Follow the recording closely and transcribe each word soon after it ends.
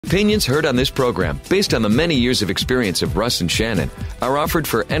Opinions heard on this program, based on the many years of experience of Russ and Shannon, are offered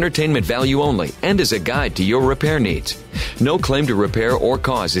for entertainment value only and as a guide to your repair needs. No claim to repair or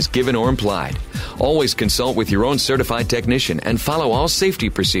cause is given or implied. Always consult with your own certified technician and follow all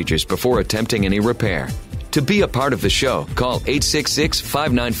safety procedures before attempting any repair. To be a part of the show, call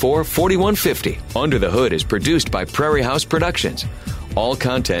 866-594-4150. Under the Hood is produced by Prairie House Productions. All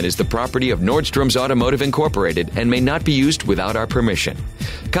content is the property of Nordstrom's Automotive Incorporated and may not be used without our permission.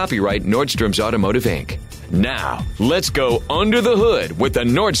 Copyright Nordstrom's Automotive, Inc. Now, let's go under the hood with the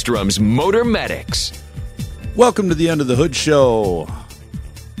Nordstrom's Motor Medics. Welcome to the Under the Hood Show.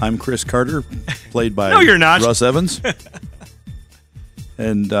 I'm Chris Carter, played by No, you're not. Russ Evans.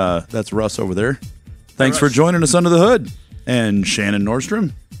 And that's Russ over there. Thanks for joining us under the hood. And Shannon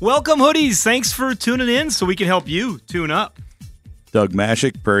Nordstrom. Welcome, hoodies. Thanks for tuning in so we can help you tune up. Doug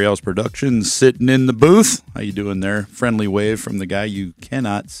Mashik, Prairie House Productions, sitting in the booth. How you doing there? Friendly wave from the guy you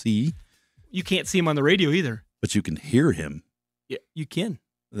cannot see. You can't see him on the radio either. But you can hear him. Yeah, you can.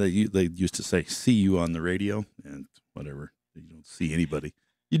 They used to say, see you on the radio, and whatever. You don't see anybody.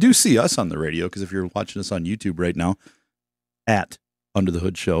 You do see us on the radio, because if you're watching us on YouTube right now, at Under the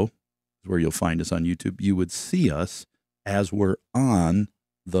Hood Show, is where you'll find us on YouTube, you would see us as we're on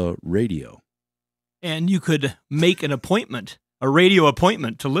the radio. And you could make an appointment, a radio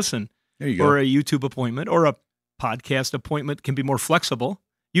appointment to listen. There you go. Or a YouTube appointment, or a podcast appointment can be more flexible.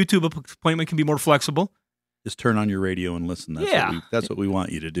 YouTube appointment can be more flexible. Just turn on your radio and listen. That's what we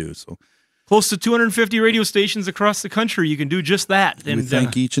want you to do. So, close to 250 radio stations across the country. You can do just that. And we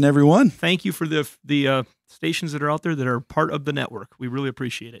thank each and every one. Thank you for the stations that are out there that are part of the network. We really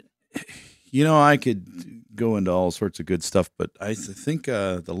appreciate it. You know, I could go into all sorts of good stuff, but I think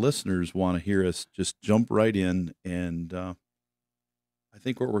the listeners want to hear us just jump right in. And I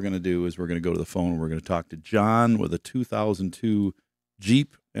think what we're going to do is we're going to go to the phone and we're going to talk to John with a 2002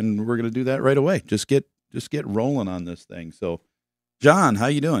 Jeep, and we're going to do that right away. Just get rolling on this thing. So, John, how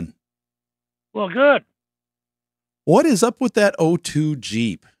you doing? Well, good. What is up with that '02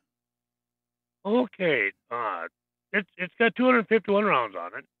 Jeep? Okay, it's got 251 rounds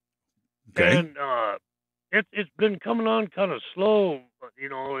on it. Okay. And it's been coming on kind of slow. You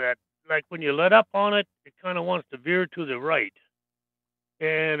know, that like when you let up on it, it kind of wants to veer to the right.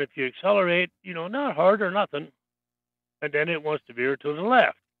 And if you accelerate, you know, not hard or nothing, and then it wants to veer to the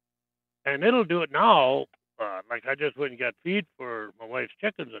left. And it'll do it now. Like I just went and got feed for my wife's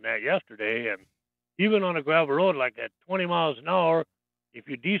chickens and that yesterday, and even on a gravel road like at 20 miles an hour, if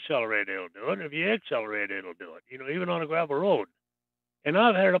you decelerate, it'll do it. If you accelerate, it'll do it. You know, even on a gravel road. And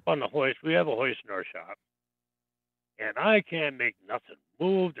I've had it up on the hoist. We have a hoist in our shop, and I can't make nothing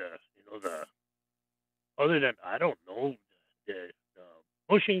move. Other than I don't know the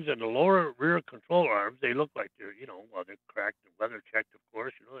bushings and the lower rear control arms. They look like they're they're cracked and weather checked. Of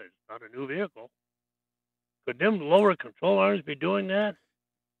course, it's not a new vehicle. Could them lower control arms be doing that?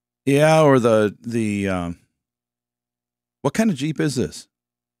 Yeah, or the what kind of Jeep is this?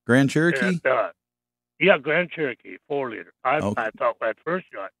 Grand Cherokee? Yeah, Grand Cherokee, 4-liter. I thought at first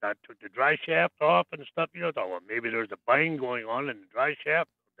I took the dry shaft off and stuff. I thought, well, maybe there's a bind going on in the dry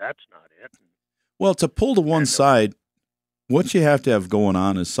shaft. That's not it. Well, to pull to one side, what you have to have going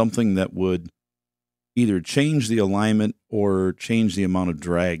on is something that would either change the alignment or change the amount of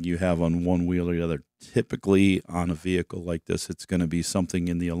drag you have on one wheel or the other. Typically, on a vehicle like this, it's going to be something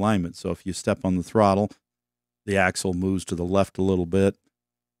in the alignment. So if you step on the throttle, the axle moves to the left a little bit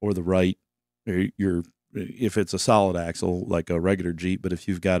or the right. If it's a solid axle like a regular Jeep, but if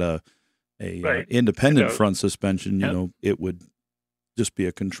you've got a independent front suspension, it would just be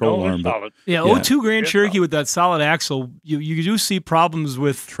a control arm. Yeah, 02 Grand Cherokee with that solid axle, you do see problems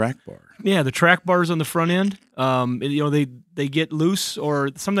with track bar. Yeah, the track bars on the front end. They get loose, or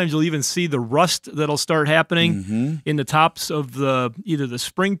sometimes you'll even see the rust that'll start happening in the tops of either the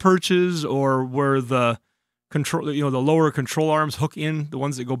spring perches or where the control, the lower control arms hook in, the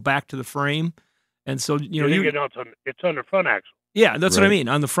ones that go back to the frame. And so it's on the front axle. Yeah, that's what I mean,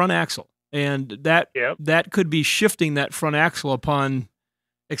 on the front axle. And that could be shifting that front axle upon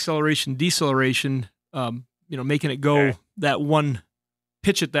acceleration, deceleration, making it go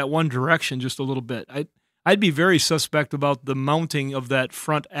pitch it that one direction just a little bit. I'd be very suspect about the mounting of that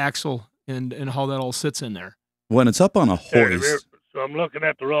front axle and how that all sits in there. When it's up on a hoist. So I'm looking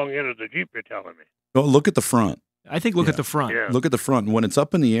at the wrong end of the Jeep, you're telling me. Oh, look at the front. I think look at the front. Yeah. Look at the front. When it's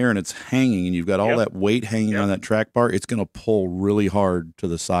up in the air and it's hanging and you've got all that weight hanging on that track bar, it's going to pull really hard to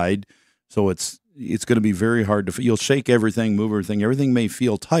the side. So it's going to be very hard to. You'll shake everything, move everything. Everything may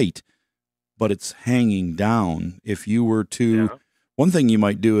feel tight, but it's hanging down. If you were to, one thing you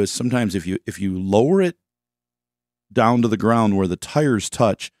might do is sometimes if you lower it down to the ground where the tires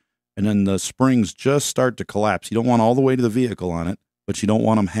touch, and then the springs just start to collapse. You don't want all the way to the vehicle on it, but you don't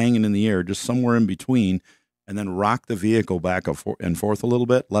want them hanging in the air, just somewhere in between, and then rock the vehicle back and forth a little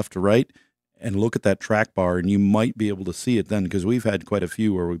bit, left to right, and look at that track bar, and you might be able to see it then, because we've had quite a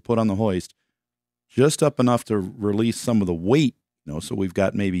few where we put on the hoist just up enough to release some of the weight, so we've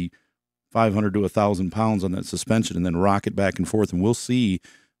got maybe 500 to 1,000 pounds on that suspension, and then rock it back and forth, and we'll see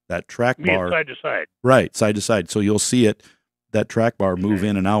that track bar. Side to side. Right, side to side. So you'll see that track bar move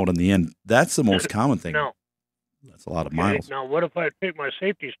in and out in the end. That's the most common thing. Now, that's a lot of miles. Now, what if I take my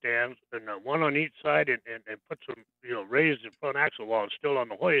safety stands and one on each side and put some, raise the front axle while it's still on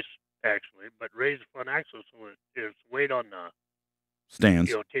the hoist, actually, but raise the front axle so there's weight on the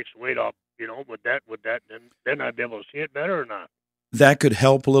stands. Takes the weight off, would that, then I'd be able to see it better or not? That could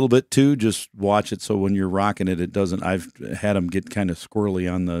help a little bit too. Just watch it so when you're rocking it, it doesn't. I've had them get kind of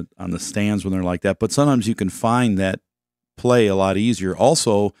squirrely on the stands when they're like that. But sometimes you can find that play a lot easier.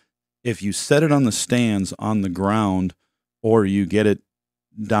 Also, if you set it on the stands on the ground, or you get it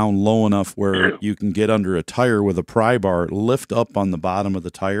down low enough where you can get under a tire with a pry bar, lift up on the bottom of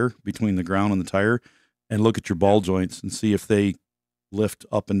the tire between the ground and the tire, and look at your ball joints and see if they lift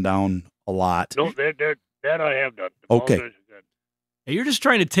up and down a lot. No, that I have done. Okay. You're just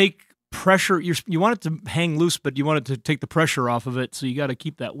trying to take pressure. You want it to hang loose, but you want it to take the pressure off of it, so you got to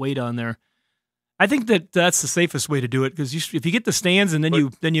keep that weight on there. I think that's the safest way to do it, because if you get the stands and then you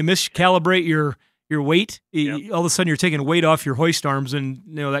miscalibrate your weight, all of a sudden you're taking weight off your hoist arms, and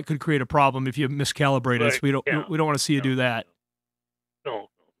that could create a problem if you miscalibrate it. So we don't want to see you do that. No.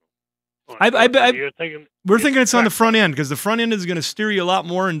 We're thinking it's on the front end, because the front end is going to steer you a lot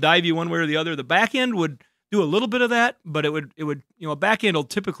more and dive you one way or the other. The back end would do a little bit of that, but it would a back end will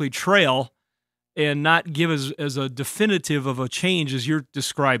typically trail and not give as a definitive of a change as you're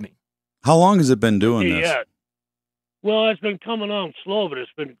describing. How long has it been doing this? Yeah. Well, it's been coming on slow, but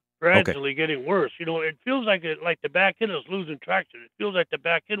it's been gradually getting worse. It feels like the back end is losing traction. It feels like the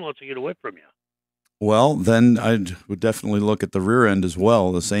back end wants to get away from you. Well, then I would definitely look at the rear end as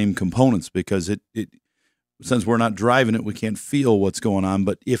well, the same components, because it since we're not driving it, we can't feel what's going on.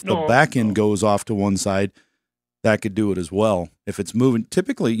 But if the back end goes off to one side, that could do it as well. If it's moving,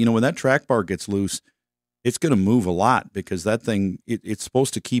 typically, when that track bar gets loose, it's going to move a lot, because that thing, it's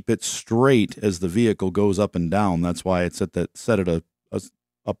supposed to keep it straight as the vehicle goes up and down. That's why it's set at a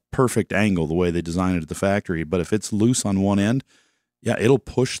perfect angle, the way they design it at the factory. But if it's loose on one end, it'll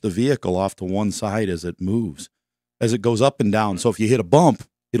push the vehicle off to one side as it moves, as it goes up and down. So if you hit a bump,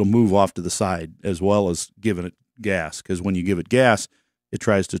 it'll move off to the side, as well as giving it gas, because when you give it gas, it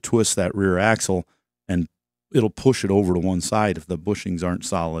tries to twist that rear axle, and it'll push it over to one side if the bushings aren't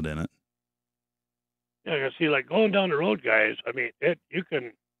solid in it. Yeah, see, like going down the road, guys. I mean, you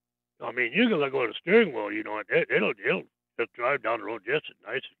can let go of the steering wheel. It'll just drive down the road just as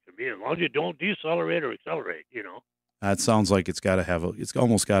nice as it can be, as long as you don't decelerate or accelerate. That sounds like it's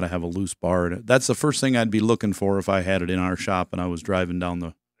almost got to have a loose bar in it. That's the first thing I'd be looking for if I had it in our shop and I was driving down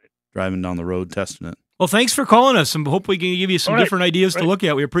the road testing it. Well, thanks for calling us, and hope we can give you some different ideas to look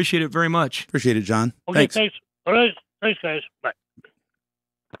at. We appreciate it very much. Appreciate it, John. Okay, thanks. All right, thanks, guys. Bye.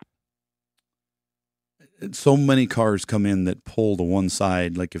 So many cars come in that pull to one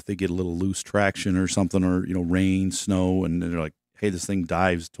side, like if they get a little loose traction or something, or rain, snow, and they're like, hey, this thing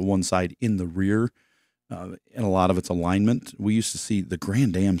dives to one side in the rear, and a lot of it's alignment. We used to see the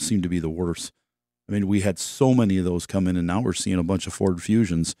Grand Am seem to be the worst. I mean, we had so many of those come in, and now we're seeing a bunch of Ford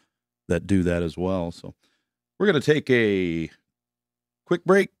Fusions that do that as well. So we're going to take a quick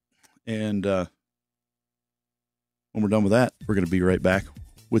break, and when we're done with that, we're going to be right back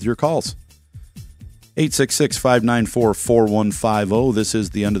with your calls. 866-594-4150. This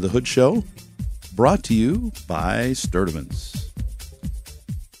is the Under the Hood Show, brought to you by Sturdivant's.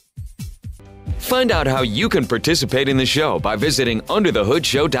 Find out how you can participate in the show by visiting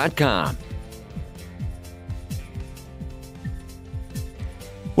underthehoodshow.com.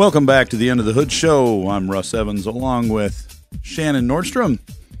 Welcome back to the Under the Hood Show. I'm Russ Evans, along with Shannon Nordstrom.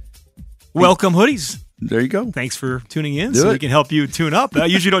 Welcome, hoodies. There you go. Thanks for tuning in, we can help you tune up. I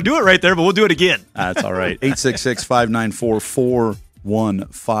usually don't do it right there, but we'll do it again. That's all right.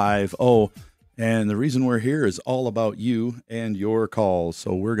 866-594-4150. And the reason we're here is all about you and your calls.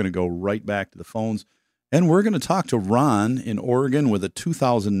 So we're going to go right back to the phones, and we're going to talk to Ron in Oregon with a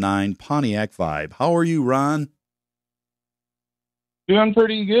 2009 Pontiac Vibe. How are you, Ron? Doing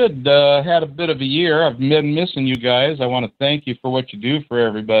pretty good. Had a bit of a year. I've been missing you guys. I want to thank you for what you do for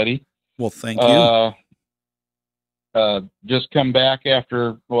everybody. Well, thank you. Just come back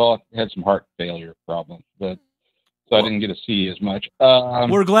after, had some heart failure problems, but so I didn't get to see as much.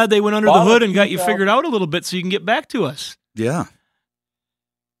 We're glad they went under the hood and got you figured out a little bit so you can get back to us. Yeah.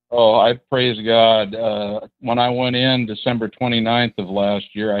 Oh, I praise God. When I went in December 29th of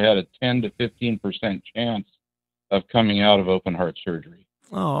last year, I had a 10 to 15% chance of coming out of open heart surgery.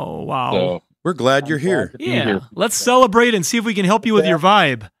 Oh, wow. So We're glad you're here. Yeah. Let's celebrate and see if we can help you with your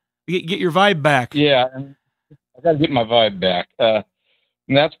vibe. Get your vibe back. Yeah, and I got to get my vibe back. And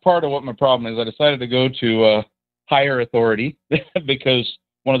that's part of what my problem is. I decided to go to higher authority because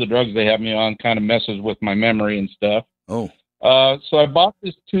one of the drugs they have me on kind of messes with my memory and stuff. Oh. So I bought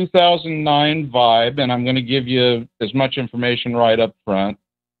this 2009 Vibe, and I'm going to give you as much information right up front.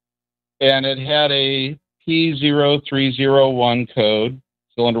 And it had a P0301 code,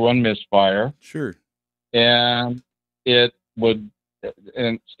 cylinder 1 misfire. Sure. And it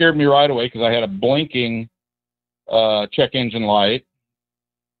scared me right away because I had a blinking check engine light,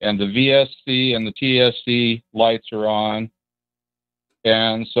 and the VSC and the TSC lights are on.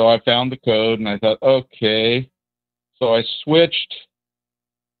 And so I found the code, and I thought, okay. So I switched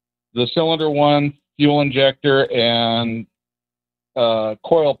the cylinder 1 fuel injector and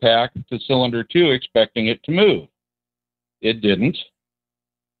coil pack to cylinder 2, expecting it to move. It didn't.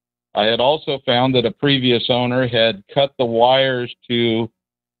 I had also found that a previous owner had cut the wires to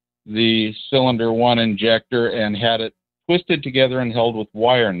the cylinder 1 injector and had it twisted together and held with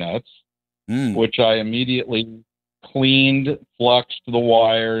wire nuts, which I immediately cleaned, fluxed the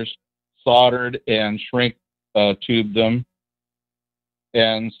wires, soldered, and shrink tubed them.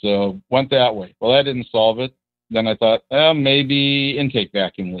 And so went that way. Well, that didn't solve it. Then I thought, maybe intake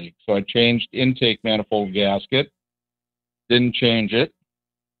vacuum leak. So I changed intake manifold gasket. Didn't change it.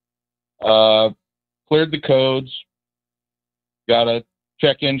 Cleared the codes. Got a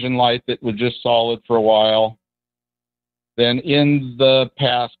check engine light that was just solid for a while. Then in the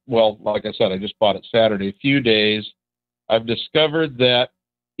past, well, like I said, I just bought it Saturday, a few days, I've discovered that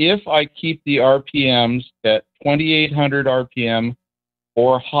if I keep the RPMs at 2,800 RPM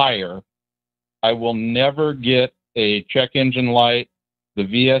or higher, I will never get a check engine light. The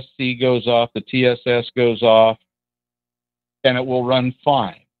VSC goes off, the TSS goes off, and it will run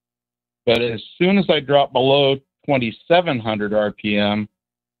fine. But as soon as I drop below 2,700 RPM,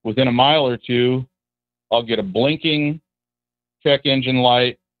 within a mile or two, I'll get a blinking check engine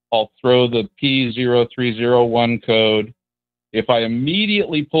light. I'll throw the P0301 code. If I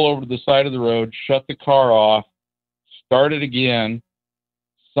immediately pull over to the side of the road, shut the car off, start it again,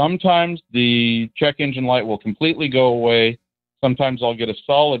 sometimes the check engine light will completely go away. Sometimes I'll get a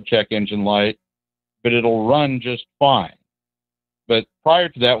solid check engine light, but it'll run just fine. But prior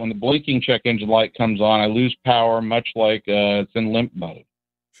to that, when the blinking check engine light comes on, I lose power, much like it's in limp mode.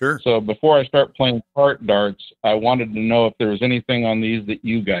 Sure. So before I start playing cart darts, I wanted to know if there was anything on these that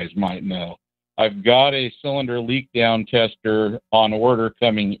you guys might know. I've got a cylinder leak down tester on order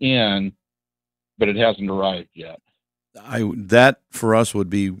coming in, but it hasn't arrived yet. That for us would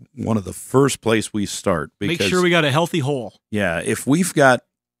be one of the first place we start. Because, make sure we got a healthy hole. Yeah, if we've got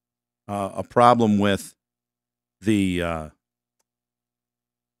a problem with the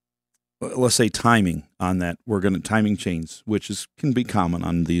let's say timing on that, we're going to timing chains, which can be common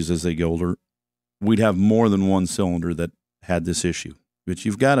on these as they get older. We'd have more than one cylinder that had this issue. But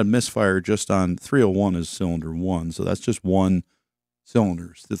you've got a misfire just on 301 is cylinder 1, so that's just one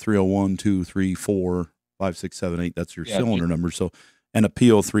cylinder. The 301, 2, 3, 4, 5, 6, 7, 8, that's your cylinder number. So, and a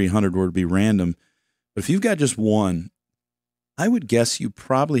PO300 would be random. But if you've got just one, I would guess you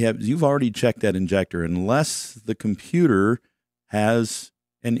probably you've already checked that injector, unless the computer has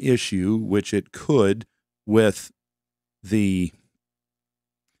an issue, which it could with the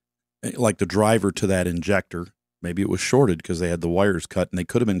driver to that injector. Maybe it was shorted because they had the wires cut, and they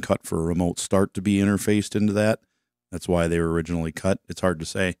could have been cut for a remote start to be interfaced into that. That's why they were originally cut. It's hard to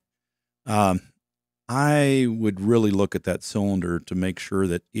say. I would really look at that cylinder to make sure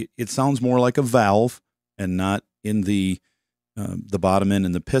that it sounds more like a valve and not in the bottom end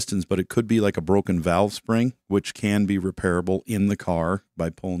and the pistons, but it could be like a broken valve spring, which can be repairable in the car by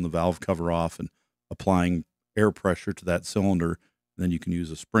pulling the valve cover off and applying air pressure to that cylinder. Then you can use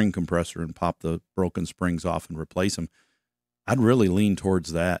a spring compressor and pop the broken springs off and replace them. I'd really lean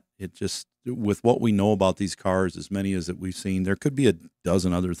towards that. It just, with what we know about these cars, as many as that we've seen, there could be a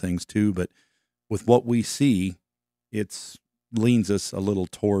dozen other things too, but with what we see, it leans us a little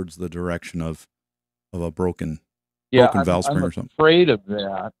towards the direction of a broken valve spring or something. I'm afraid of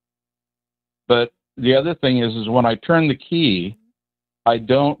that. But the other thing is when I turn the key, I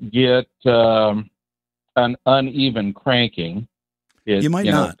don't get an uneven cranking. You might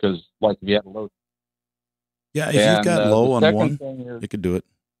not, because like if you have low. Yeah, if you've got low on one, it could do it.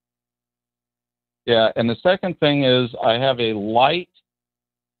 Yeah, and the second thing is I have a light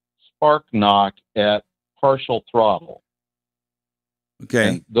spark knock at partial throttle. Okay.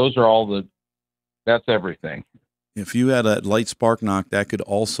 And those are that's everything. If you had a light spark knock, that could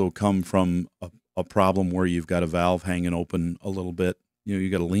also come from a problem where you've got a valve hanging open a little bit. You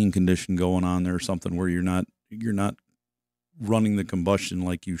got a lean condition going on there or something where you're not running the combustion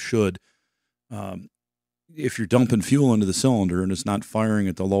like you should. If you're dumping fuel into the cylinder and it's not firing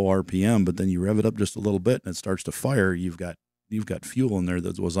at the low RPM, but then you rev it up just a little bit and it starts to fire, you've got fuel in there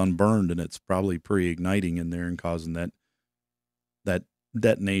that was unburned, and it's probably pre-igniting in there and causing that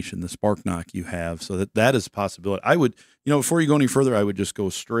detonation, the spark knock you have. So that is a possibility. I would, before you go any further, I would just go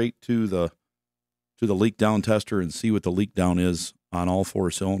straight to the leak down tester and see what the leak down is on all 4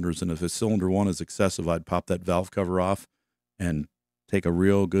 cylinders. And if cylinder 1 is excessive, I'd pop that valve cover off and take a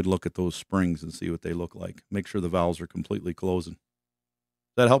real good look at those springs and see what they look like. Make sure the valves are completely closing.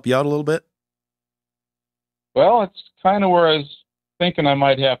 Does that help you out a little bit? Well, it's kind of where I was thinking I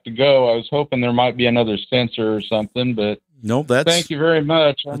might have to go. I was hoping there might be another sensor or something, but nope. Thank you very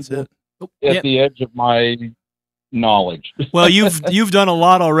much. That's it. At the edge of my knowledge. Well, you've done a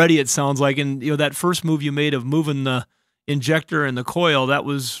lot already, it sounds like, and that first move you made of moving the injector and the coil, that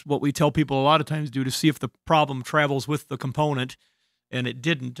was what we tell people a lot of times do to see if the problem travels with the component. And it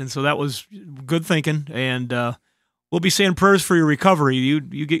didn't, and so that was good thinking. And we'll be saying prayers for your recovery. You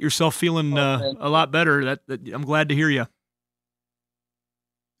get yourself feeling a lot better. That I'm glad to hear you.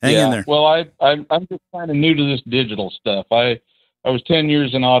 Hang in there. Well, I'm just kind of new to this digital stuff. I was 10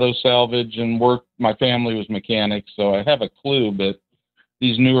 years in auto salvage and worked. My family was mechanics, so I have a clue, but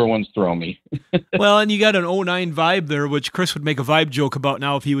these newer ones throw me. Well, and you got an 09 Vibe there, which Chris would make a Vibe joke about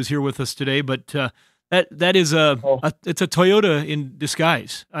now if he was here with us today, but. That is it's a Toyota in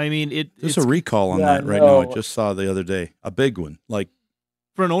disguise. I mean, there's a recall on that right now. I just saw the other day, a big one, like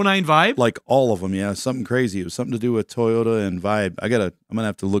for an 09 Vibe, like all of them. Yeah, something crazy. It was something to do with Toyota and Vibe. I'm gonna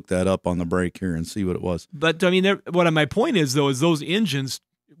have to look that up on the break here and see what it was. But I mean, my point is though, is those engines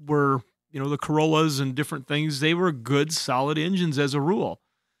were, the Corollas and different things. They were good, solid engines as a rule,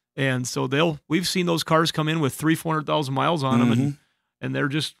 and so we've seen those cars come in with 300,000-400,000 miles on them, and they're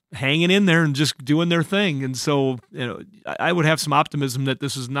just hanging in there and just doing their thing. And so, I would have some optimism that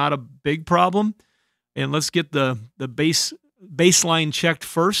this is not a big problem. And let's get the baseline checked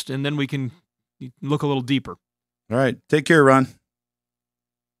first, and then we can look a little deeper. All right. Take care, Ron.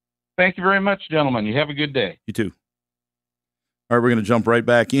 Thank you very much, gentlemen. You have a good day. You too. All right, we're going to jump right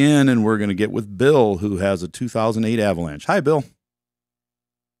back in, and we're going to get with Bill, who has a 2008 Avalanche. Hi, Bill.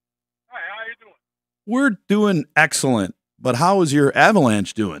 Hi, how are you doing? We're doing excellent. But how is your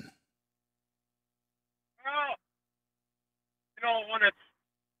Avalanche doing? Well, when I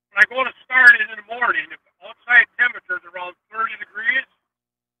go to start it in the morning, if the outside temperature is around 30 degrees,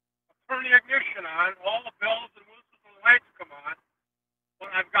 I turn the ignition on, all the bells and whistles and lights come on,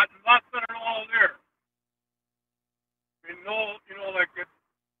 but I've got nothing at all there. I mean, like if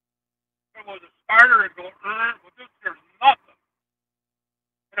it was a starter, it'd go, but there's nothing.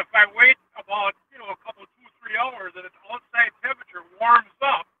 And if I wait about, a couple, 2-3 hours and its outside temperature warms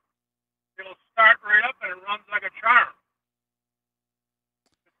up, it'll start right up and it runs like a charm.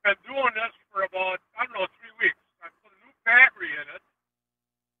 It's been doing this for about, 3 weeks. I put a new battery in it,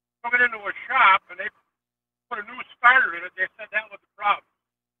 took it into a shop, and they put a new starter in it. They said that was the problem.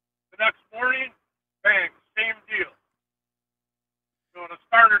 The next morning, bang, same deal. The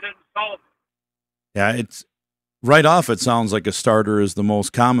starter didn't solve it. Yeah, it's right off, it sounds like a starter is the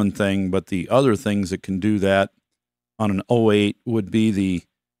most common thing, but the other things that can do that on an 08 would be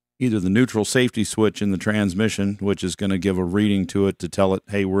either the neutral safety switch in the transmission, which is going to give a reading to it to tell it,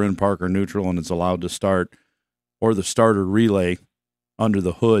 hey, we're in park or neutral and it's allowed to start, or the starter relay under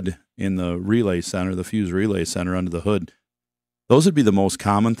the hood in the relay center, the fuse relay center under the hood. Those would be the most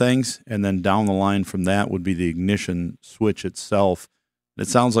common things, and then down the line from that would be the ignition switch itself. It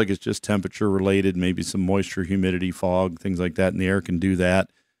sounds like it's just temperature related, maybe some moisture, humidity, fog, things like that, and the air can do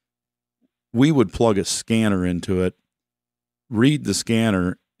that. We would plug a scanner into it, read the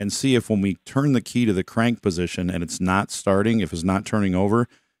scanner, and see if when we turn the key to the crank position and it's not starting, if it's not turning over,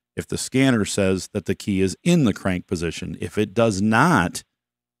 if the scanner says that the key is in the crank position. If it does not,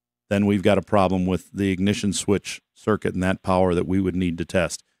 then we've got a problem with the ignition switch circuit and that power that we would need to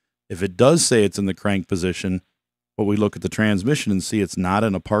test. If it does say it's in the crank position, but we look at the transmission and see it's not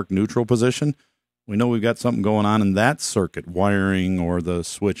in a park neutral position, we know we've got something going on in that circuit, wiring or the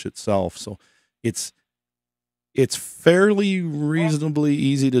switch itself. So it's fairly reasonably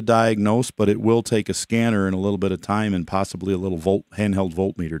easy to diagnose, but it will take a scanner and a little bit of time and possibly a little handheld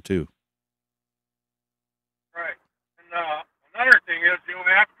voltmeter too. Right. And another thing is,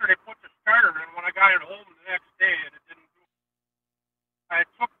 after they put the starter in, when I got flying home the next day, and it didn't do it. I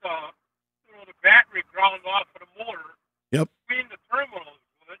took the battery ground off of the motor. Yep. Cleaned the terminals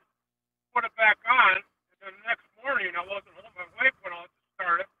good, put it back on, and then the next morning I wasn't home. My wife went out to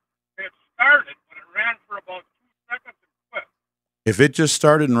start it. It started, but it ran for about 2 seconds and quit. If it just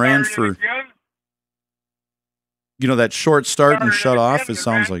started and ran for, that short start and shut off, it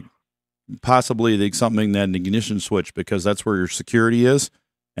sounds like possibly something that an ignition switch, because that's where your security is.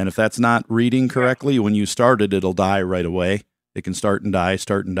 And if that's not reading correctly, when you start it, it'll die right away. It can start and die,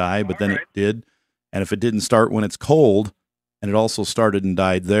 but then it did. And if it didn't start when it's cold, and it also started and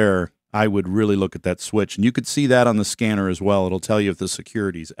died there, I would really look at that switch. And you could see that on the scanner as well. It'll tell you if the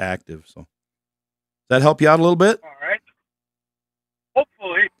security is active. So does that help you out a little bit? All right.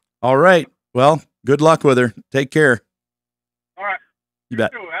 Hopefully. All right. Well, good luck with her. Take care. All right. You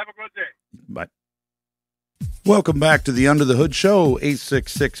bet. Too. Have a good day. Bye. Welcome back to the Under the Hood Show,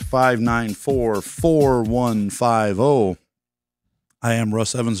 866-594-4150. I am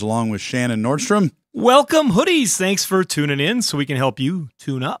Russ Evans along with Shannon Nordstrom. Welcome, hoodies. Thanks for tuning in so we can help you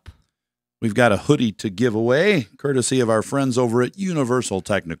tune up. We've got a hoodie to give away, courtesy of our friends over at Universal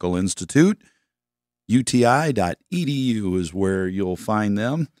Technical Institute. UTI.edu is where you'll find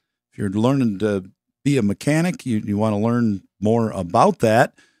them. If you're learning to be a mechanic, you want to learn more about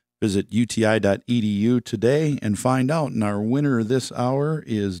that, visit UTI.edu today and find out. And our winner this hour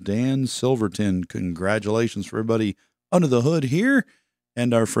is Dan Silverton. Congratulations for everybody under the hood here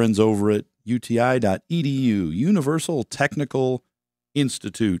and our friends over at UTI.edu, Universal Technical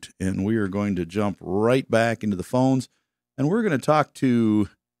Institute. And we are going to jump right back into the phones, and we're going to talk to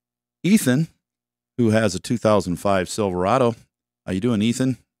Ethan, who has a 2005 Silverado. How you doing,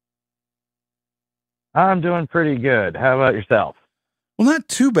 Ethan? I'm doing pretty good. How about yourself? Well, not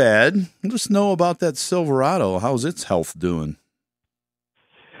too bad. Just know about that Silverado. How's its health doing?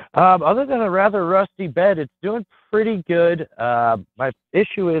 Other than a rather rusty bed, it's doing pretty good. My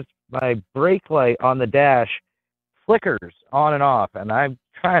issue is my brake light on the dash flickers on and off, and I'm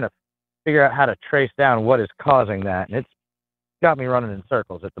trying to figure out how to trace down what is causing that, and it's got me running in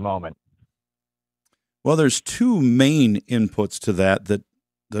circles at the moment. Well, there's two main inputs to that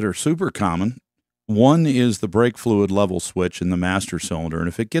are super common. One is the brake fluid level switch in the master cylinder, and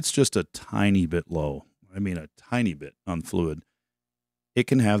if it gets just a tiny bit low, I mean a tiny bit on fluid, it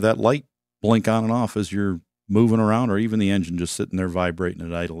can have that light blink on and off as you're moving around, or even the engine just sitting there vibrating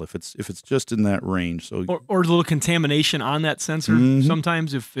at idle if it's just in that range. So or a little contamination on that sensor. Mm-hmm.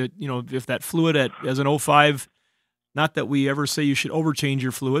 Sometimes if that fluid as an 05, not that we ever say you should overchange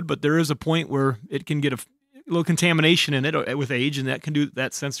your fluid, but there is a point where it can get a little contamination in it with age, and that can do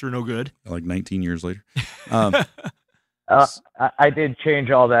that sensor no good. Like 19 years later. I did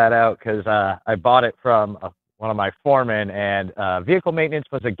change all that out because I bought it from one of my foremen, and vehicle maintenance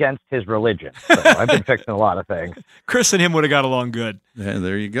was against his religion. So I've been fixing a lot of things. Chris and him would have got along good. Yeah,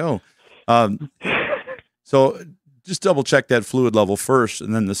 there you go. So just double check that fluid level first.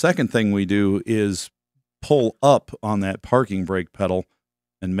 And then the second thing we do is pull up on that parking brake pedal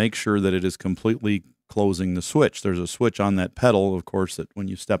and make sure that it is completely closing the switch. There's a switch on that pedal, of course, that when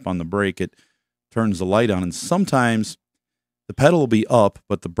you step on the brake, it turns the light on. And sometimes the pedal will be up,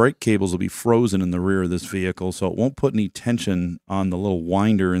 but the brake cables will be frozen in the rear of this vehicle, so it won't put any tension on the little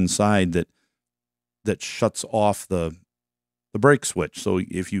winder inside that shuts off the brake switch. So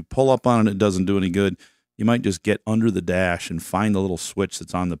if you pull up on it, it doesn't do any good. You might just get under the dash and find the little switch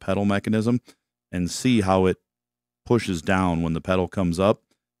that's on the pedal mechanism and see how it pushes down when the pedal comes up,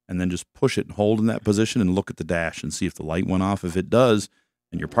 and then just push it and hold in that position and look at the dash and see if the light went off. If it does,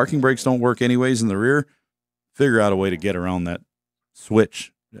 and your parking brakes don't work anyways in the rear, figure out a way to get around that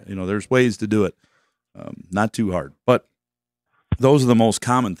switch. There's ways to do it. Not too hard, but those are the most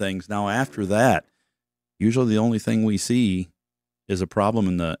common things. Now, after that, usually the only thing we see is a problem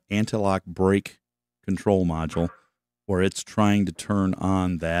in the anti-lock brake control module, where it's trying to turn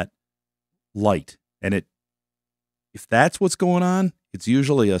on that light. And if that's what's going on, it's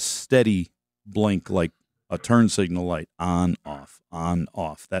usually a steady blink, like a turn signal light, on, off,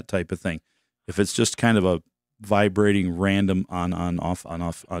 that type of thing. If it's just kind of a vibrating random on, off,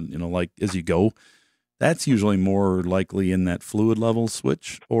 like as you go, that's usually more likely in that fluid level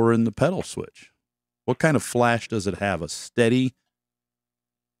switch or in the pedal switch. What kind of flash does it have? A steady,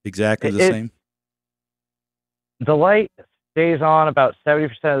 exactly the same? The light stays on about 70%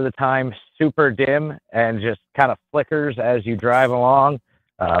 of the time, super dim, and just kind of flickers as you drive along.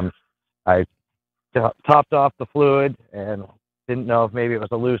 I topped off the fluid and didn't know if maybe it was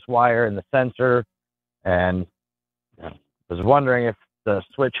a loose wire in the sensor, and was wondering if the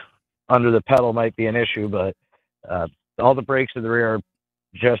switch under the pedal might be an issue, but all the brakes in the rear are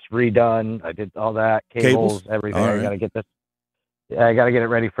just redone. I did all that, cables, everything. Right. I got to get this. I got to get it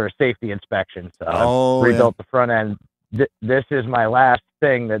ready for a safety inspection. So Oh, I rebuilt the front end. This is my last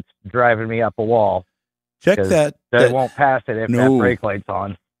thing that's driving me up a wall. Check that. They won't pass it if that brake light's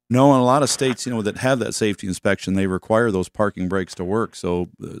on. No, in a lot of states, that have that safety inspection, they require those parking brakes to work. So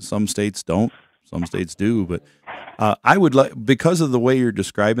some states don't, some states do. But I would like, because of the way you're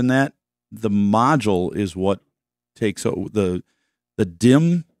describing that, the module is what takes the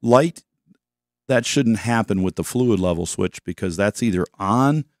dim light. That shouldn't happen with the fluid level switch, because that's either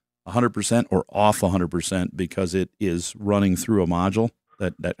on 100% or off 100% because it is running through a module,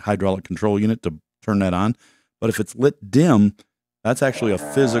 that hydraulic control unit to turn that on. But if it's lit dim, that's actually a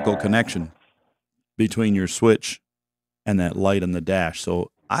physical connection between your switch and that light on the dash.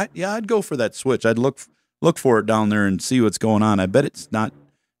 So I'd go for that switch. I'd look for it down there and see what's going on. I bet it's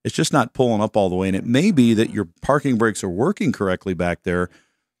just not pulling up all the way. And it may be that your parking brakes are working correctly back there,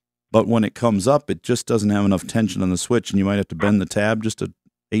 but when it comes up, it just doesn't have enough tension on the switch, and you might have to bend the tab just an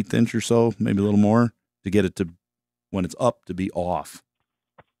 1/8 inch or so, maybe a little more, to get it to, when it's up, to be off.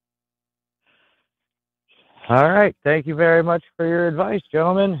 All right. Thank you very much for your advice,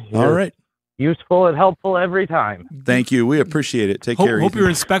 gentlemen. All right. Useful and helpful every time. Thank you. We appreciate it. Take care. Hope your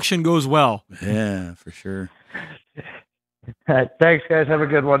inspection goes well. Yeah, for sure. Thanks, guys. Have a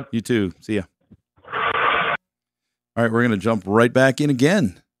good one. You too. See ya. All right, we're going to jump right back in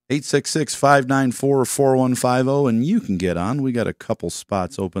again. 866-594-4150, and you can get on. We got a couple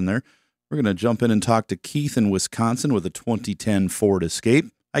spots open there. We're going to jump in and talk to Keith in Wisconsin with a 2010 Ford Escape.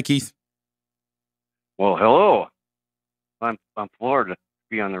 Hi, Keith. Well, hello. I'm floored to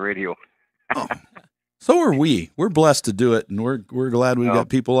be on the radio. Oh, so are we. We're blessed to do it, and we're glad we've got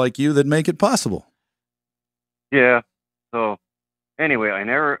people like you that make it possible. Yeah. So, anyway, I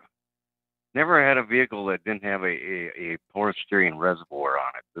never had a vehicle that didn't have a power steering reservoir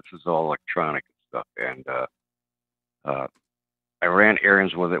on it. This is all electronic and stuff. And I ran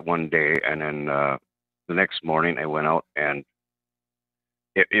errands with it one day, and then the next morning I went out, and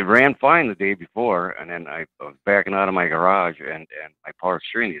it ran fine the day before, and then I was backing out of my garage, and my power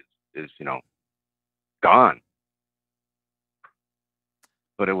steering is gone.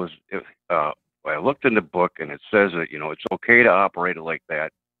 But I looked in the book, and it says that it's okay to operate it like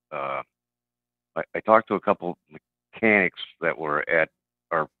that. I talked to a couple mechanics that were at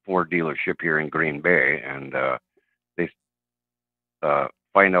our Ford dealership here in Green Bay, and they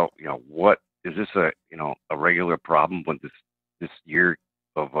find out, what is this a regular problem with this year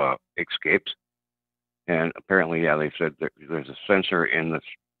of escapes? And apparently, yeah, they said there's a sensor in the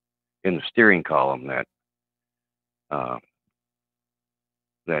steering column that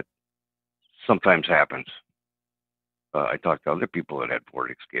sometimes happens. I talked to other people that had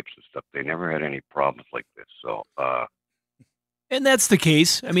Ford Escapes and stuff. They never had any problems like this. So, and that's the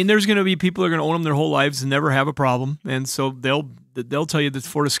case. I mean, there's going to be people that are going to own them their whole lives and never have a problem, and so they'll tell you that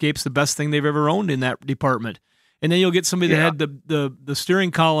Ford Escape's the best thing they've ever owned in that department. And then you'll get somebody that had the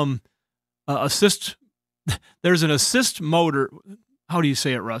steering column assist. There's an assist motor. How do you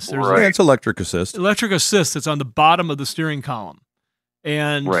say it, Russ? Yeah, it's electric assist. Electric assist that's on the bottom of the steering column,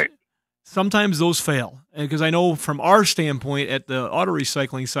 and sometimes those fail. And because I know from our standpoint at the auto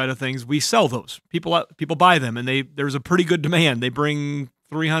recycling side of things, we sell those. People buy them, and there's a pretty good demand. They bring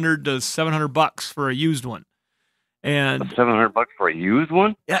 $300 to $700 for a used one. And $700 for a used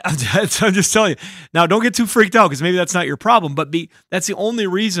one? Yeah, I'm just telling you. Now, don't get too freaked out, because maybe that's not your problem, but that's the only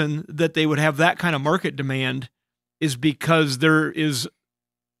reason that they would have that kind of market demand, is because there is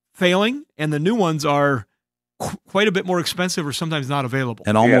failing, and the new ones are quite a bit more expensive or sometimes not available.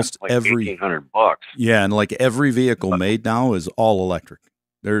 And almost like every $1,800. Yeah, and like every vehicle made now is all electric.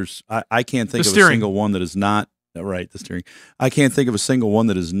 I can't think of a single one that is not the steering. I can't think of a single one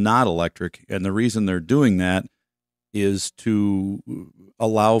that is not electric, and the reason they're doing that is to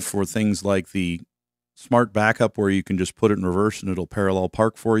allow for things like the smart backup, where you can just put it in reverse and it'll parallel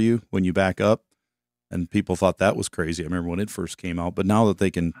park for you when you back up. And people thought that was crazy. I remember when it first came out, but now that they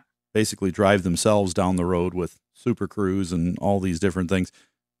can basically drive themselves down the road with Super Cruise and all these different things,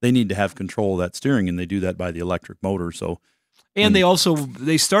 they need to have control of that steering, and they do that by the electric motor. So, and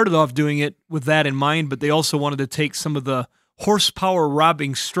they started off doing it with that in mind, but they also wanted to take some of the horsepower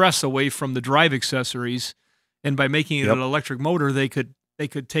robbing stress away from the drive accessories. And by making it an electric motor, they could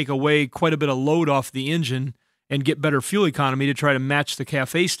take away quite a bit of load off the engine and get better fuel economy to try to match the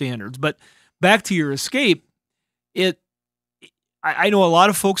CAFE standards. But back to your Escape, I know a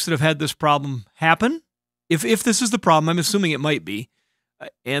lot of folks that have had this problem happen. If this is the problem, I'm assuming it might be,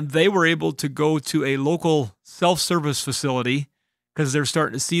 and they were able to go to a local self-service facility, because they're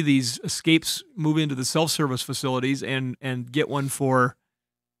starting to see these Escapes move into the self-service facilities, and get one for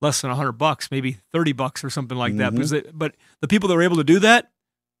less than $100, maybe $30 or something like that. Mm-hmm. But the people that were able to do that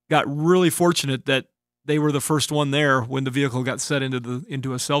got really fortunate that they were the first one there when the vehicle got set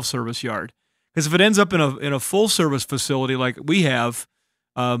into a self-service yard. Because if it ends up in a full service facility like we have,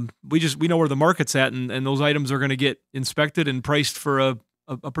 we know where the market's at, and those items are going to get inspected and priced for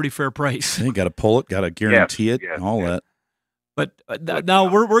a pretty fair price. You got to pull it, got to guarantee it, and all that. But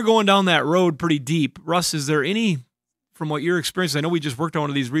now we're going down that road pretty deep. Russ, is there any, from what your experience, I know we just worked on one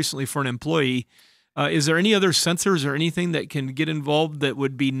of these recently for an employee. Is there any other sensors or anything that can get involved that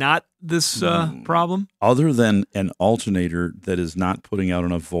would be not this problem? Other than an alternator that is not putting out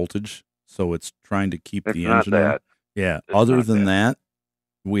enough voltage, so it's trying to keep the engine on. Yeah. Other than that,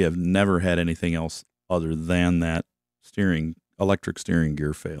 we have never had anything else other than that electric steering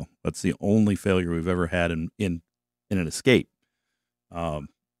gear fail. That's the only failure we've ever had in an Escape. In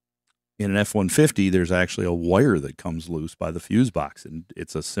an F-150, there's actually a wire that comes loose by the fuse box, and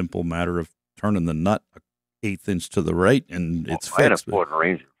it's a simple matter of turning the nut an eighth inch to the right, and it's fixed. I had a Ford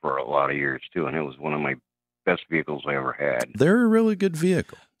Ranger for a lot of years, too, and it was one of my best vehicles I ever had. They're a really good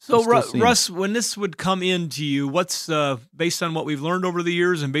vehicle. So, Russ, when this would come into you, what's, based on what we've learned over the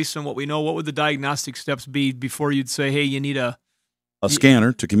years and based on what we know, what would the diagnostic steps be before you'd say, hey, you need a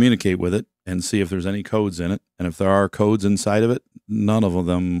scanner to communicate with it and see if there's any codes in it? And if there are codes inside of it, none of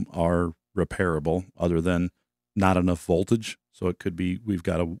them are repairable other than not enough voltage. So it could be we've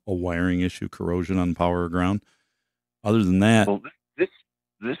got a wiring issue, corrosion on power or ground. Other than that, well,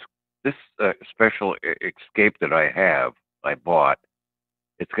 this special Escape that I bought,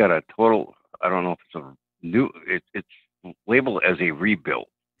 it's got a total. I don't know if it's a new. It's labeled as a rebuild.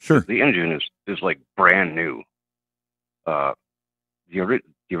 Sure. The engine is like brand new. The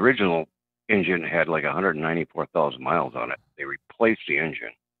original engine had like 194,000 miles on it. They replaced the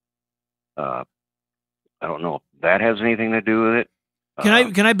engine. I don't know if that has anything to do with it.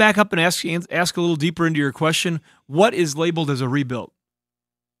 Can I back up and ask a little deeper into your question? What is labeled as a rebuild?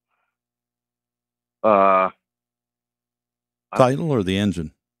 Title or the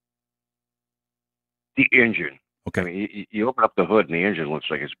engine? The engine. Okay. I mean, you open up the hood and the engine looks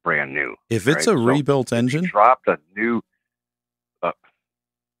like it's brand new. If it's a rebuilt engine, dropped a new. The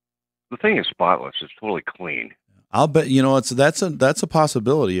thing is spotless. It's totally clean. I'll bet that's a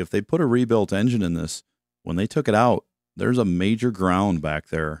possibility. If they put a rebuilt engine in this, when they took it out, there's a major ground back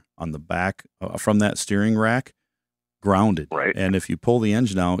there on the back from that steering rack, grounded. Right. And if you pull the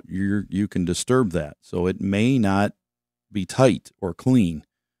engine out, you can disturb that. So it may not be tight or clean.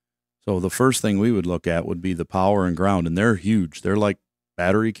 So the first thing we would look at would be the power and ground, and they're huge. They're like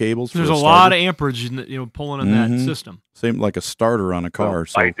battery cables. There's a lot of amperage pulling in that system. Same like a starter on a car. Well,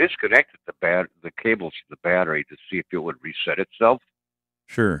 so I disconnected the cables from the battery to see if it would reset itself.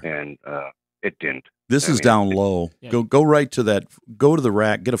 Sure. And it didn't. This is down low. Yeah. Go right to that. Go to the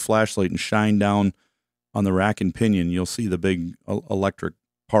rack. Get a flashlight and shine down on the rack and pinion. You'll see the big electric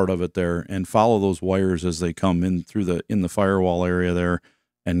part of it there, and follow those wires as they come in in the firewall area there,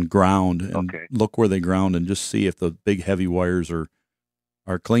 and ground. And look where they ground, and just see if the big heavy wires are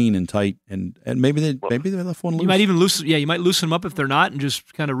clean and tight, and maybe they left one loose. You might even you might loosen them up if they're not, and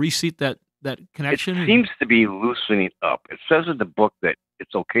just kind of reseat that connection. It seems to be loosening up. It says in the book that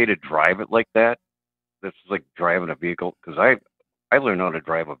it's okay to drive it like that. This is like driving a vehicle, because I learned how to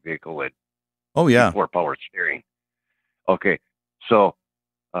drive a vehicle at 4-power steering. Okay, so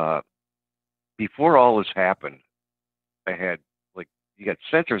before all this happened, I had you got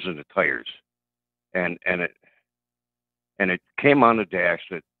sensors in the tires, and it came on the dash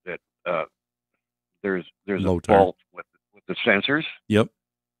that there's low a fault with the sensors. Yep.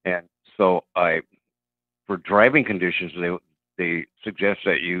 And so for driving conditions, they suggest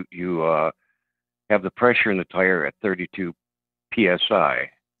that you have the pressure in the tire at 32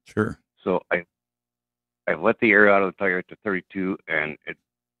 psi. Sure. So I let the air out of the tire to 32, and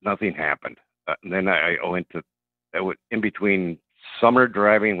nothing happened. And then I went in between summer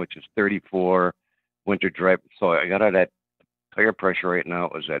driving, which is 34, winter drive. So I got out that tire pressure right now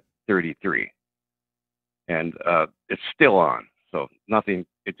is at 33, and it's still on. So nothing.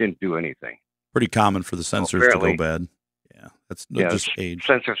 It didn't do anything. Pretty common for the sensors to go bad. Yeah, that's just age.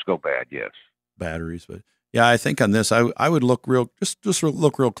 Sensors go bad. Yes. Batteries, but yeah, I think on this, I would look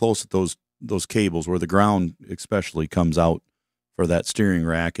look real close at those cables where the ground especially comes out for that steering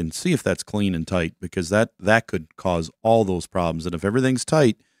rack, and see if that's clean and tight, because that could cause all those problems. And if everything's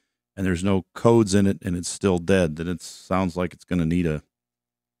tight and there's no codes in it and it's still dead, then it sounds like it's going to need a.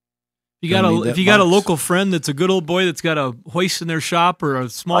 If you got a local friend that's a good old boy that's got a hoist in their shop or a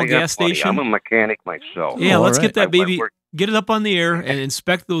small gas station. I'm a mechanic myself. Yeah, let's get that baby. get it up on the air and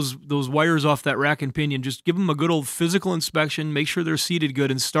inspect those wires off that rack and pinion. Just give them a good old physical inspection. Make sure they're seated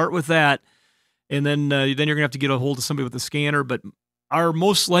good, and start with that. And then you're gonna have to get a hold of somebody with a scanner. But our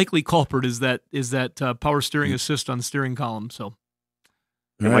most likely culprit is that power steering assist on the steering column. So,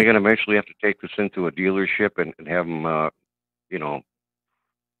 am I going to eventually have to take this into a dealership and have them,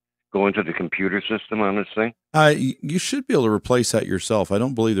 go into the computer system on this thing? You should be able to replace that yourself. I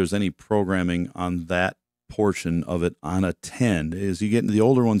don't believe there's any programming on that portion of it on a 10. As you get into the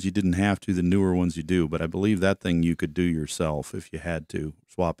older ones, you didn't have to. The newer ones, you do. But I believe that thing you could do yourself if you had to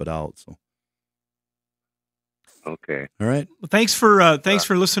swap it out. So. Okay. All right. Well, thanks for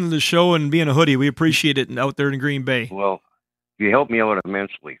listening to the show and being a hoodie. We appreciate it out there in Green Bay. Well, you helped me out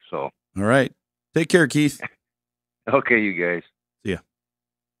immensely. So. All right. Take care, Keith. Okay, you guys. See ya.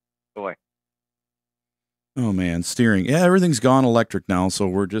 Bye. Oh man, steering. Yeah, everything's gone electric now, so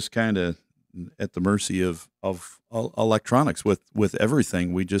we're just kind of at the mercy of electronics with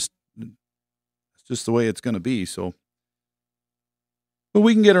everything. It's just the way it's going to be. So, but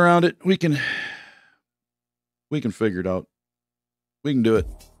we can get around it. We can figure it out. We can do it.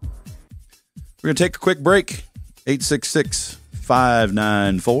 We're going to take a quick break.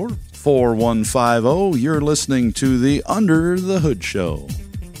 866-594-4150. You're listening to the Under the Hood Show.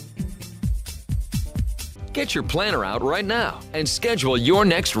 Get your planner out right now and schedule your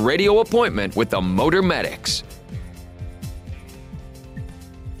next radio appointment with the Motor Medics.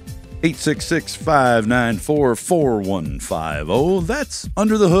 866-594-4150. That's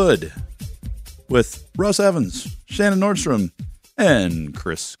Under the Hood with Russ Evans, Shannon Nordstrom, and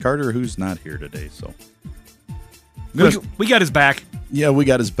Chris Carter, who's not here today. So we got his back. Yeah, we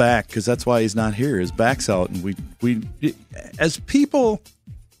got his back because that's why he's not here. His back's out, and we as people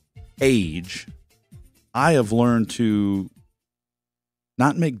age, I have learned to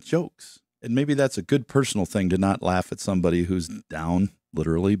not make jokes, and maybe that's a good personal thing to not laugh at somebody who's down,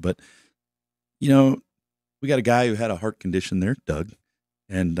 literally. But we got a guy who had a heart condition there, Doug,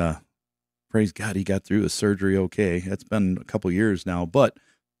 and praise God, he got through his surgery okay. It's been a couple years now, but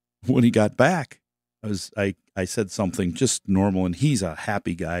when he got back, I said something just normal, and he's a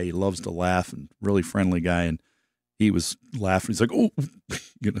happy guy. He loves to laugh and really friendly guy, and he was laughing. He's like, I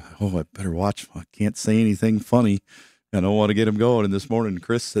better watch. I can't say anything funny. I don't want to get him going. And this morning,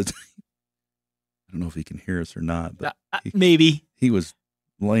 Chris said, I don't know if he can hear us or not, but maybe he was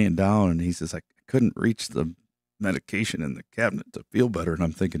laying down, and he says, I couldn't reach the medication in the cabinet to feel better. And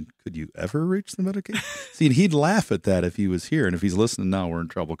I'm thinking, could you ever reach the medication? See, and he'd laugh at that if he was here. And if he's listening now, we're in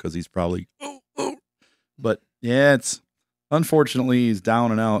trouble because he's probably, But yeah, unfortunately he's down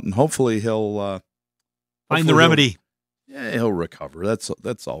and out, and hopefully he'll find the remedy. He'll recover.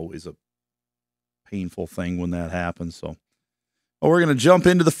 That's always a painful thing when that happens. So, we're going to jump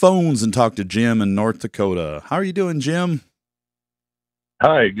into the phones and talk to Jim in North Dakota. How are you doing, Jim?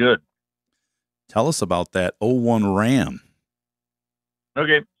 Hi, good. Tell us about that 01 Ram.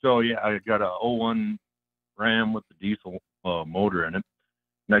 Okay, so yeah, I got a 01 Ram with the diesel motor in it,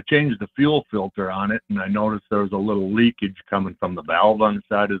 and I changed the fuel filter on it, and I noticed there was a little leakage coming from the valve on the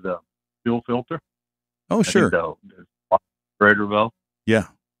side of the fuel filter. Oh, sure. The operator valve. Yeah.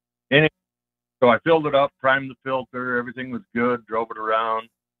 Anyway, so I filled it up, primed the filter, everything was good, drove it around,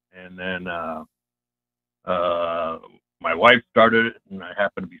 and then my wife started it, and I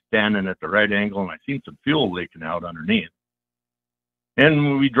happened to be standing at the right angle, and I seen some fuel leaking out underneath.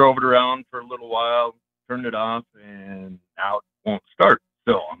 And we drove it around for a little while, turned it off, and now it won't start.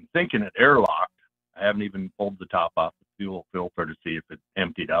 So I'm thinking it airlocked. I haven't even pulled the top off the fuel filter to see if it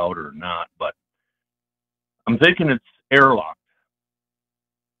emptied out or not, but I'm thinking it's airlocked.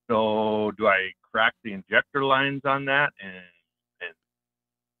 So do I crack the injector lines on that and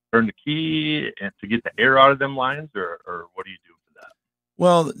turn the key and to get the air out of them lines, or what do you do for that?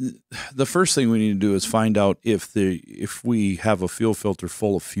 Well, the first thing we need to do is find out if we have a fuel filter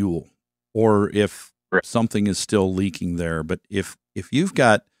full of fuel, or if something is still leaking there. But if you've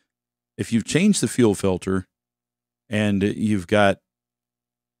changed the fuel filter and you've got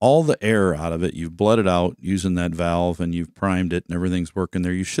all the air out of it, you've bled it out using that valve, and you've primed it and everything's working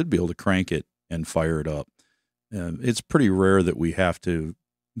there, you should be able to crank it and fire it up. It's pretty rare that we have to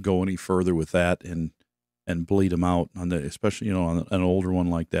go any further with that and bleed them out on especially on an older one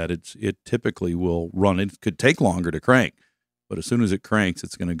like that. It typically will run. It could take longer to crank, but as soon as it cranks,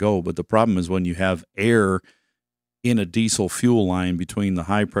 it's going to go. But the problem is when you have air in a diesel fuel line between the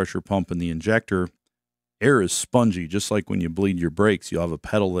high pressure pump and the injector, air is spongy. Just like when you bleed your brakes, you'll have a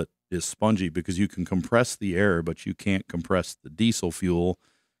pedal that is spongy because you can compress the air, but you can't compress the diesel fuel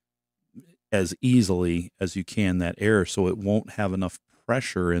as easily as you can that air. So it won't have enough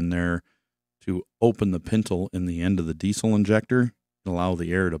pressure in there to open the pintle in the end of the diesel injector and allow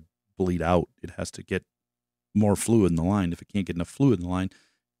the air to bleed out. It has to get more fluid in the line. If it can't get enough fluid in the line,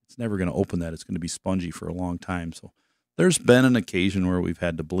 it's never going to open that. It's going to be spongy for a long time. So there's been an occasion where we've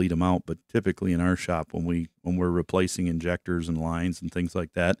had to bleed them out, but typically in our shop, when we're replacing injectors and lines and things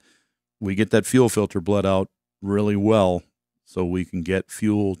like that, we get that fuel filter bled out really well so we can get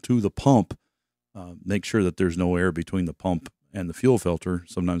fuel to the pump. Make sure that there's no air between the pump and the fuel filter.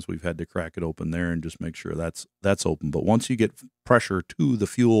 Sometimes we've had to crack it open there and just make sure that's open. But once you get pressure to the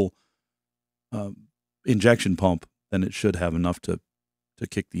fuel injection pump, then it should have enough to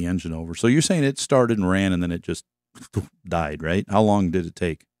kick the engine over. So you're saying it started and ran and then it just died, right? How long did it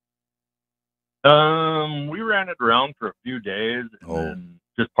take? We ran it around for a few days and then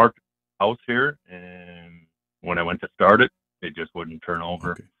just parked the house here. And when I went to start it, it just wouldn't turn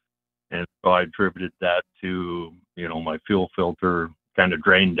over. Okay. And so I attributed that to, my fuel filter kind of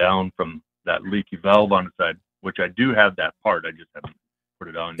drained down from that leaky valve on the side, which I do have that part. I just haven't put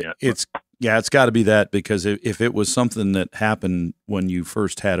it on yet. It's got to be that, because if it was something that happened when you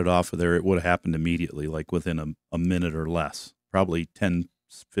first had it off of there, it would have happened immediately, like within a minute or less, probably 10,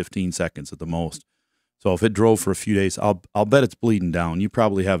 15 seconds at the most. So if it drove for a few days, I'll bet it's bleeding down. You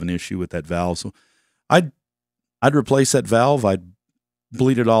probably have an issue with that valve. So I'd replace that valve. I'd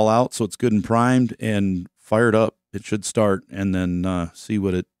bleed it all out so it's good and primed and fired up. It should start, and then see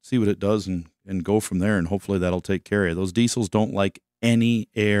what it does and go from there. And hopefully that'll take care of it. Those diesels don't like any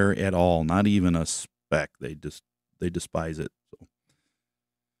air at all, not even a speck. They despise it. So does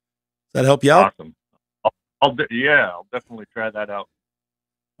that help you out? Awesome. I'll definitely try that out.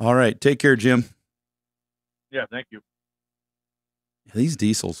 All right. Take care, Jim. Yeah, thank you. These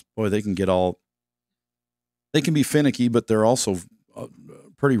diesels, boy, they can be finicky, but they're also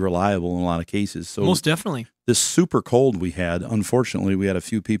pretty reliable in a lot of cases. So most definitely. This super cold we had, unfortunately, we had a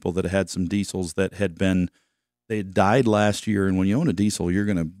few people that had some diesels that they had died last year. And when you own a diesel, you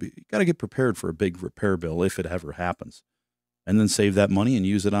got to get prepared for a big repair bill if it ever happens, and then save that money and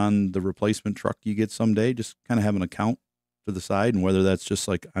use it on the replacement truck you get someday. Just kind of have an account to the side, and whether that's just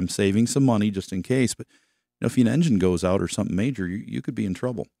like, I'm saving some money just in case, but if an engine goes out or something major, you could be in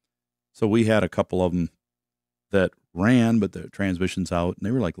trouble. So we had a couple of them that ran, but the transmission's out, and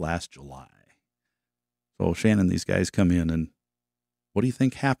they were like last July. So Shannon, these guys come in, and what do you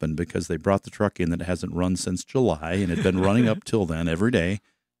think happened? Because they brought the truck in that hasn't run since July, and had been running up till then every day,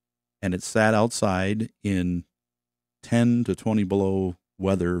 and it sat outside in 10 to 20 below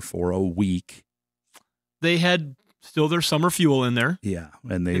weather for a week. They had still their summer fuel in there. Yeah,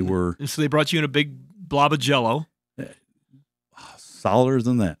 and so they brought you in a big blob of Jello. Solider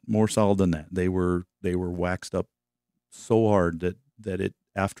than that, more solid than that. They were waxed up so hard that it,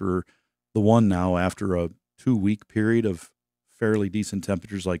 after a 2-week period of fairly decent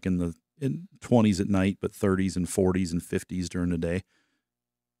temperatures, like in 20s at night, but 30s and 40s and 50s during the day,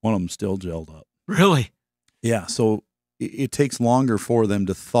 one of them still gelled up. Really? Yeah. So it takes longer for them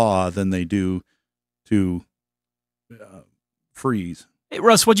to thaw than they do to freeze. Hey,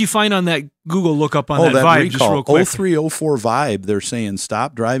 Russ, what'd you find on that Google lookup on that Vibe? Recall, just real quick. 0304 Vibe, they're saying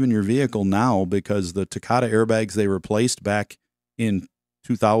stop driving your vehicle now because the Takata airbags they replaced back in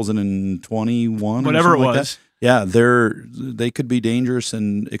 2021, whatever it was. Like yeah, they could be dangerous,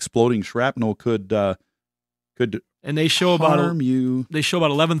 and exploding shrapnel could and they show about you. They show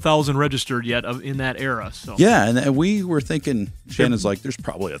about 11,000 registered yet in that era. So yeah, and we were thinking, Shannon's like, there's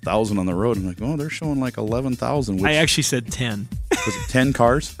probably 1,000 on the road. I'm like, oh, they're showing like 11,000. I actually said 10. Was it 10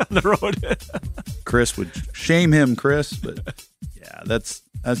 cars on the road? Chris would shame him, Chris, but yeah, that's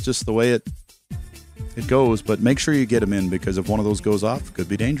just the way it goes. But make sure you get them in, because if one of those goes off, it could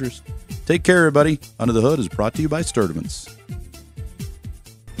be dangerous. Take care, everybody. Under the Hood is brought to you by Sturdivant's.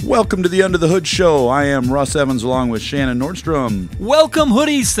 Welcome to the Under the Hood Show. I am Russ Evans along with Shannon Nordstrom. Welcome,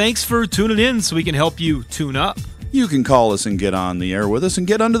 hoodies. Thanks for tuning in so we can help you tune up. You can call us and get on the air with us and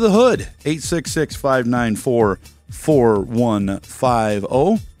get under the hood.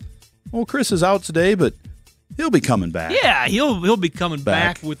 866-594-4150. Well, Chris is out today, but he'll be coming back. Yeah, he'll be coming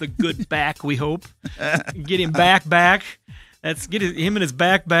back with a good back, we hope. Get him back. Let's get him and his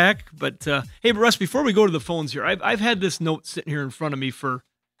back. But hey, Russ, before we go to the phones here, I've had this note sitting here in front of me for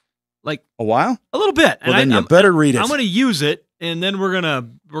like a while, a little bit. Well, and then you better read it. I'm going to use it, and then we're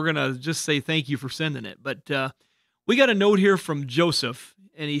gonna just say thank you for sending it. But we got a note here from Joseph,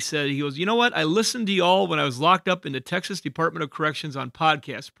 and he goes, you know what? I listened to y'all when I was locked up in the Texas Department of Corrections on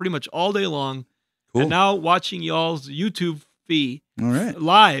podcasts pretty much all day long. Cool. And now watching y'all's YouTube feed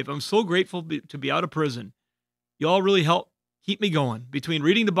live, I'm so grateful to be out of prison. Y'all really help keep me going. Between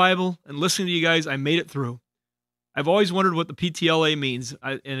reading the Bible and listening to you guys, I made it through. I've always wondered what the PTLA means,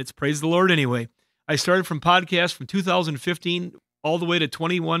 and it's praise the Lord anyway. I started from podcast from 2015 all the way to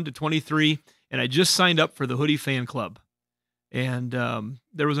 21 to 23, and I just signed up for the Hoodie Fan Club. And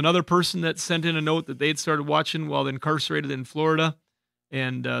there was another person that sent in a note that they had started watching while incarcerated in Florida,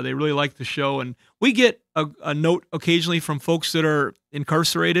 and they really liked the show. And we get a note occasionally from folks that are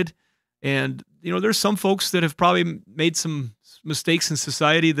incarcerated, and there's some folks that have probably made some mistakes in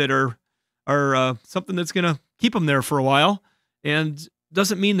society that are something that's going to keep them there for a while, and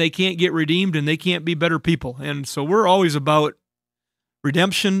doesn't mean they can't get redeemed and they can't be better people. And so we're always about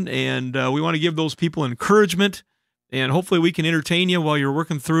redemption, and we want to give those people encouragement, and hopefully we can entertain you while you're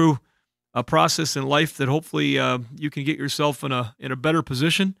working through a process in life that hopefully you can get yourself in a better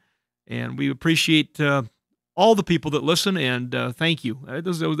position. And we appreciate all the people that listen, and thank you.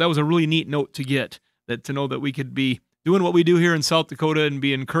 That was a really neat note to get, to know that we could be doing what we do here in South Dakota and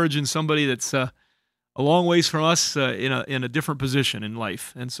be encouraging somebody that's a long ways from us in a different position in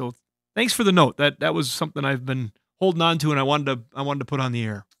life. And so thanks for the note. That was something I've been holding on to, and I wanted to put on the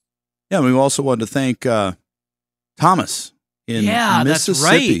air. Yeah, we also wanted to thank Thomas in Mississippi. That's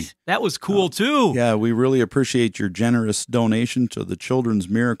right. That was cool too. Yeah, we really appreciate your generous donation to the Children's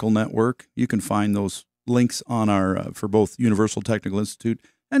Miracle Network. You can find those links on our for both Universal Technical Institute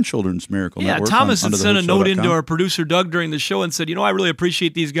and Children's Miracle Network. Yeah, Thomas had sent a note into our producer Doug during the show and said, I really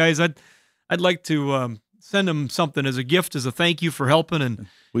appreciate these guys. I'd like to send them something as a gift, as a thank you for helping. And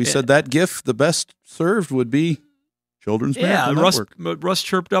we said that gift, the best served would be Children's Miracle Network. Russ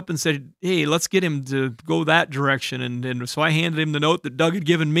chirped up and said, hey, let's get him to go that direction. And so I handed him the note that Doug had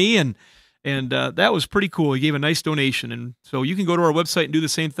given me, and that was pretty cool. He gave a nice donation. And so you can go to our website and do the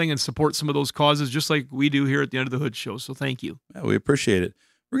same thing and support some of those causes, just like we do here at the End of the Hood show. So thank you. Yeah, we appreciate it.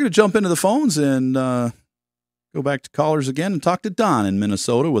 We're going to jump into the phones and go back to callers again and talk to Don in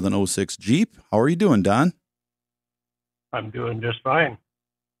Minnesota with an 06 Jeep. How are you doing, Don? I'm doing just fine.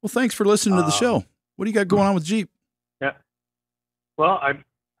 Well, thanks for listening to the show. What do you got going on with Jeep? Yeah. Well, I've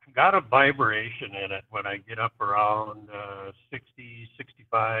got a vibration in it when I get up around 60,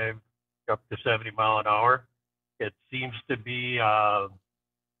 65, up to 70 mile an hour. It seems to be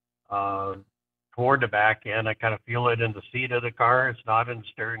toward the back end. I kind of feel it in the seat of the car. It's not in the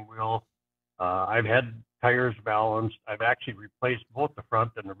steering wheel. I've had tires balanced. I've actually replaced both the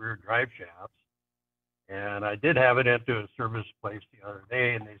front and the rear drive shafts. And I did have it into a service place the other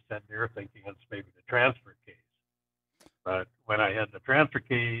day, and they said they're thinking it's maybe the transfer case. But when I had the transfer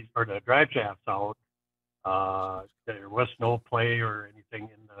case or the drive shafts out, there was no play or anything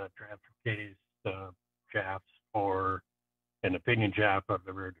in the transfer case shafts or in the pinion shaft of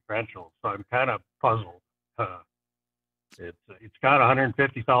the rear differential. So I'm kind of puzzled. It's got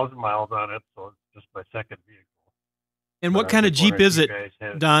 150,000 miles on it, so it's just my second vehicle. And what kind of Jeep is it,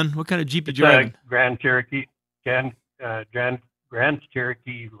 Don? What kind of Jeep you driving? Grand Cherokee, Grand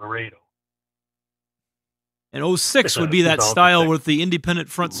Cherokee Laredo. And 06 would be that style with the independent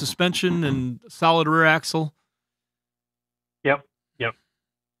front suspension and solid rear axle. Yep.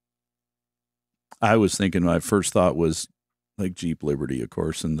 I was thinking, my first thought was like Jeep Liberty, of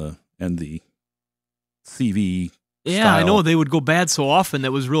course, and the CV. Yeah, style. I know they would go bad so often.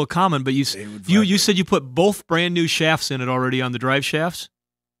 That was real common. But you said you put both brand new shafts in it already on the drive shafts.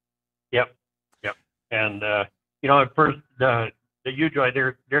 Yep. And at first the U-joy,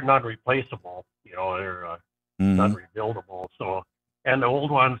 they're not replaceable. They're not rebuildable. So, and the old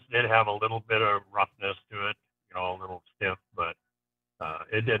ones did have a little bit of roughness to it, a little stiff, but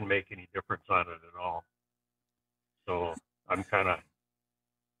it didn't make any difference on it at all. So I'm kind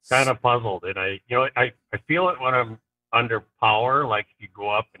of puzzled, and I feel it when I'm under power, like if you go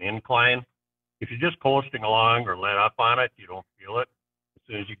up an incline. If you're just coasting along or let up on it, you don't feel it. As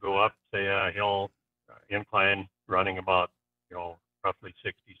soon as you go up, say a hill incline running about roughly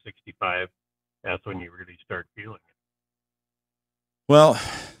 60, 65, that's when you really start feeling it. Well,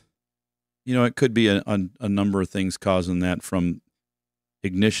 it could be a number of things causing that, from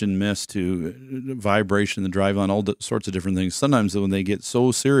ignition miss to vibration in the driveline, all sorts of different things. Sometimes when they get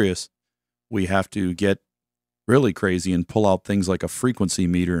so serious, we have to get really crazy and pull out things like a frequency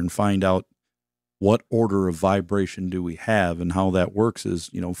meter and find out what order of vibration do we have, and how that works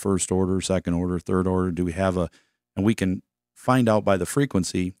is, first order, second order, third order. Do we have and we can find out by the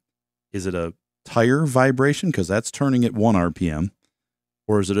frequency, is it a tire vibration, because that's turning at 1 RPM,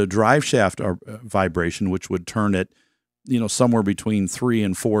 or is it a drive shaft vibration, which would turn it, somewhere between 3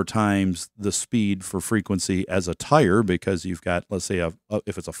 and 4 times the speed for frequency as a tire, because you've got, let's say,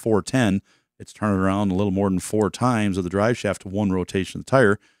 if it's a 410, it's turning around a little more than 4 times of the drive shaft to 1 rotation of the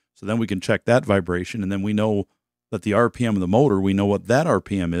tire. So then we can check that vibration, and then we know that the RPM of the motor, we know what that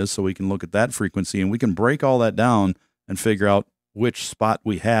RPM is, so we can look at that frequency and we can break all that down and figure out which spot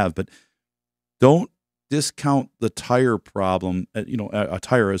we have. But don't discount the tire problem, a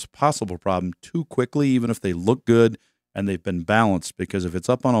tire as a possible problem too quickly, even if they look good and they've been balanced, because if it's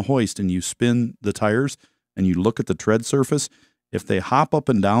up on a hoist and you spin the tires and you look at the tread surface, if they hop up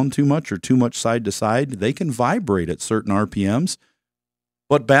and down too much or too much side to side, they can vibrate at certain RPMs,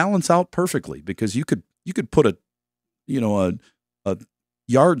 but balance out perfectly, because you could put a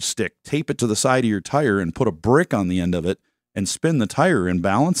yardstick, tape it to the side of your tire and put a brick on the end of it and spin the tire and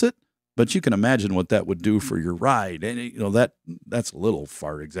balance it. But you can imagine what that would do for your ride. And that's a little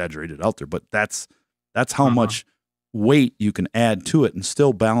far exaggerated out there, but that's how much weight you can add to it and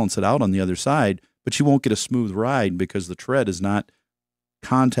still balance it out on the other side, but you won't get a smooth ride because the tread is not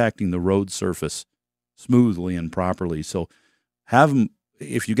contacting the road surface smoothly and properly. So have them,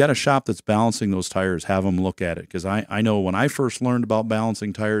 if you got a shop that's balancing those tires, have them look at it. Because I know when I first learned about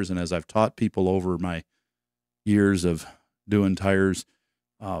balancing tires, and as I've taught people over my years of doing tires,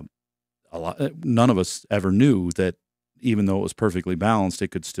 none of us ever knew that even though it was perfectly balanced, it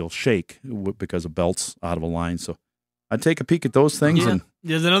could still shake because of belts out of line. So I'd take a peek at those things.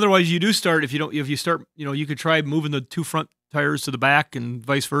 Then otherwise you do start, if you start, you could try moving the two front tires to the back and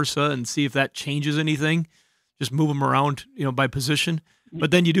vice versa and see if that changes anything. Just move them around, by position.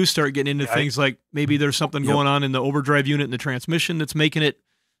 But then you do start getting into things like maybe there's something going on in the overdrive unit in the transmission that's making it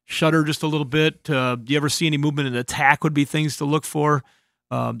shudder just a little bit. Do you ever see any movement in the tack would be things to look for.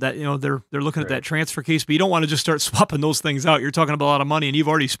 They're looking at that transfer case, but you don't want to just start swapping those things out. You're talking about a lot of money, and you've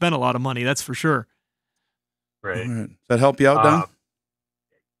already spent a lot of money. That's for sure. Right. Does that help you out, Don?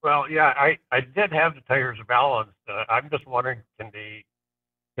 Well, yeah, I did have the tires balanced. I'm just wondering, can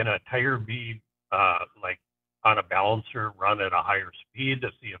a tire be like on a balancer run at a higher speed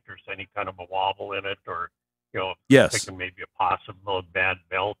to see if there's any kind of a wobble in it, or yes, thinking maybe a possible bad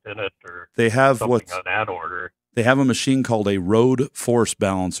belt in it, or they have something on that order. They have a machine called a road force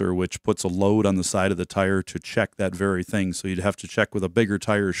balancer, which puts a load on the side of the tire to check that very thing. So you'd have to check with a bigger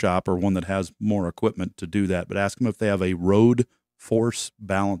tire shop or one that has more equipment to do that. But ask them if they have a road force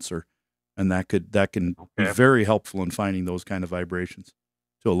balancer, and that can be very helpful in finding those kind of vibrations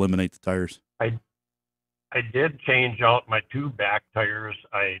to eliminate the tires. I did change out my two back tires.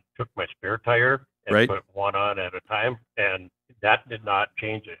 I took my spare tire and put one on at a time, and that did not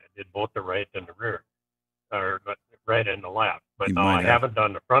change it. It did both the right and the rear. Or right and the left, but no, I haven't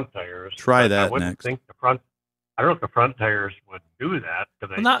done the front tires. Try that I wouldn't next. think I don't know if the front tires would do that.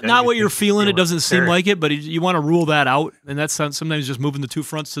 Not what you're feeling. It doesn't seem like it, but you want to rule that out. And that's sometimes just moving the two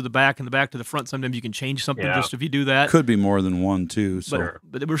fronts to the back and the back to the front. Sometimes you can change something just if you do that. Could be more than one too. So.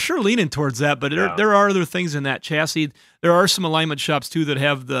 But we're sure leaning towards that. But there are other things in that chassis. There are some alignment shops too that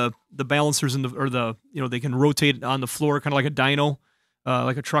have the balancers they can rotate on the floor, kind of like a dyno.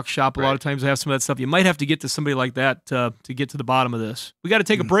 Like a truck shop, a lot of times they have some of that stuff. You might have to get to somebody like that to get to the bottom of this. We got to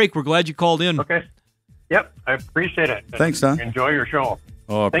take a break. We're glad you called in. Okay. Yep, I appreciate it. Thanks, Don. Enjoy your show.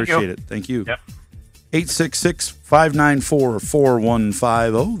 Oh, I appreciate it. Thank you. Yep.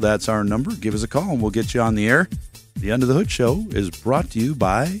 866-594-4150. That's our number. Give us a call and we'll get you on the air. The Under the Hood Show is brought to you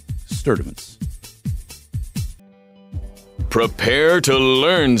by Sturdivant's. Prepare to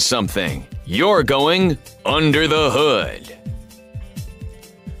learn something. You're going under the hood.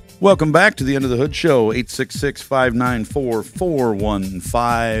 Welcome back to the End of the Hood Show,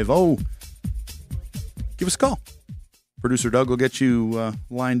 866-594-4150. Give us a call. Producer Doug will get you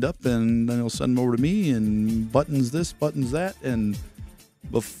lined up, and then he'll send them over to me, and buttons this, buttons that, and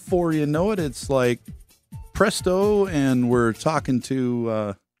before you know it, it's like presto, and we're talking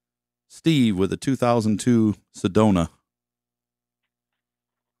to Steve with a 2002 Sedona.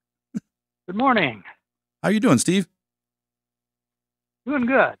 Good morning. How you doing, Steve? Doing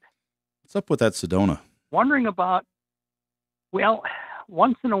good. What's up with that Sedona? Wondering about,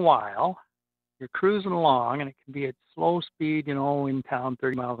 once in a while, you're cruising along, and it can be at slow speed, in town,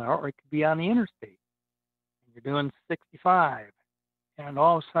 30 miles an hour, or it could be on the interstate. You're doing 65, and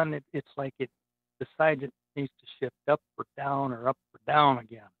all of a sudden, it's like it decides it needs to shift up or down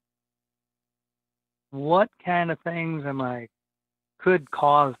again. What kind of things could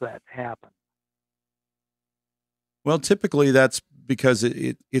cause that to happen? Well, typically that's because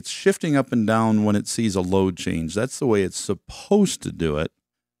it's shifting up and down when it sees a load change. That's the way it's supposed to do it.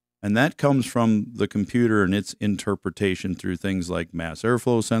 And that comes from the computer and its interpretation through things like mass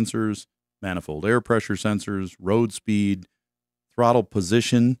airflow sensors, manifold air pressure sensors, road speed, throttle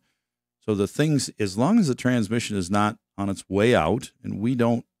position. So the things, as long as the transmission is not on its way out, and we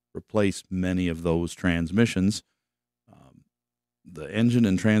don't replace many of those transmissions, the engine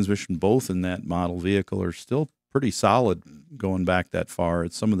and transmission both in that model vehicle are still pretty solid going back that far.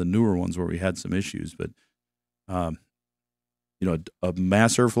 It's some of the newer ones where we had some issues, but a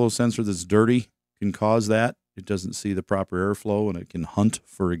mass airflow sensor that's dirty can cause that. It doesn't see the proper airflow, and it can hunt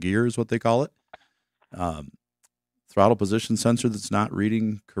for a gear, is what they call it. Throttle position sensor that's not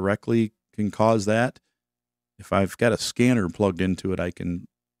reading correctly can cause that. If I've got a scanner plugged into it, I can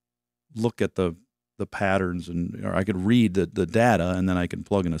look at the patterns, or I could read the data, and then I can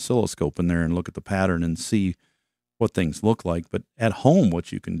plug an oscilloscope in there and look at the pattern and see what things look like. But at home,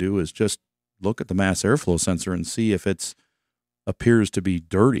 what you can do is just look at the mass airflow sensor and see if it's appears to be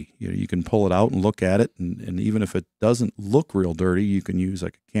dirty. You can pull it out and look at it, and even if it doesn't look real dirty, you can use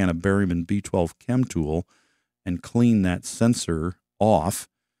like a can of Berryman B12 chem tool and clean that sensor off,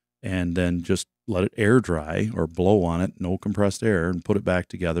 and then just let it air dry or blow on it, no compressed air, and put it back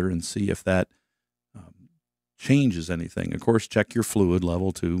together and see if that changes anything. Of course, check your fluid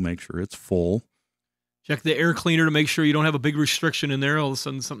level too, make sure it's full. Check the air cleaner to make sure you don't have a big restriction in there. All of a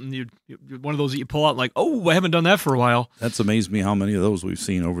sudden, something one of those that you pull out, like, oh, I haven't done that for a while. That's amazed me how many of those we've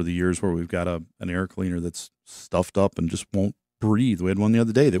seen over the years where we've got an air cleaner that's stuffed up and just won't breathe. We had one the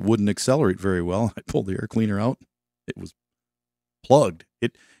other day that wouldn't accelerate very well. I pulled the air cleaner out. It was plugged.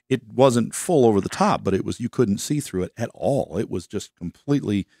 It wasn't full over the top, but you couldn't see through it at all. It was just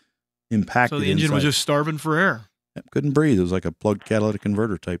completely impacted. So the engine was inside. just starving for air. Couldn't breathe. It was like a plugged catalytic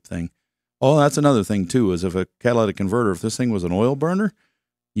converter type thing. Oh, that's another thing too, is if a catalytic converter, if this thing was an oil burner,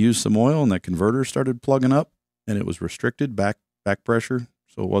 use some oil and that converter started plugging up and it was restricted back pressure,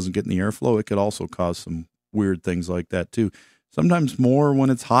 so it wasn't getting the airflow, it could also cause some weird things like that too. Sometimes more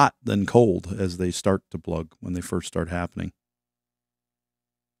when it's hot than cold as they start to plug, when they first start happening.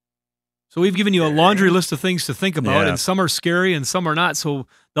 So we've given you a laundry list of things to think about, Yeah. and some are scary and some are not. So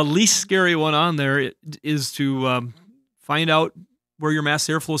the least scary one on there is to find out where your mass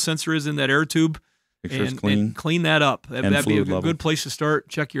airflow sensor is in that air tube, Make sure it's clean. and clean that up. That'd be a fluid level. good place to start.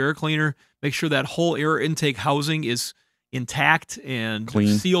 Check your air cleaner. Make sure that whole air intake housing is intact and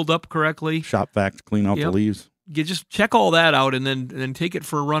Clean. sealed up correctly. Shop vac to clean out the Yep. leaves. Just check all that out, and then take it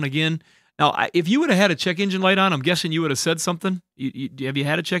for a run again. Now, if you would have had a check engine light on, I'm guessing you would have said something. Have you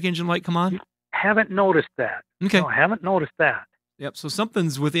had a check engine light come on? Haven't noticed that. Okay. No, haven't noticed that. Yep. So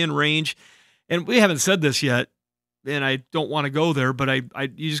something's within range, and we haven't said this yet, and I don't want to go there, but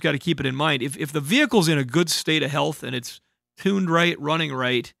you just got to keep it in mind. If the vehicle's in a good state of health and it's tuned right, running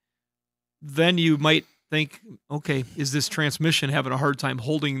right, then you might think, okay, is this transmission having a hard time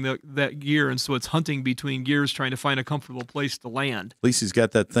holding that gear, and so it's hunting between gears trying to find a comfortable place to land. At least he's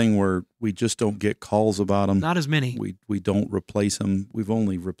got that thing where we just don't get calls about him. Not as many. We don't replace them. We've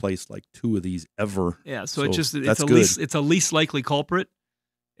only replaced like 2 of these ever. Yeah, so it's that's a least likely culprit.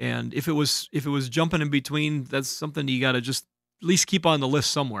 And if it was jumping in between, that's something you got to just at least keep on the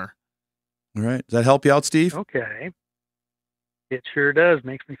list somewhere. All right. Does that help you out, Steve? Okay. It sure does.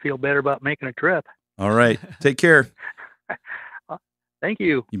 Makes me feel better about making a trip. All right. Take care. Thank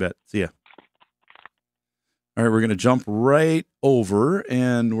you. You bet. See ya. All right. We're going to jump right over,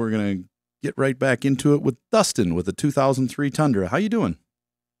 and we're going to get right back into it with Dustin with the 2003 Tundra. How you doing?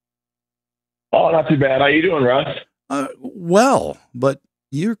 Oh, not too bad. How you doing, Russ? Well, but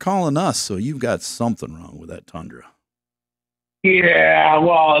you're calling us, so you've got something wrong with that Tundra. Yeah,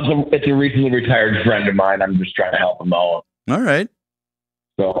 well, it's a recently retired friend of mine. I'm just trying to help him out. All right.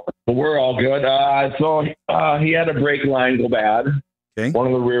 So but we're all good. He had a brake line go bad. Okay. One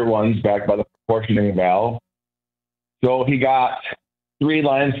of the rear ones back by the proportioning valve. So he got 3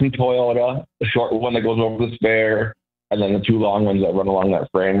 lines from Toyota, the short one that goes over the spare, and then the 2 long ones that run along that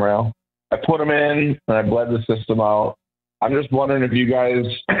frame rail. I put them in, and I bled the system out. I'm just wondering if you guys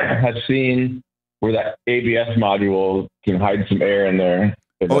have seen where that ABS module can hide some air in there.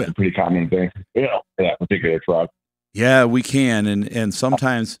 That's a pretty common thing, for that particular truck. Yeah, we can, and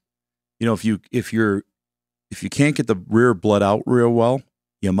sometimes, if you can't get the rear bled out real well,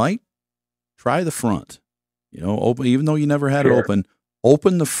 you might try the front. Open, even though you never had it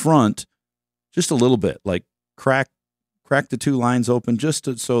open the front just a little bit, like crack the 2 lines open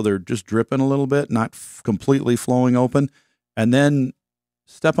so they're just dripping a little bit, not completely flowing open, and then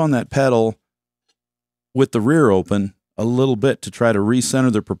step on that pedal with the rear open a little bit to try to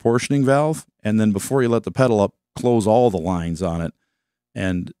recenter the proportioning valve, and then before you let the pedal up, close all the lines on it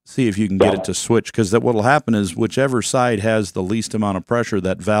and see if you can get it to switch, because what will happen is whichever side has the least amount of pressure,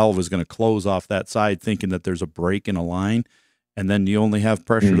 that valve is going to close off that side thinking that there's a break in a line, and then you only have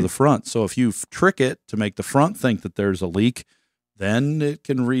pressure to the front. So if you trick it to make the front think that there's a leak, then it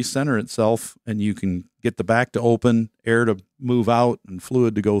can recenter itself and you can get the back to open, air to move out, and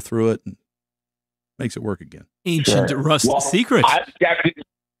fluid to go through it, and makes it work again. Ancient rust secret.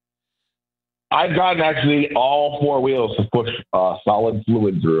 I've gotten actually all four wheels to push solid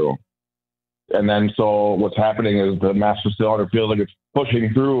fluid through. And then so what's happening is the master cylinder feels like it's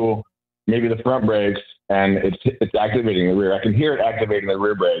pushing through maybe the front brakes, and it's activating the rear. I can hear it activating the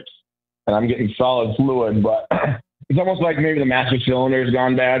rear brakes, and I'm getting solid fluid, but it's almost like maybe the master cylinder has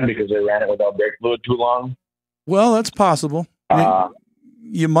gone bad because they ran it without brake fluid too long. Well, that's possible.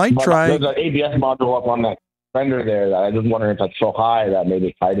 You might try. There's an ABS module up on that fender there that I just wondering if that's so high that maybe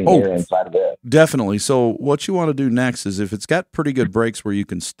it's hiding air inside of it. Definitely. So what you want to do next is if it's got pretty good brakes where you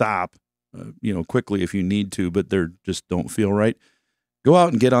can stop, quickly if you need to, but they just don't feel right, go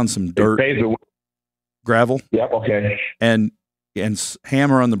out and get on some dirt, gravel. Yep. Okay. And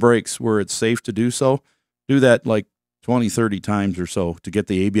hammer on the brakes where it's safe to do so. Do that like 20, 30 times or so to get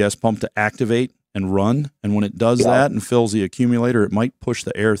the ABS pump to activate and run. And when it does that and fills the accumulator, it might push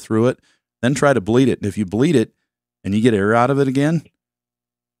the air through it. Then try to bleed it. And if you bleed it and you get air out of it again,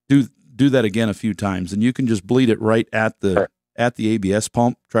 do that again a few times. And you can just bleed it right at the ABS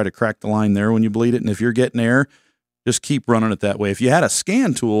pump. Try to crack the line there when you bleed it. And if you're getting air, just keep running it that way. If you had a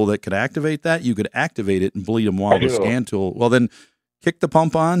scan tool that could activate that, you could activate it and bleed them while the scan tool. Well, then kick the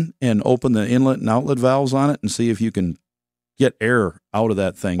pump on and open the inlet and outlet valves on it and see if you can get air out of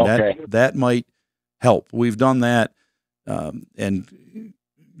that thing. Okay. That might help. We've done that and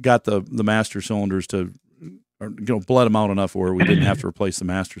got the master cylinders to, bled them out enough where we didn't have to replace the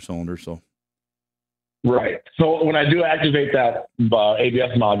master cylinder. So. Right. So when I do activate that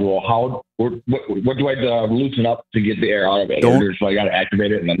ABS module, what do I loosen up to get the air out of it? So I got to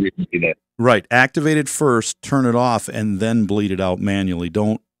activate it and then bleed it. Right. Activate it first, turn it off, and then bleed it out manually.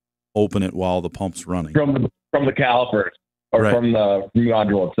 Don't open it while the pump's running. From the calipers or from the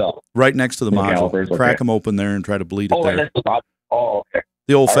module itself. Right next to the module. Calipers, Crack them open there and try to bleed it there. Right next to the module. Oh, okay.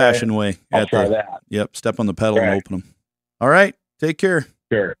 The old-fashioned way. I'll try that. Yep. Step on the pedal and open them. All right. Take care.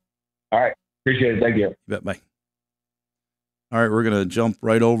 Sure. All right. Appreciate it. Thank you. You bet. Bye. All right. We're going to jump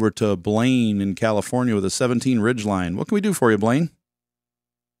right over to Blaine in California with a 17 Ridgeline. What can we do for you, Blaine?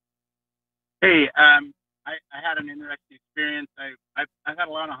 Hey, I had an interesting experience. I've had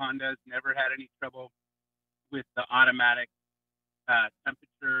a lot of Hondas, never had any trouble with the automatic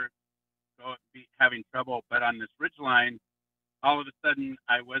temperature having trouble. But on this Ridgeline, all of a sudden,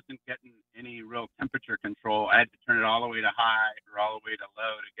 I wasn't getting any real temperature control. I had to turn it all the way to high or all the way to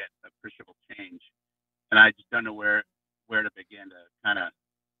low to get appreciable change. And I just don't know where to begin to kind of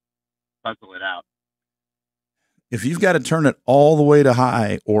puzzle it out. If you've got to turn it all the way to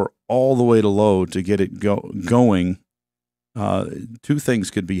high or all the way to low to get it going, two things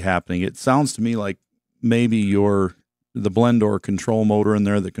could be happening. It sounds to me like maybe the blend door control motor in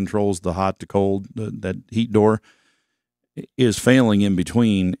there that controls the hot to cold, that heat door, is failing in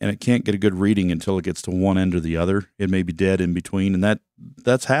between, and it can't get a good reading until it gets to one end or the other. It may be dead in between, and that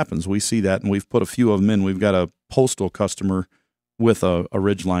happens. We see that, and we've put a few of them in. We've got a postal customer with a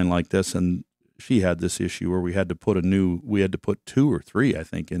Ridgeline like this, and she had this issue where we had to put 2 or 3, I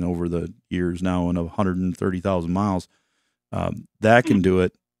think, in over the years now in 130,000 miles. That can do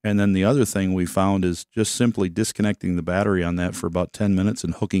it. And then the other thing we found is just simply disconnecting the battery on that for about 10 minutes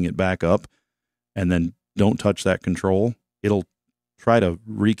and hooking it back up, and then don't touch that control. It'll try to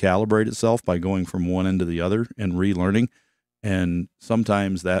recalibrate itself by going from one end to the other and relearning. And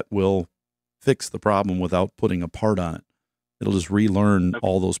sometimes that will fix the problem without putting a part on it. It'll just relearn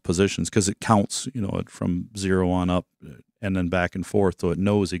all those positions because it counts, from 0 on up and then back and forth. So it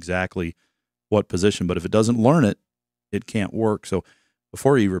knows exactly what position. But if it doesn't learn it, it can't work. So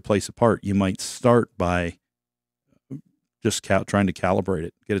before you replace a part, you might start by just trying to calibrate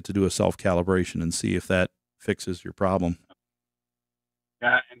it, get it to do a self-calibration and see if that fixes your problem.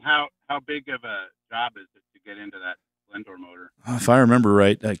 Yeah, and how big of a job is it to get into that blend door motor? If I remember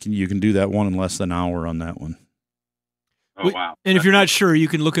right, you can do that one in less than an hour on that one. Oh, wow. And if you're not sure, you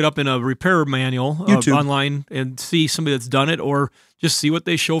can look it up in a repair manual online and see somebody that's done it, or just see what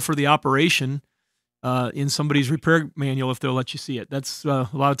they show for the operation in somebody's repair manual if they'll let you see it. That's a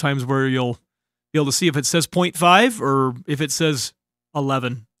lot of times where you'll be able to see if it says 0.5 or if it says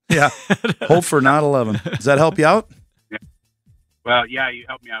 11. Yeah. Hope for not 11. Does that help you out? Yeah. Well, yeah, you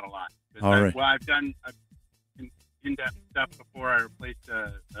helped me out a lot. All right. Well, I've done in-depth stuff before. I replaced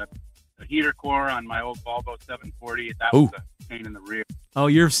a heater core on my old Volvo 740. That was a pain in the rear. Oh,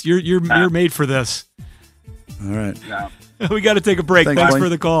 you're made for this. All right. Yeah. We got to take a break. Thanks for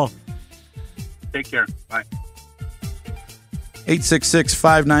the call. Take care. Bye.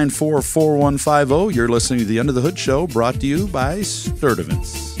 866-594-4150. You're listening to the Under the Hood Show, brought to you by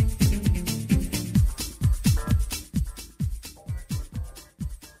Sturdivants.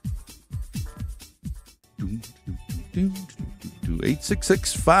 866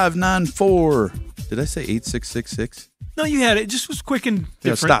 866-594. Did I say 8666? No, you had it. It just was quick and different.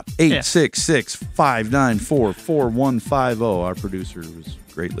 Yeah, stop. 866-594-4150. Our producer was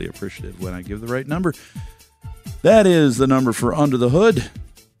greatly appreciative when I give the right number. That is the number for Under the Hood.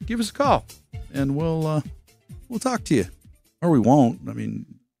 Give us a call, and we'll talk to you. Or we won't. I mean,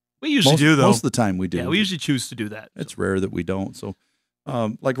 we usually do, though. Most of the time we do. Yeah, we usually choose to do that. It's rare that we don't. So,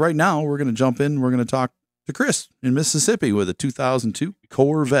 like right now, we're going to jump in. We're going to talk to Chris in Mississippi with a 2002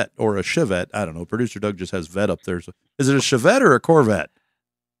 Corvette or a Chevette. I don't know. Producer Doug just has Vet up there. So is it a Chevette or a Corvette?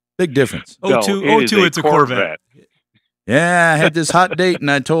 Big difference. It's a Corvette. Yeah, I had this hot date,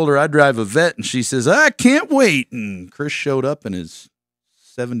 and I told her I'd drive a Vet, and she says, I can't wait. And Chris showed up in his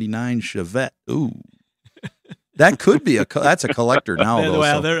 79 Chevette. Ooh. That could be that's a collector now, though.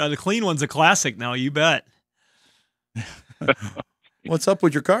 Well, the clean one's a classic now, you bet. What's up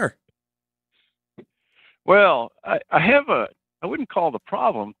with your car? Well, I wouldn't call the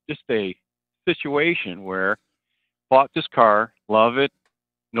problem, just a situation where bought this car, love it,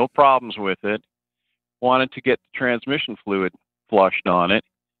 no problems with it, wanted to get the transmission fluid flushed on it,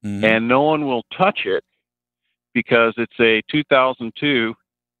 and no one will touch it because it's a 2002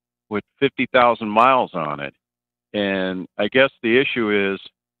 with 50,000 miles on it. And I guess the issue is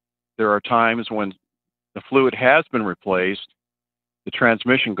there are times when the fluid has been replaced, the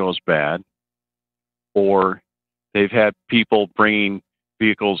transmission goes bad, or they've had people bringing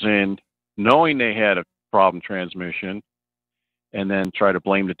vehicles in knowing they had a problem transmission and then try to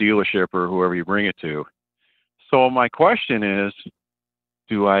blame the dealership or whoever you bring it to. So my question is,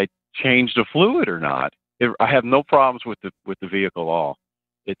 do I change the fluid or not? I have no problems with the vehicle at all.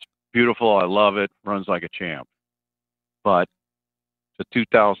 It's beautiful. I love it. Runs like a champ. But it's a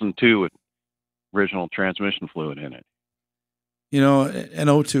 2002 with original transmission fluid in it. You know,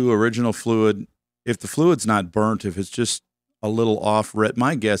 an 02 original fluid, if the fluid's not burnt, if it's just a little off red,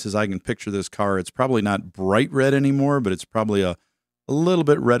 my guess is I can picture this car. It's probably not bright red anymore, but it's probably a little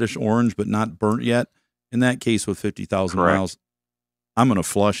bit reddish orange, but not burnt yet. In that case, with 50,000 miles, I'm going to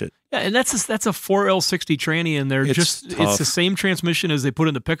flush it. Yeah, and that's a 4L60 tranny in there. It's the same transmission as they put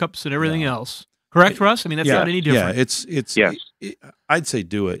in the pickups and everything else. Correct, Russ? I mean, that's not any different. Yeah, I'd say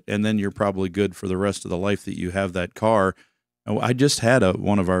do it, and then you're probably good for the rest of the life that you have that car. I just had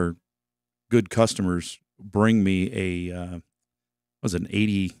one of our good customers bring me an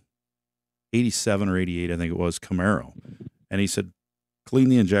 87 or 88, I think it was, Camaro. And he said, clean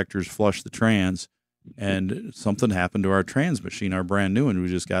the injectors, flush the trans, and something happened to our trans machine, our brand new one we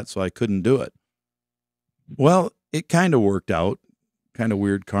just got, so I couldn't do it. Well, it kind of worked out, kind of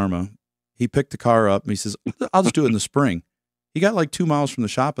weird karma. He picked the car up, and he says, I'll just do it in the spring. He got like 2 miles from the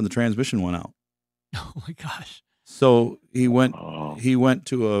shop, and the transmission went out. Oh, my gosh. So he went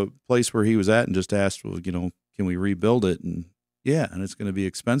to a place where he was at and just asked, well, can we rebuild it? And and it's going to be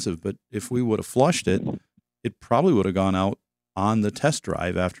expensive. But if we would have flushed it, it probably would have gone out on the test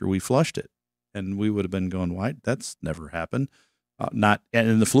drive after we flushed it. And we would have been going, why? That's never happened.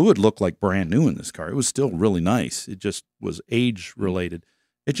 And the fluid looked like brand new in this car. It was still really nice. It just was age related.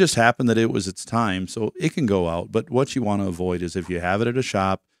 It just happened that it was its time. So it can go out. But what you want to avoid is if you have it at a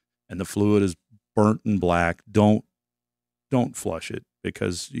shop and the fluid is burnt and black, don't flush it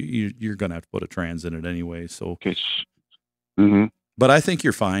because you're going to have to put a trans in it anyway. So, but I think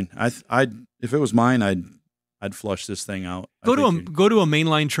you're fine. If it was mine, I'd flush this thing out. Go to a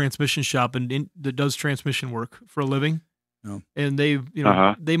mainline transmission shop that does transmission work for a living, and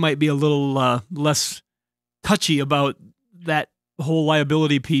they might be a little less touchy about that whole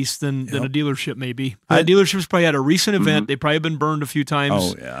liability piece than a dealership may be. The dealership's probably had a recent event. They've probably been burned a few times.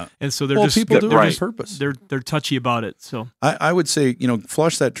 Oh yeah, and so people do it on purpose. They're touchy about it. So I would say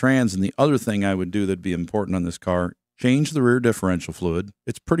flush that trans. And the other thing I would do that'd be important on this car: change the rear differential fluid.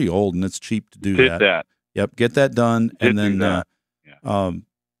 It's pretty old and it's cheap to do that. Yep, get that done, and then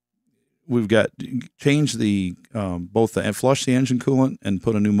we've got change the flush the engine coolant and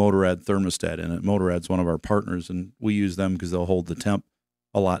put a new Motorrad thermostat in it. Motorrad's one of our partners, and we use them because they'll hold the temp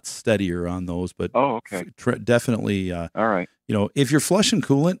a lot steadier on those. But definitely, all right. If you're flushing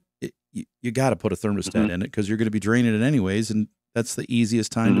coolant, you got to put a thermostat in it because you're going to be draining it anyways, and that's the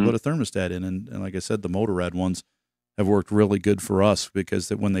easiest time to put a thermostat in. And like I said, the Motorrad ones have worked really good for us because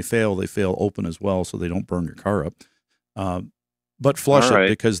when they fail open as well, so they don't burn your car up. But flush it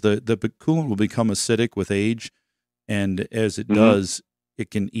because the coolant will become acidic with age, and as it does, it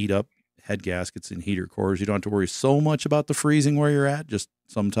can eat up head gaskets and heater cores. You don't have to worry so much about the freezing where you're at, just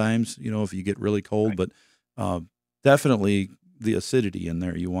sometimes, if you get really cold. But definitely the acidity in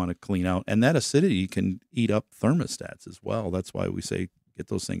there you want to clean out, and that acidity can eat up thermostats as well. That's why we say get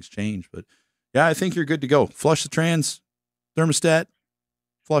those things changed. But yeah, I think you're good to go. Flush the trans, thermostat,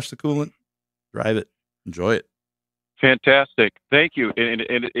 flush the coolant, drive it, enjoy it. Fantastic. Thank you. And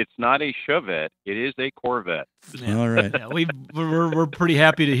it's not a Chevette. It is a Corvette. Yeah. All right. Yeah, we're pretty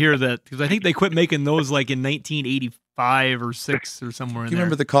happy to hear that because I think they quit making those like in 1985 or 6 or somewhere in Do you there.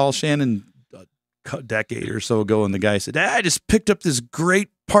 remember the call, Shannon, a decade or so ago, and the guy said, I just picked up this great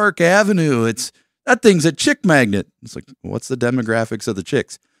Park Avenue. That thing's a chick magnet. It's like, what's the demographics of the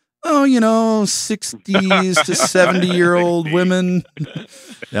chicks? Oh, 60s to 70-year-old women.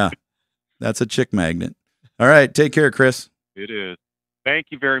 Yeah, that's a chick magnet. All right, take care, Chris. It is. Thank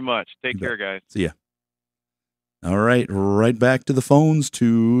you very much. Take care, guys. See ya. All right back to the phones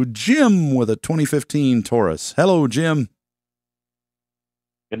to Jim with a 2015 Taurus. Hello, Jim.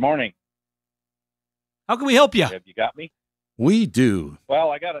 Good morning. How can we help you? Have you got me? We do.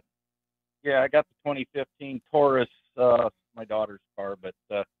 Well, I got the 2015 Taurus, my daughter's car, but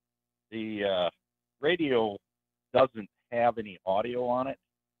the radio doesn't have any audio on it.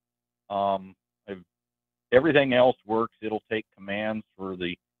 Everything else works. It'll take commands for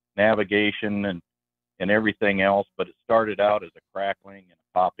the navigation and everything else, but it started out as a crackling and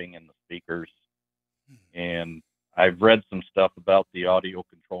a popping in the speakers. And I've read some stuff about the audio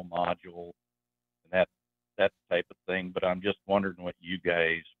control module and that type of thing, but I'm just wondering what you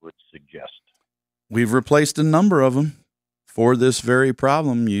guys would suggest. We've replaced a number of them for this very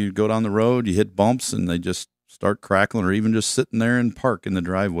problem. You go down the road, you hit bumps, and they just start crackling, or even just sitting there and park in the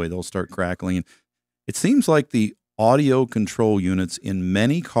driveway, they'll start crackling. It seems like the audio control units in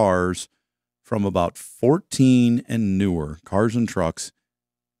many cars from about 14 and newer, cars and trucks,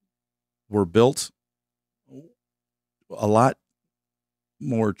 were built a lot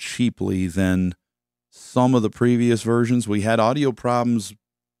more cheaply than some of the previous versions. We had audio problems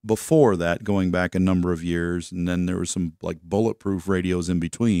before that, going back a number of years, and then there were some like bulletproof radios in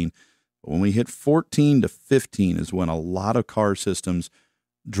between. But when we hit 14 to 15 is when a lot of car systems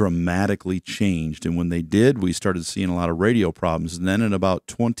dramatically changed. And when they did, we started seeing a lot of radio problems. And then in about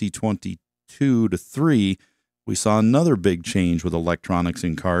 2022 to 3, we saw another big change with electronics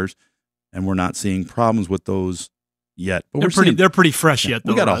in cars, and we're not seeing problems with those yet. But they're pretty fresh yet,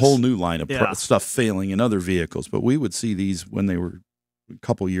 though. We got a Russ. whole new line of Yeah. stuff failing in other vehicles, but we would see these when they were a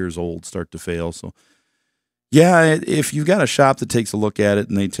couple years old start to fail. So yeah, if you've got a shop that takes a look at it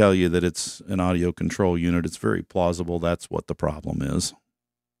and they tell you that it's an audio control unit, it's very plausible that's what the problem is.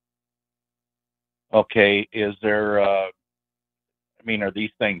 Okay, is there, are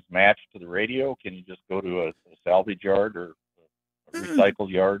these things matched to the radio? Can you just go to a salvage yard or a recycle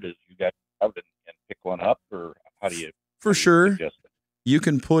yard as you guys have and pick one up, or how do you? For sure. suggest it? You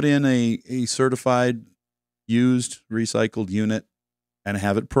can put in a certified used recycled unit and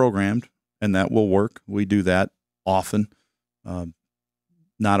have it programmed, and that will work. We do that often.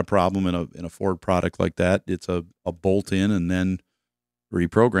 Not a problem in a Ford product like that. It's a bolt in and then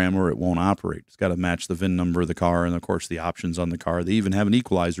reprogram or it won't operate. It's got to match the VIN number of the car and, of course, the options on the car. They even have an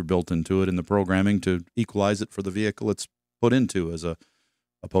equalizer built into it in the programming to equalize it for the vehicle it's put into, as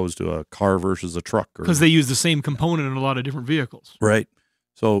opposed to a car versus a truck. Because they use the same component in a lot of different vehicles. Right.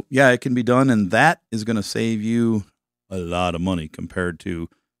 So, yeah, it can be done, and that is going to save you a lot of money compared to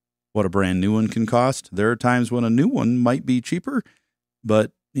what a brand new one can cost. There are times when a new one might be cheaper,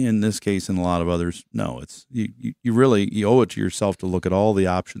 but in this case and a lot of others, no. It's you really owe it to yourself to look at all the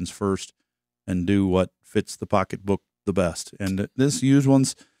options first and do what fits the pocketbook the best. And this used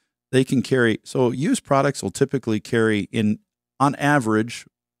ones, they can carry. So used products will typically carry on average,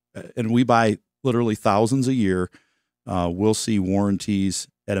 and we buy literally thousands a year. We'll see warranties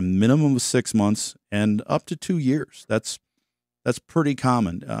at a minimum of 6 months and up to 2 years. That's pretty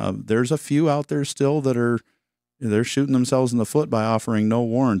common. There's a few out there still that they're shooting themselves in the foot by offering no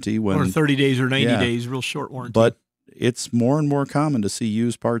warranty Or 30 days or 90 days, real short warranty. But it's more and more common to see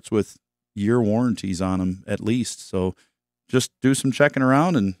used parts with year warranties on them at least. So just do some checking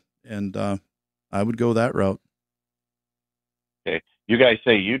around, and I would go that route. Okay, you guys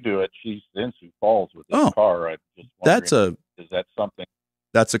say you do it. She's in Sioux Falls with this car. I'm just wondering, is that something?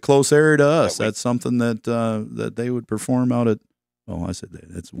 That's a close area to us. That's something that they would perform out at. Oh, I said that.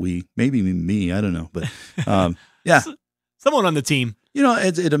 That's maybe me. I don't know, but yeah, someone on the team.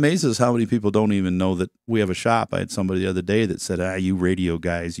 It amazes how many people don't even know that we have a shop. I had somebody the other day that said, "You radio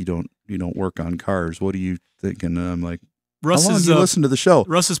guys, you don't work on cars. What are you thinking?" And I'm like, "How long do you listen to the show?"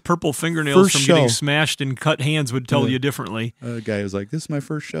 Russ's purple fingernails First from getting show. smashed and cut hands would tell you differently. The guy was like, "This is my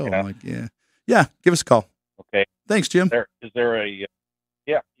first show." I'm like, "Yeah, give us a call." Okay. Thanks, Jim. Is there a?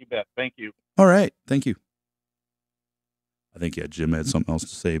 Yeah, you bet. Thank you. All right, thank you. I think Jim had something else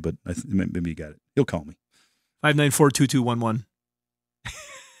to say, but maybe he got it. He'll call me. 594-2211.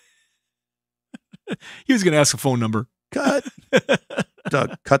 He was going to ask a phone number. Cut.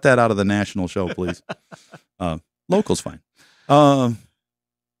 Doug, cut that out of the national show, please. Local's fine.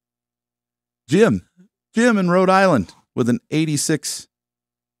 Jim in Rhode Island with an 86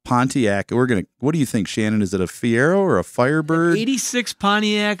 Pontiac. What do you think, Shannon? Is it a Fiero or a Firebird? 86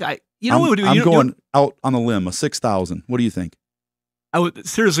 Pontiac. I'm going out on a limb, a 6,000. What do you think? I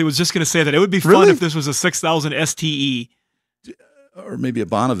seriously was just going to say that it would be fun if this was a 6,000 STE. Or maybe a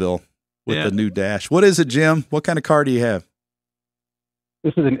Bonneville with the new dash. What is it, Jim? What kind of car do you have?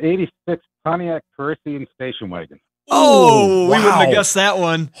 This is an 86 Pontiac Parisian station wagon. Oh, we wouldn't have guessed that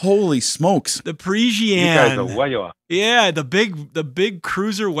one. Holy smokes. The Parisian. You guys are way off. Yeah, the big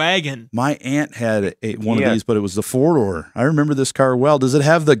cruiser wagon. My aunt had one of these, but it was the 4-door. I remember this car well. Does it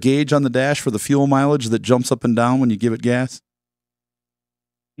have the gauge on the dash for the fuel mileage that jumps up and down when you give it gas?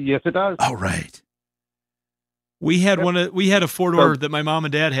 Yes, it does. All right. We had we had a 4-door that my mom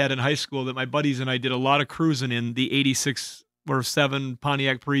and dad had in high school that my buddies and I did a lot of cruising in, the 86 or 7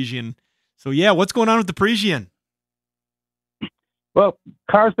 Pontiac Parisian. So yeah, what's going on with the Parisian? Well,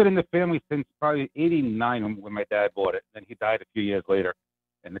 car's been in the family since probably '89 when my dad bought it. Then he died a few years later,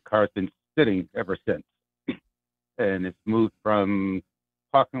 and the car's been sitting ever since. And it's moved from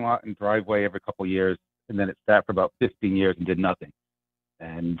parking lot and driveway every couple of years, and then it sat for about 15 years and did nothing.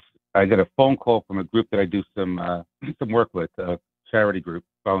 And I got a phone call from a group that I do some work with, a charity group,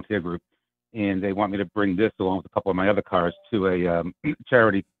 volunteer group, and they want me to bring this along with a couple of my other cars to a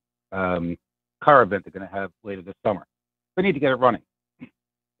charity car event they're going to have later this summer. I need to get it running.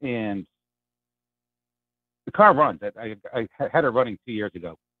 And the car runs. I had it running 2 years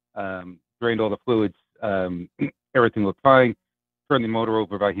ago. Drained all the fluids. Everything looked fine. Turned the motor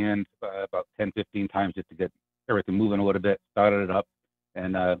over by hand about 10, 15 times just to get everything moving a little bit. Started it up,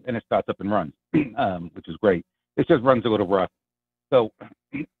 and it starts up and runs, which is great. It just runs a little rough. So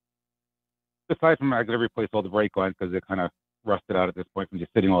aside from I got to replace all the brake lines because they're kind of rusted out at this point from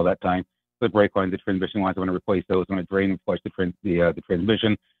just sitting all that time. The brake lines, the transmission lines, I want to replace those. I want to drain and flush the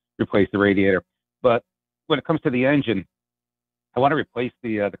transmission, replace the radiator. But when it comes to the engine, I want to replace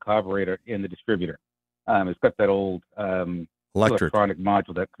the carburetor and the distributor. It's got that old electronic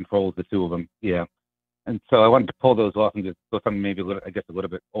module that controls the two of them. Yeah. And so I wanted to pull those off and just go something maybe a little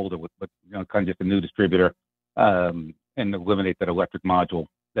bit older with kind of just a new distributor and eliminate that electric module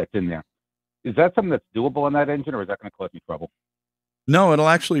that's in there. Is that something that's doable on that engine, or is that going to cause me trouble? No, it'll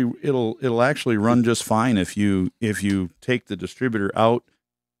actually run just fine if you take the distributor out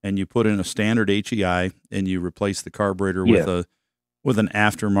and you put in a standard HEI and you replace the carburetor with an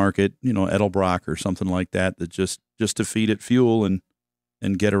aftermarket, Edelbrock or something like that just to feed it fuel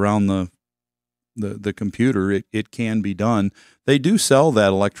and get around the computer. It can be done. They do sell that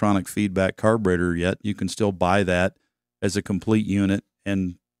electronic feedback carburetor yet. You can still buy that as a complete unit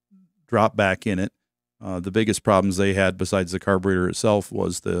and drop back in it. The biggest problems they had besides the carburetor itself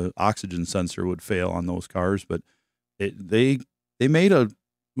was the oxygen sensor would fail on those cars. But they made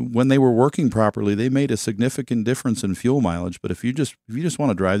when they were working properly, they made a significant difference in fuel mileage. But if you just want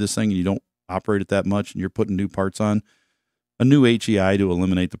to drive this thing and you don't operate it that much and you're putting new parts on, a new HEI to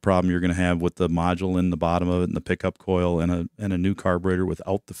eliminate the problem you're going to have with the module in the bottom of it and the pickup coil and a new carburetor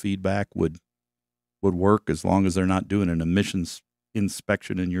without the feedback would work, as long as they're not doing an emissions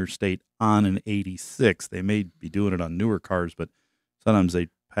inspection in your state on an 86. They may be doing it on newer cars, but sometimes they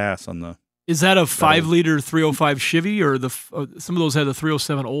pass on the. Is that a 5-liter 305 Chevy, or some of those had the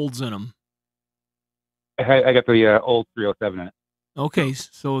 307 olds in them? I got the old 307 in it. Okay,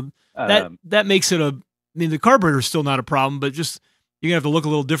 so that makes it the carburetor is still not a problem, but just you're gonna have to look a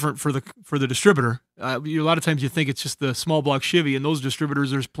little different for the distributor. A lot of times you think it's just the small block Chevy, and those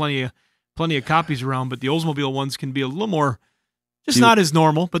distributors there's plenty of copies around, but the Oldsmobile ones can be a little more. Just not as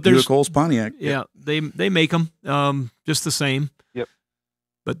normal, but there's Buick Olds Pontiac. Yeah, they make them just the same. Yep.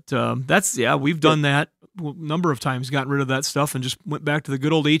 But we've done that a number of times, gotten rid of that stuff, and just went back to the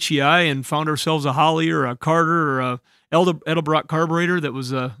good old HEI and found ourselves a Holly or a Carter or a Edelbrock carburetor that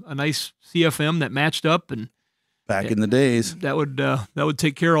was a nice CFM that matched up. And back in the days, that would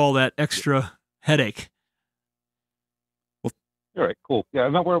take care of all that extra headache. All right, cool. Yeah,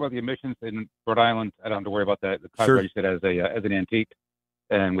 I'm not worried about the emissions in Rhode Island. I don't have to worry about that. The car registered as an antique,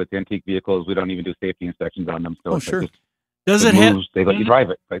 and with the antique vehicles, we don't even do safety inspections on them. So sure. Does it have? They let you drive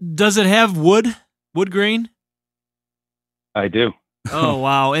it. Right? Does it have wood grain? I do. Oh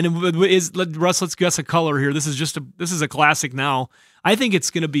wow! And Russ, let's guess a color here. This is a classic now. I think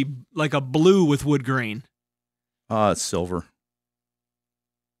it's going to be like a blue with wood grain. It's silver.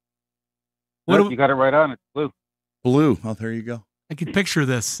 You got it right on. It's blue. Blue. Oh, there you go. I could picture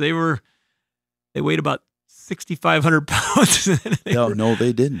this. They weighed about 6,500 pounds. No,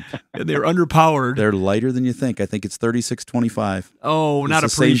 they didn't. They're underpowered. They're lighter than you think. I think it's 3625. Oh, not a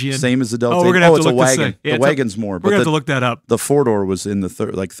Parisian. Same as the Delta. Oh, we're gonna have to it's look a wagon. Yeah, the wagon's more. We're gonna have to look that up. The 4-door was in the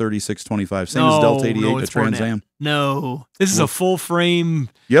 3625. Same as Delta 88, the Trans Am. No, this is a full frame.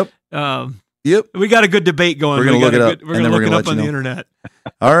 Yep. Yep. We got a good debate going. We're gonna look it up. We're gonna look it up on the internet.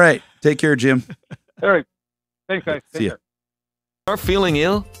 All right. Take care, Jim. All right. Thanks, guys. See ya. Are feeling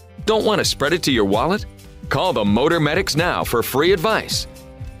ill? Don't want to spread it to your wallet? Call the Motor Medics now for free advice.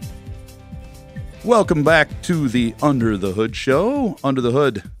 Welcome back to the Under the Hood show. Under the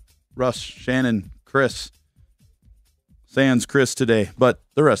Hood, Russ, Shannon, Chris. Sans Chris today, but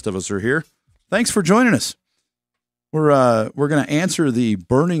the rest of us are here. Thanks for joining us. We're going to answer the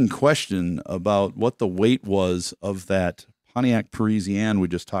burning question about what the weight was of that Pontiac Parisienne we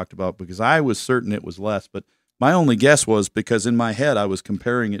just talked about, because I was certain it was less, but my only guess was because in my head I was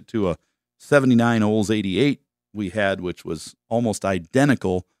comparing it to a 79 Olds 88 we had, which was almost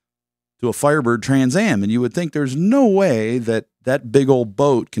identical to a Firebird Trans Am, and you would think there's no way that that big old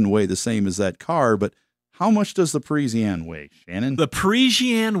boat can weigh the same as that car, but how much does the Parisienne weigh, Shannon? The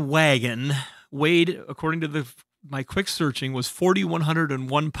Parisienne wagon weighed, according to my quick searching, was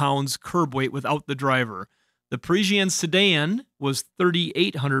 4,101 pounds curb weight without the driver. The Parisienne sedan was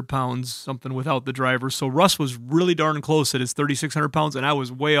 3,800 pounds something without the driver. So Russ was really darn close at his 3,600 pounds, and I was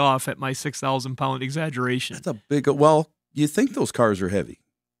way off at my 6,000 pound exaggeration. That's a big. Well, you think those cars are heavy.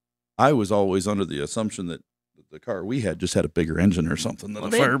 I was always under the assumption that the car we had just had a bigger engine or something than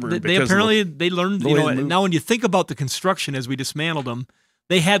a Firebird. They apparently learned, now when you think about the construction as we dismantled them,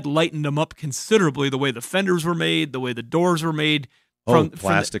 they had lightened them up considerably, the way the fenders were made, the way the doors were made.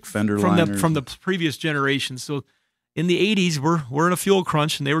 Plastic fender liners. From the previous generation. So in the 80s, we're in a fuel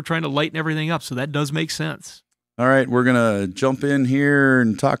crunch, and they were trying to lighten everything up. So that does make sense. All right, we're going to jump in here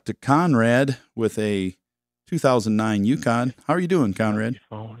and talk to Conrad with a 2009 Yukon. How are you doing, Conrad?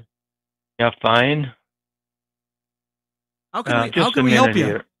 Yeah, fine. How can we help you?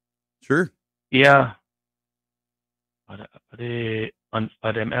 Here. Sure. Yeah. The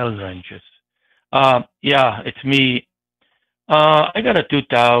Avalanches. Yeah, it's me. I got a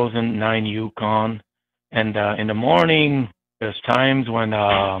 2009 Yukon, and in the morning, there's times when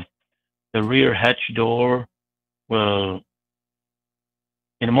the rear hatch door will.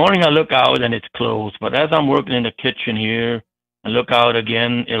 In the morning, I look out and it's closed, but as I'm working in the kitchen here, I look out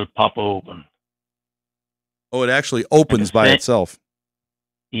again, it'll pop open. Oh, it actually opens by itself.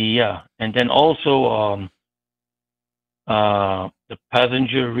 Yeah, and then also the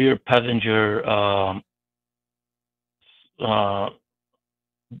rear passenger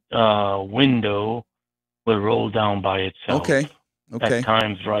window will roll down by itself. Okay. At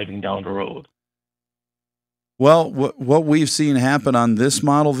times driving down the road. Well, what we've seen happen on this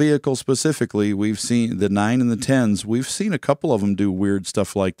model vehicle specifically, we've seen the 9 and the 10s, we've seen a couple of them do weird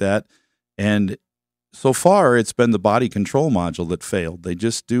stuff like that. And so far, it's been the body control module that failed. They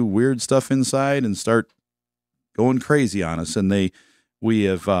just do weird stuff inside and start going crazy on us. And we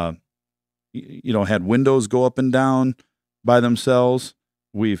have, had windows go up and down by themselves.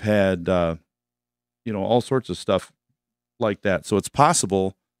 We've had, all sorts of stuff like that. So it's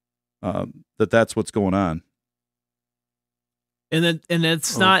possible that's what's going on. And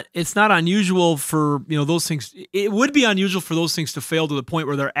it's not unusual for those things. It would be unusual for those things to fail to the point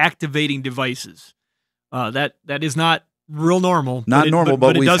where they're activating devices. That is not real normal. Not normal,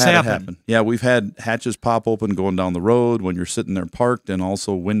 but it we've does had happen. it happen. Yeah, we've had hatches pop open going down the road when you're sitting there parked, and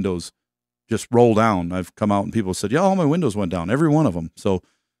also windows just roll down. I've come out and people said, "Yeah, all my windows went down, every one of them." So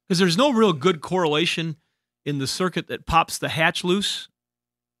because there's no real good correlation in the circuit that pops the hatch loose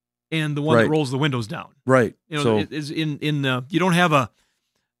and the one that rolls the windows down. Right. It is you don't have a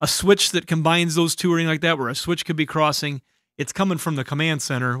switch that combines those two or anything like that, where a switch could be crossing. It's coming from the command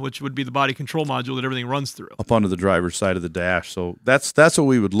center, which would be the body control module that everything runs through. Up onto the driver's side of the dash. So that's what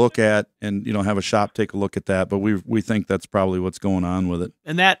we would look at and, have a shop take a look at that. But we think that's probably what's going on with it.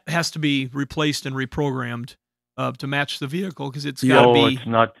 And that has to be replaced and reprogrammed to match the vehicle, because it's got to be. It's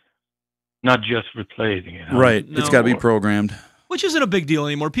not just replacing it. Huh? Right. No. It's got to be programmed. Which isn't a big deal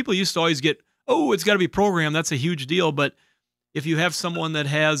anymore. People used to always get, it's got to be programmed. That's a huge deal. But if you have someone that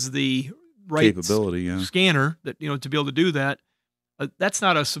has the right capability, scanner that to be able to do that, that's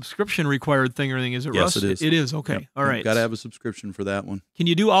not a subscription required thing or anything, is it, yes, Russ? It is. It is. Okay. Yep. All right. Got to have a subscription for that one. Can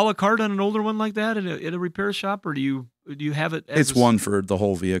you do a la carte on an older one like that at a repair shop, or do you have it? It's one for the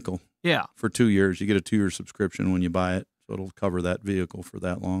whole vehicle. Yeah. For 2 years, you get a 2-year subscription when you buy it, so it'll cover that vehicle for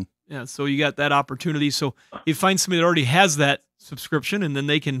that long. Yeah. So you got that opportunity. So you find somebody that already has that subscription, and then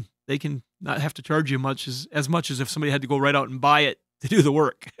they can not have to charge you as much as if somebody had to go right out and buy it to do the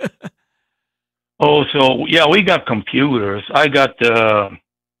work. Oh, so yeah, we got computers. I got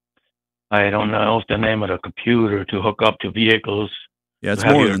I don't know the name of the computer to hook up to vehicles, Yeah, it's to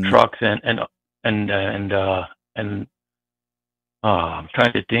have more your than trucks and I'm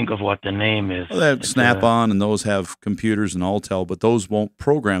trying to think of what the name is. well, they have It's, Snap-on, and those have computers and Alltel, but those won't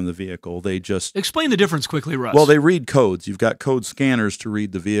program the vehicle. They just Explain the difference quickly, Russ. well, they read codes. You've got code scanners to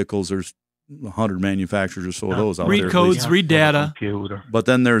read the vehicles. There's 100 manufacturers or so of those out there. read at codes, least. read data. Computer. But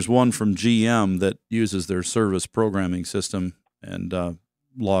then there's one from GM that uses their service programming system and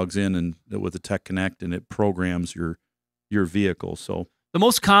logs in and with the Tech Connect, and it programs your vehicle. So The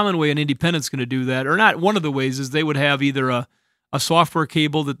most common way an independent's going to do that, or not one of the ways, is they would have either a software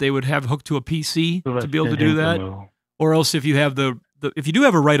cable that they would have hooked to a PC to be able to do that, or else if you have if you do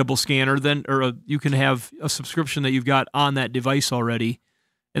have a writable scanner, then you can have a subscription that you've got on that device already.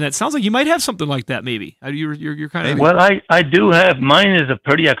 And that sounds like you might have something like that, maybe. You're kind of Well, I do have mine is a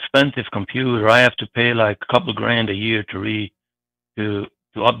pretty expensive computer. I have to pay like a couple grand a year to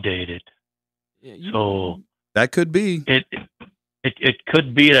update it. So that could be it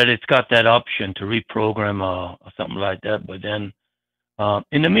could be that it's got that option to reprogram or something like that. But then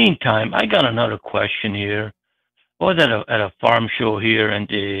in the meantime, I got another question here. I was at a farm show here, and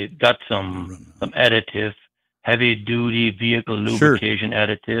they got some additive, heavy duty vehicle lubrication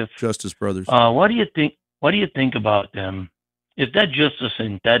additive. Justice Brothers. What do you think? What do you think about them? Is that just a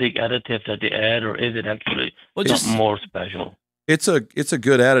synthetic additive that they add, or is it actually something more special? It's a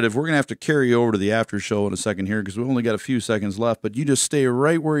good additive. We're going to have to carry over to the after show in a second here because we've only got a few seconds left. But you just stay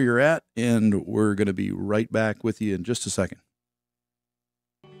right where you're at, and we're going to be right back with you in just a second.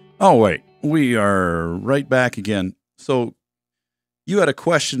 Oh, wait. We are right back again. So you had a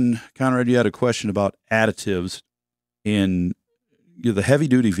question, Conrad, you had a question about additives in the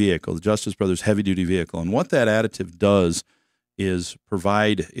heavy-duty vehicle, the Justice Brothers heavy-duty vehicle. And what that additive does is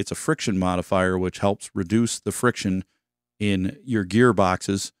it's a friction modifier, which helps reduce the friction in your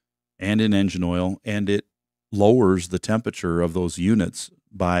gearboxes and in engine oil, and it lowers the temperature of those units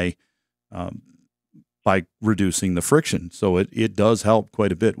by reducing the friction. So it does help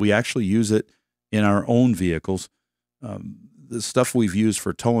quite a bit. We actually use it in our own vehicles. The stuff we've used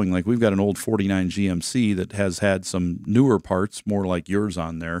for towing, like we've got an old 49 GMC that has had some newer parts, more like yours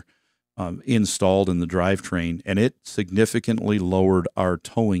on there, installed in the drivetrain, and it significantly lowered our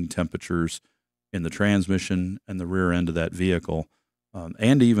towing temperatures in the transmission and the rear end of that vehicle,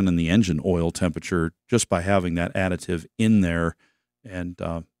 and even in the engine oil temperature, just by having that additive in there and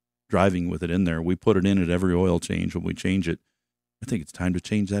driving with it in there. We put it in at every oil change when we change it. I think it's time to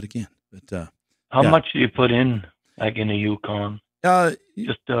change that again. But how much do you put in, like in a Yukon?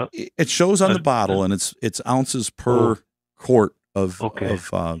 It shows on the bottle, and it's ounces per quart of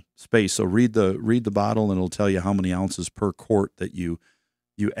space. So read the bottle, and it'll tell you how many ounces per quart that you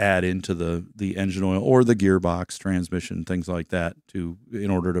add into the engine oil or the gearbox, transmission, things like that, in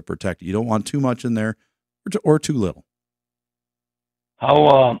order to protect it. You don't want too much in there or too little.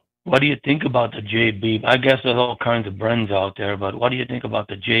 What do you think about the JB? I guess there's all kinds of brands out there, but what do you think about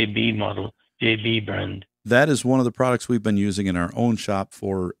the JB model, JB brand? That is one of the products we've been using in our own shop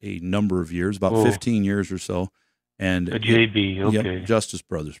for a number of years, about 15 years or so. And the JB, okay. Yep, Justice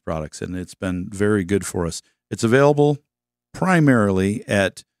Brothers products, and it's been very good for us. It's available primarily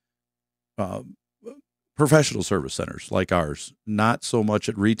at professional service centers like ours, not so much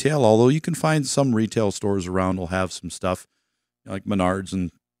at retail, although you can find some retail stores around will have some stuff like Menards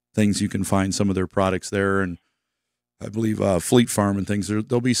and things. You can find some of their products there, and I believe Fleet Farm and things.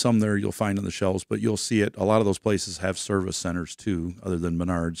 There'll be some there you'll find on the shelves, but you'll see it. A lot of those places have service centers too, other than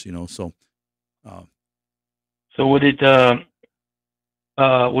Menards, so. So would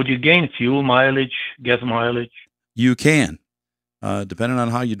you gain fuel mileage, gas mileage? You can, depending on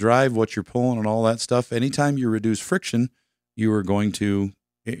how you drive, what you're pulling, and all that stuff. Anytime you reduce friction, you are going to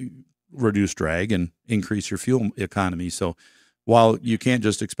reduce drag and increase your fuel economy. So while you can't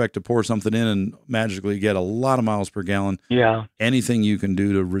just expect to pour something in and magically get a lot of miles per gallon, anything you can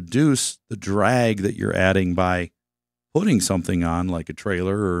do to reduce the drag that you're adding by putting something on, like a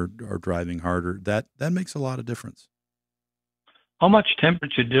trailer or driving harder, that makes a lot of difference. How much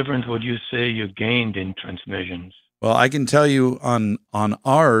temperature difference would you say you gained in transmissions? Well, I can tell you on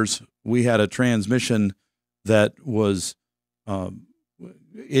ours, we had a transmission that was,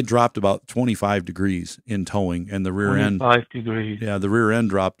 it dropped about 25 degrees in towing, and the rear end. 25 degrees. Yeah, the rear end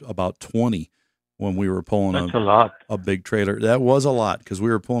dropped about 20 when we were pulling a big trailer. That was a lot because we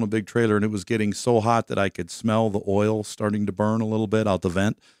were pulling a big trailer, and it was getting so hot that I could smell the oil starting to burn a little bit out the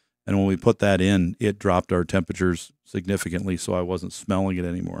vent. And when we put that in, it dropped our temperatures significantly, so I wasn't smelling it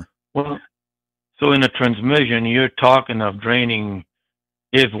anymore. Well, so in a transmission, you're talking of draining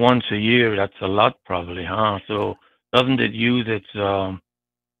If once a year, that's a lot probably, huh? So doesn't it use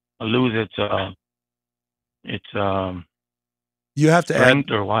lose its You have to add,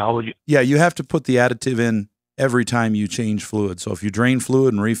 strength, or how would you? yeah, you have to put the additive in every time you change fluid. So if you drain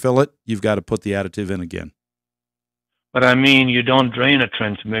fluid and refill it, you've got to put the additive in again. But I mean, you don't drain a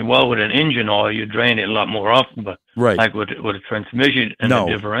transmission. Well, with an engine oil, you drain it a lot more often. But Right. like with a transmission and No,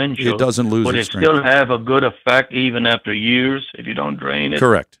 a differential, it doesn't lose would its it strength. still have a good effect even after years if you don't drain it?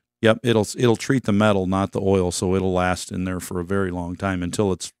 Correct. Yep. It'll treat the metal, not the oil, so it'll last in there for a very long time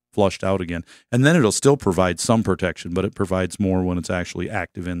until it's flushed out again. And then it'll still provide some protection, but it provides more when it's actually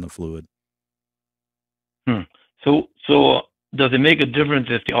active in the fluid. So does it make a difference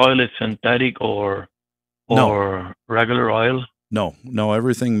if the oil is synthetic or regular oil? No.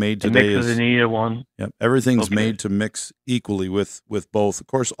 Everything made It today mixes is in either one. Yep. Everything's Okay. made to mix equally with both. Of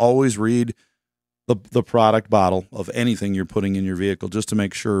course, always read the product bottle of anything you're putting in your vehicle just to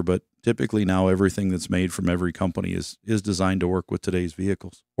make sure. But typically now everything that's made from every company is designed to work with today's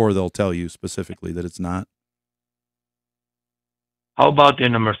vehicles, or they'll tell you specifically that it's not. How about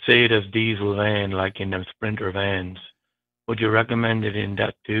in a Mercedes diesel van, like in the Sprinter vans? Would you recommend it in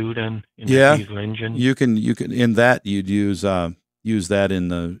that too, then? In Yeah, the diesel engine? you can in that you'd use that in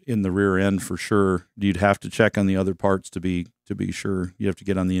the rear end for sure. You'd have to check on the other parts to be sure. You have to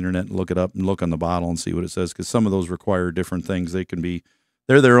get on the internet and look it up and look on the bottle and see what it says, because some of those require different things.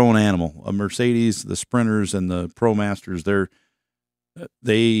 They're their own animal. A Mercedes, the Sprinters, and the ProMasters,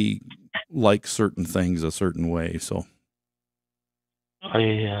 they like certain things a certain way. So Oh,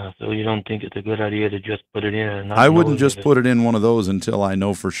 yeah. So you don't think it's a good idea to just put it in? And not I wouldn't knowing just if put it in one of those until I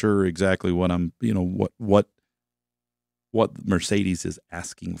know for sure exactly what what Mercedes is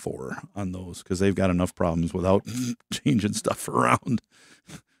asking for on those, because they've got enough problems without changing stuff around.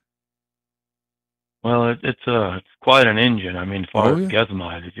 Well, it's quite an engine. I mean, as far Oh, as yeah. gas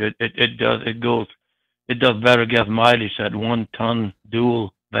mileage, it does better gas mileage. That 1 ton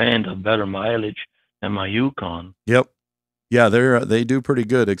dual van does better mileage than my Yukon. Yep. Yeah, they do pretty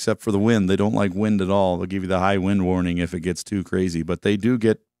good, except for the wind. They don't like wind at all. They'll give you the high wind warning if it gets too crazy, but they do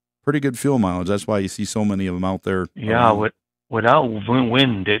get pretty good fuel mileage. That's why you see so many of them out there. Yeah, without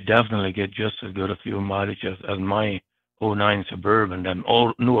wind, they definitely get just as good a fuel mileage as my 09 Suburban. Them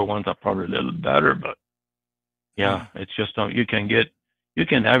old newer ones are probably a little better, but yeah, it's just you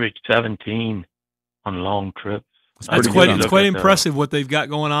can average 17 on long trips. It's quite impressive what they've got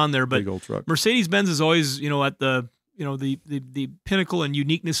going on there. But Big old truck. Mercedes-Benz is always, at the the pinnacle and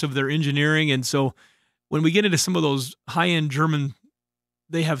uniqueness of their engineering, and so when we get into some of those high-end German,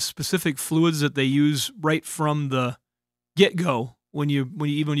 they have specific fluids that they use right from the get-go. When you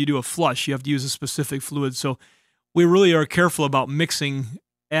do a flush, you have to use a specific fluid. So we really are careful about mixing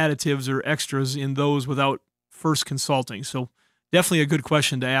additives or extras in those without first consulting. So definitely a good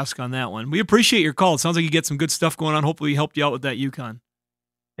question to ask on that one. We appreciate your call. It sounds like you get some good stuff going on. Hopefully we helped you out with that Yukon.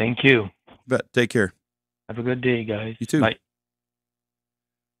 Thank you. But take care. Have a good day, guys. You too. Bye.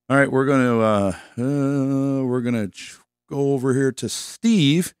 All right, we're gonna go over here to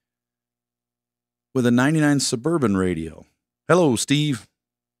Steve with a '99 Suburban radio. Hello, Steve.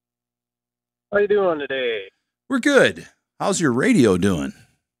 How you doing today? We're good. How's your radio doing?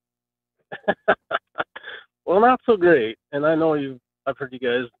 Well, not so great. And I know I've heard you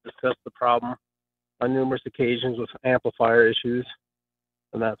guys discuss the problem on numerous occasions with amplifier issues.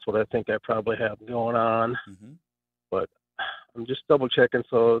 And that's what I think I probably have going on. Mm-hmm. But I'm just double checking.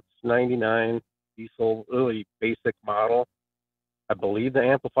 So it's 99 diesel, really basic model. I believe the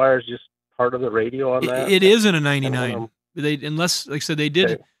amplifier is just part of the radio on that. It isn't a 99. Unless, like I said, they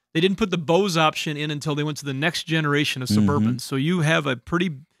didn't put the Bose option in until they went to the next generation of Suburban. So you have a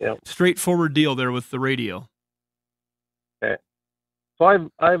pretty straightforward deal there with the radio. Okay. So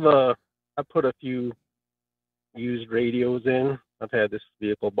I've put a few used radios in. I've had this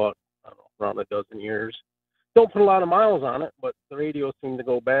vehicle about, I don't know, around a dozen years. Don't put a lot of miles on it, but the radios seem to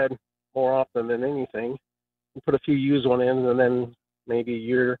go bad more often than anything. I put a few used one in, and then maybe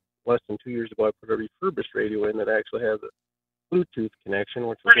less than 2 years ago, I put a refurbished radio in that actually has a Bluetooth connection,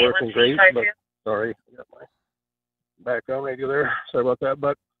 which is working great. But sorry, I got my background radio there. Sorry about that.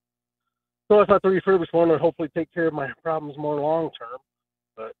 But so I thought the refurbished one would hopefully take care of my problems more long term.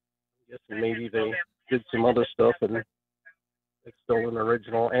 But I guess maybe they did some other stuff, and it's still an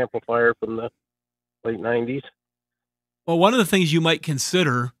original amplifier from the late 90s. Well, one of the things you might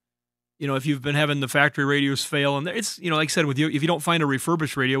consider, if you've been having the factory radios fail, and it's, like I said with you, if you don't find a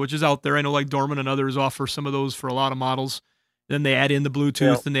refurbished radio, which is out there, I know like Dorman and others offer some of those for a lot of models, then they add in the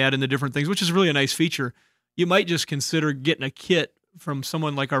Bluetooth and they add in the different things, which is really a nice feature. You might just consider getting a kit from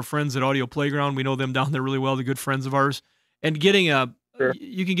someone like our friends at Audio Playground. We know them down there really well, the good friends of ours, and getting a know,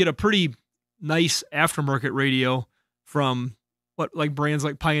 you can get a pretty nice aftermarket radio from like brands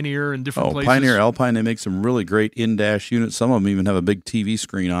like Pioneer and different places. Pioneer, Alpine, they make some really great in-dash units. Some of them even have a big TV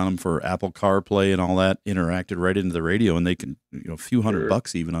screen on them for Apple CarPlay and all that interacted right into the radio, and they can, a few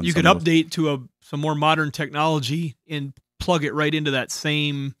 $100 even on. You some could of those. update to some more modern technology and plug it right into that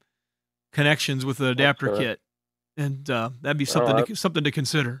same connections with the adapter kit, and that'd be something to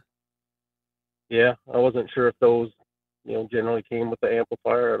consider. Yeah, I wasn't sure if those, generally came with the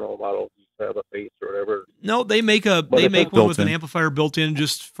amplifier. I don't know a lot of those have a face or whatever. No, they make one with an amplifier built in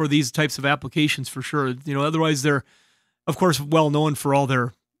just for these types of applications for sure. Otherwise they're, of course, well known for all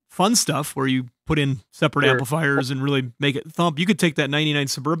their fun stuff where you put in separate amplifiers and really make it thump. You could take that 99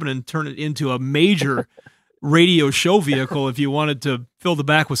 Suburban and turn it into a major radio show vehicle if you wanted to fill the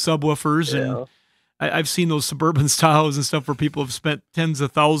back with subwoofers. And I've seen those Suburban styles and stuff where people have spent tens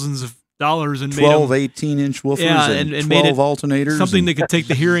of thousands of dollars and 12 made 18-inch woofers and 12 alternators. Something that could take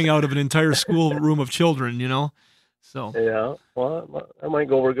the hearing out of an entire school room of children, So yeah, well, I might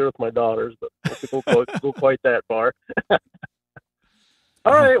go over good with my daughters, but go quite that far.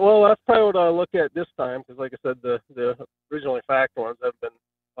 All right, well, that's probably what I'll look at this time because, like I said, the originally factory ones have been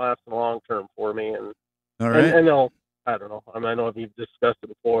lasting long term for me, and all right, and they'll, I don't know. I mean, I know if you've discussed it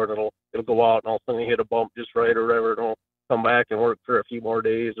before, and it'll go out and all of a sudden you hit a bump just right or whatever, and it'll come back and work for a few more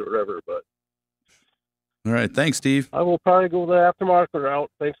days or whatever. But all right, thanks, Steve. I will probably go the aftermarket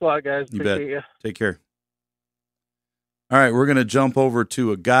route. Thanks a lot, guys. Appreciate you. Take care. All right, we're going to jump over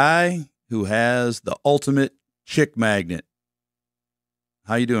to a guy who has the ultimate chick magnet.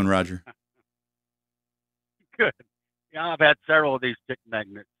 How you doing, Roger? Good. Yeah, I've had several of these chick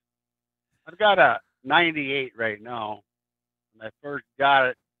magnets. I've got a 98 right now. When I first got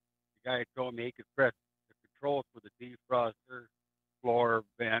it, the guy told me he could press the controls for the defroster, floor,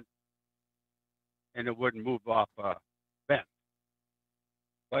 vent, and it wouldn't move off vent.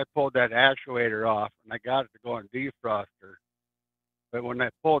 So I pulled that actuator off, and I got it to go on defroster. But when I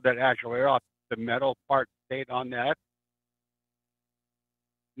pulled that actuator off, the metal part stayed on that.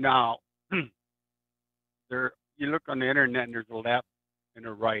 Now, you look on the internet, and there's a left and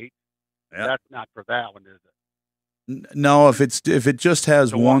a right. Yep. That's not for that one, is it? No, if it just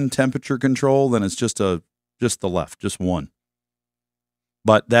has one temperature control, then it's just the left, just one.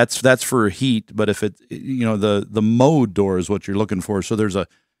 But that's for heat. But if it, the mode door is what you're looking for. So there's a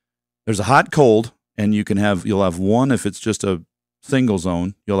hot cold, and you'll have one if it's just a single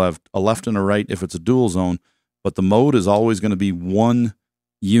zone. You'll have a left and a right if it's a dual zone. But the mode is always going to be one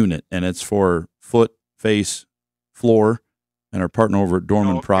unit, and it's for foot, face, floor. And our partner over at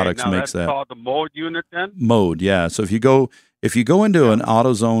Dorman Products makes that. That's called the mode unit then? Mode, yeah. So if you go into an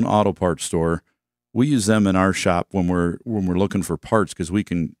AutoZone auto parts store, we use them in our shop when we're looking for parts because we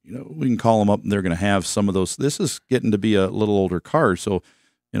can call them up and they're going to have some of those. This is getting to be a little older car, so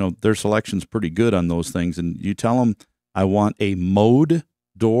their selection's pretty good on those things. And you tell them, I want a mode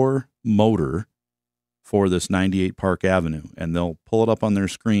door motor for this 98 Park Avenue, and they'll pull it up on their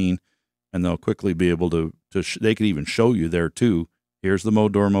screen. And they'll quickly be able to they could even show you there too. Here's the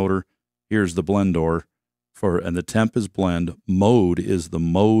mode door motor. Here's the blend door and the temp is blend. Mode is the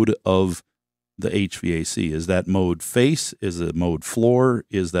mode of the HVAC. Is that mode face? Is it mode floor?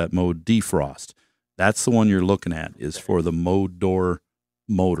 Is that mode defrost? That's the one you're looking at is for the mode door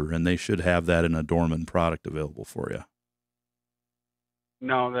motor. And they should have that in a Dorman product available for you.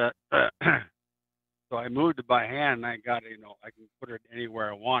 No, so I moved it by hand and I got I can put it anywhere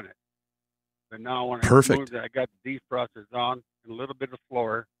I want it. But now when I moved it, I got the defrosters on and a little bit of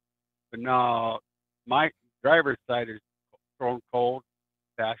floor. But now my driver's side is thrown cold,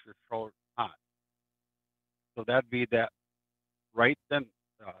 passenger's thrown hot. So that'd be that right then,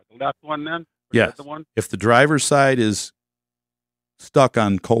 the left one then? Yes. If the driver's side is stuck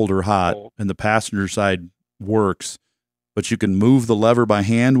on cold or hot and the passenger side works, but you can move the lever by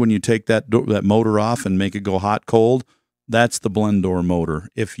hand when you take that motor off and make it go hot, cold, that's the blend door motor.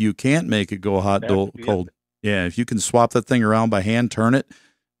 If you can't make it go hot, cold, if you can swap that thing around by hand, turn it,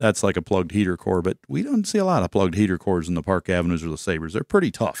 that's like a plugged heater core. But we don't see a lot of plugged heater cores in the Park Avenues or the Sabres. They're pretty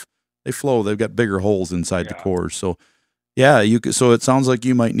tough. They flow. They've got bigger holes inside the cores. So, so it sounds like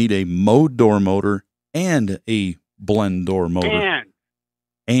you might need a mode door motor and a blend door motor.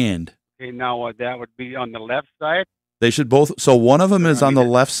 And. Okay, now that would be on the left side? They should both. So one of them is on the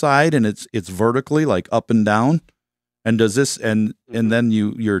left side, and it's vertically, like up and down. And does this and then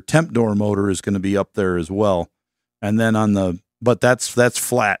your temp door motor is going to be up there as well, and then but that's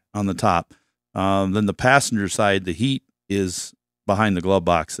flat on the top. Then the passenger side, the heat is behind the glove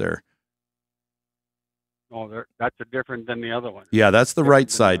box there. Oh, that's different than the other one. Yeah, that's the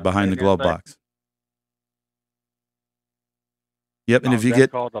right side behind the glove box. Yep, and if you that's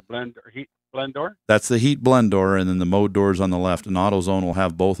get called a heat blend door. that's the heat blend door, and then the mode doors on the left. And AutoZone will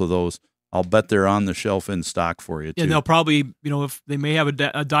have both of those. I'll bet they're on the shelf in stock for you too. And they'll probably, if they may have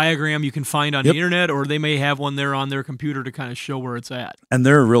a diagram you can find on the internet, or they may have one there on their computer to kind of show where it's at. And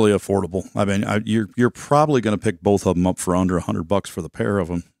they're really affordable. I mean, you're probably going to pick both of them up for under $100 for the pair of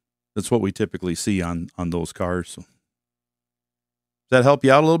them. That's what we typically see on those cars. So. Does that help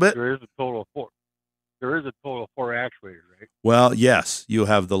you out a little bit? There is a total of 4. There is a total of 4 actuators, right? Well, yes. You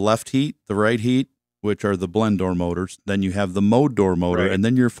have the left heat, the right heat, which are the blend door motors. Then you have the mode door motor, Right. and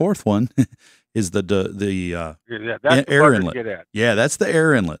then your fourth one is the that's the air part to inlet. get at. Yeah, that's the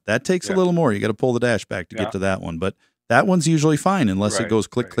air inlet. That takes a little more. You got to pull the dash back to get to that one, but that one's usually fine unless it Right, goes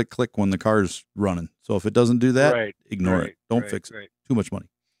click, click, click when the car's running. So if it doesn't do that, ignore it. Don't fix it. Too much money.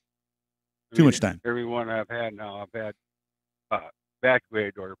 Too much time. Every one I've had now, I've had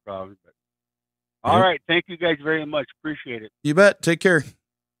evacuated door problems. But all right, thank you guys very much. Appreciate it. You bet. Take care.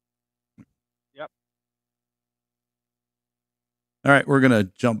 Yep. All right, we're going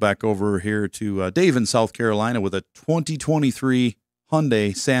to jump back over here to Dave in South Carolina with a 2023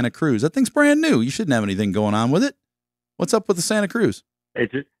 Hyundai Santa Cruz. That thing's brand new. You shouldn't have anything going on with it. What's up with the Santa Cruz? Hey,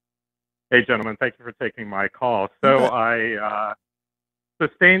 gentlemen, thank you for taking my call. So I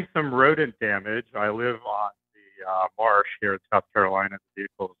sustained some rodent damage. I live on the marsh here in South Carolina. The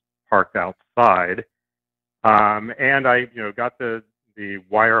vehicle's parked outside. And I, got the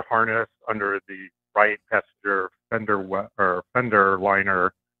wire harness under the right passenger fender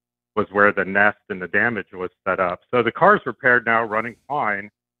liner was where the nest and the damage was set up. So the car's repaired now, running fine.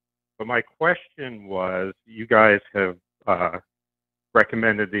 But my question was, you guys have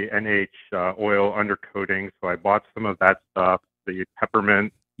recommended the NH oil undercoating, so I bought some of that stuff, the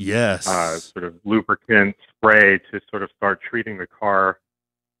peppermint sort of lubricant spray to sort of start treating the car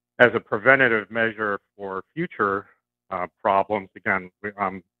as a preventative measure for future problems. Again,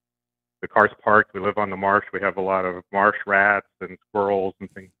 the car's parked. We live on the marsh. We have a lot of marsh rats and squirrels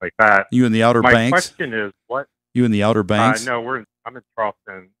and things like that. You in the Outer My Banks? question is, what? You in the Outer Banks? No, I'm in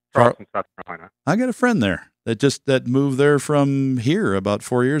Charleston, South Carolina. I got a friend there that moved there from here about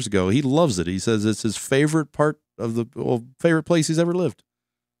 4 years ago. He loves it. He says it's his favorite part of favorite place he's ever lived.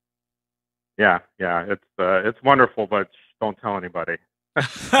 Yeah, it's wonderful, but don't tell anybody.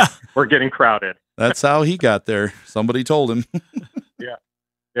 We're getting crowded. That's how he got there. Somebody told him.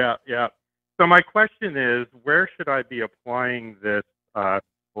 Yeah. So my question is, where should I be applying this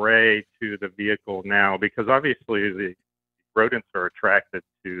spray to the vehicle now? Because obviously the rodents are attracted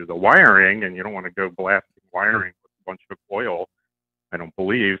to the wiring, and you don't want to go blasting wiring with a bunch of oil, I don't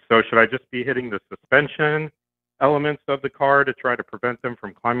believe. So should I just be hitting the suspension elements of the car to try to prevent them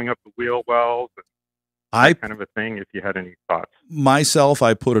from climbing up the wheel wells? That kind of a thing, if you had any thoughts. Myself,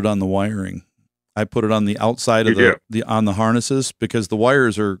 I put it on the wiring. I put it on the outside of on the harnesses, because the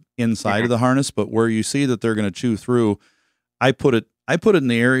wires are inside of the harness, but where you see that they're going to chew through, I put it in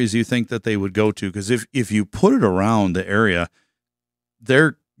the areas you think that they would go to, because if you put it around the area,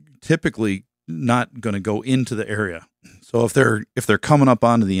 they're typically not going to go into the area. So if they're coming up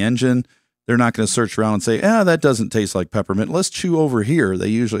onto the engine, they're not going to search around and say, that doesn't taste like peppermint. Let's chew over here. They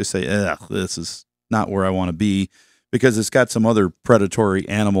usually say, this is not where I want to be, because it's got some other predatory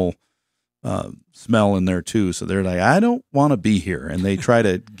animal smell in there too. So they're like, I don't want to be here, and they try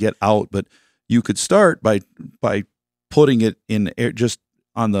to get out. But you could start by putting it in air, just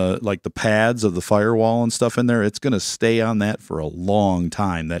on the pads of the firewall and stuff in there. It's going to stay on that for a long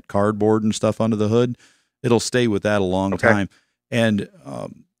time. That cardboard and stuff under the hood, it'll stay with that a long time. And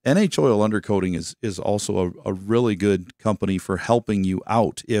NH Oil Undercoating is also a really good company for helping you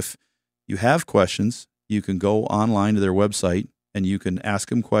out. If you have questions, you can go online to their website and you can ask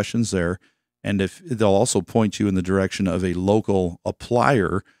them questions there. And if they'll also point you in the direction of a local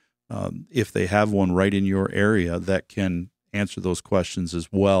applier, if they have one right in your area that can answer those questions as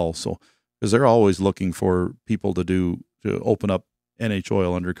well. So, because they're always looking for people to open up NH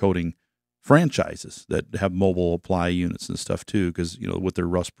Oil Undercoating franchises that have mobile apply units and stuff too. Because with their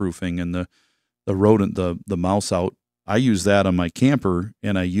rust proofing and the rodent, the mouse out, I use that on my camper,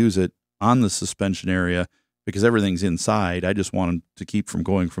 and I use it on the suspension area because everything's inside. I just want them to keep from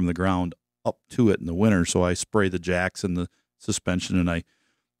going from the ground up to it in the winter. So I spray the jacks and the suspension, and I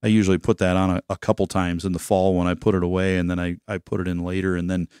usually put that on a couple times in the fall when I put it away, and then I put it in later, and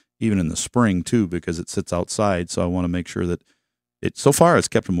then even in the spring too, because it sits outside. So I want to make sure that so far it's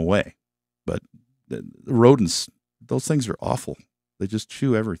kept them away. But the rodents, those things are awful. They just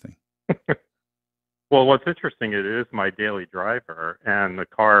chew everything. Well, what's interesting, it is my daily driver, and the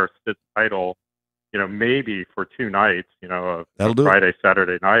car sits idle, maybe for 2 nights, That'll do Friday,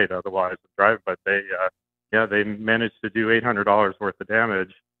 Saturday night. Otherwise, the drive. But they Yeah, they managed to do $800 worth of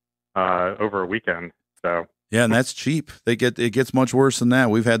damage over a weekend. So yeah, and that's cheap. It gets much worse than that.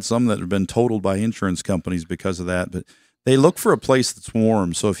 We've had some that have been totaled by insurance companies because of that. But they look for a place that's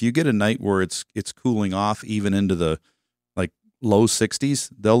warm. So if you get a night where it's cooling off even into the like low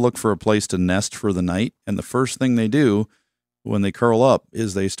 60s, they'll look for a place to nest for the night. And the first thing they do when they curl up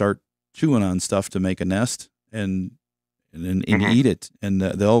is they start chewing on stuff to make a nest and eat it. And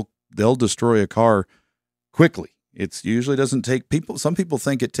they'll destroy a car quickly. It's usually doesn't take people. Some people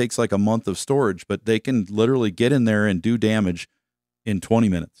think it takes like a month of storage, but they can literally get in there and do damage in 20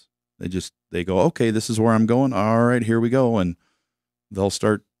 minutes. They go, okay, this is where I'm going. All right, here we go. And they'll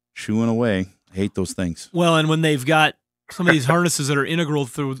start chewing away. I hate those things. Well, and when they've got some of these harnesses that are integral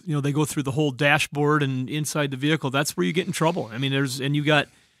through, they go through the whole dashboard and inside the vehicle, that's where you get in trouble. I mean, you got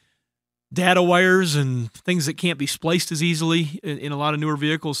data wires and things that can't be spliced as easily in a lot of newer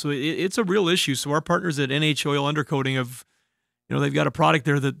vehicles. So it's a real issue. So our partners at NH Oil Undercoating have, they've got a product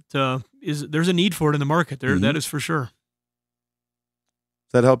there that there's a need for it in the market there. Mm-hmm. That is for sure.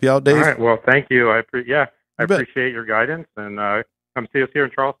 Does that help you out, Dave? All right. Well, thank you. I appreciate your guidance, and come see us here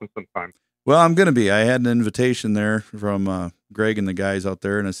in Charleston sometime. Well, I'm going to be. I had an invitation there from Greg and the guys out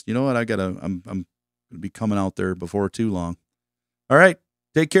there, and I said, you know what? I'm going to be coming out there before too long. All right.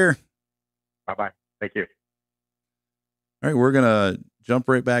 Take care. Bye-bye. Thank you. All right, we're going to jump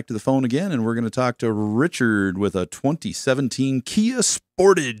right back to the phone again, and we're going to talk to Richard with a 2017 Kia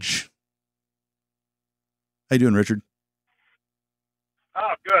Sportage. How you doing, Richard?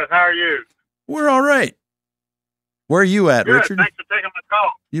 Oh, good. How are you? We're all right. Where are you at, Good. Richard? Thanks for taking my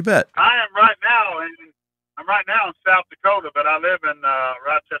call. You bet. I'm right now in South Dakota, but I live in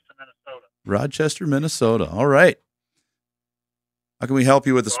Rochester, Minnesota. Rochester, Minnesota. All right. How can we help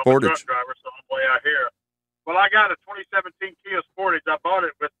you with the I'm a Sportage? truck driver, so I'm way out here. Well, I got a 2017 Kia Sportage. I bought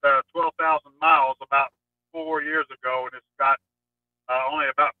it with 12,000 miles about 4 years ago, and it's got only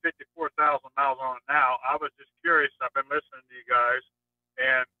about 54,000 miles on it now. I was just curious. I've been listening to you guys,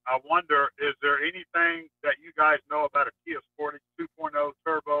 and I wonder, is there anything that you guys know about a Kia Sportage 2.0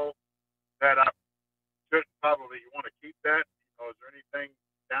 turbo that I should probably want to keep that? Is there anything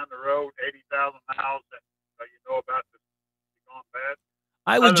down the road, 80,000 miles, that you know about that's gone bad?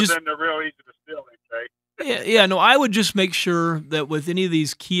 I would Other just than they're real easy to steal, they say. Yeah, no, I would just make sure that with any of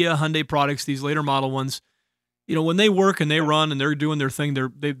these Kia Hyundai products, these later model ones, when they work and they run and they're doing their thing,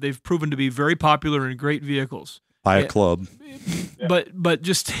 they've proven to be very popular and great vehicles. Buy a club. But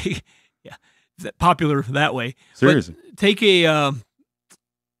just take, popular that way. Seriously. But take a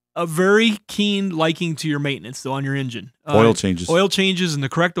very keen liking to your maintenance though on your engine. Oil changes and the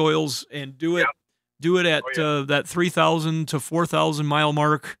correct oils, and do it. Do it at that 3,000 to 4,000 mile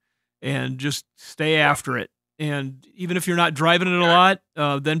mark, and just stay after it. And even if you're not driving it a lot,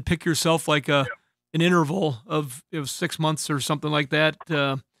 then pick yourself like an interval of 6 months or something like that,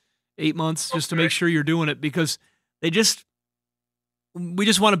 8 months, just to make sure you're doing it, because we just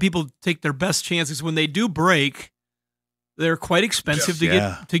want people to take their best chances. When they do break, they're quite expensive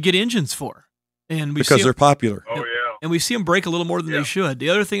to get engines for, and because they're popular. Oh yeah, and we see them break a little more than they should. The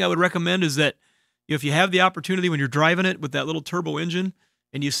other thing I would recommend is that if you have the opportunity when you're driving it with that little turbo engine,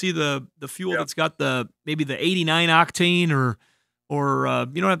 and you see the fuel that's got maybe the 89 octane or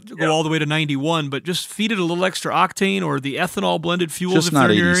you don't have to go all the way to 91, but just feed it a little extra octane, or the ethanol blended fuels. Just if not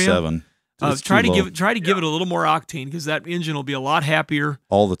they're in your 87. area. Try to give it a little more octane, because that engine will be a lot happier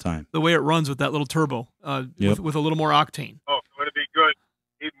all the time. The way it runs with that little turbo, with a little more octane. Oh, would it be good?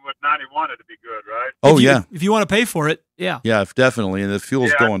 Even with 91, it'd be good, right? Oh, if you want to pay for it, yeah, definitely. And the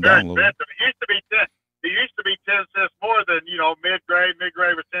fuel's going down a little bit. It used to be 10 cents more than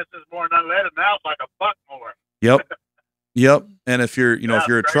mid-grade was 10 cents more than unleaded. Now it's like $1 more. Yep. And if you're if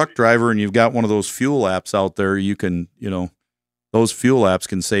you're a truck driver and you've got one of those fuel apps out there, you can those fuel apps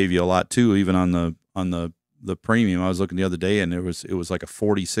can save you a lot too, even on the premium. I was looking the other day, and it was like a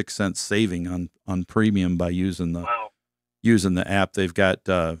 46-cent saving on premium by using the app. They've got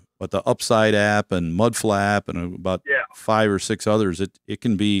the Upside app and Mudflap and about 5 or 6 others. It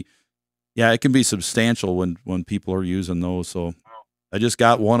can be substantial when people are using those. So I just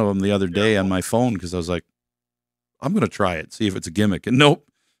got one of them the other day on my phone, because I was like, I'm going to try it, see if it's a gimmick. And nope,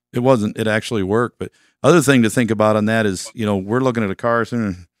 it wasn't. It actually worked. But other thing to think about on that is, we're looking at a car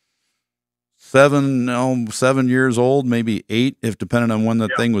 7 years old, maybe 8, if depending on when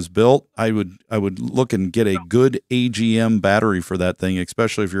that thing was built. I would look and get a good AGM battery for that thing,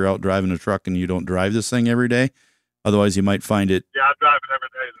 especially if you're out driving a truck and you don't drive this thing every day. Otherwise, you might find it. Yeah, I drive it every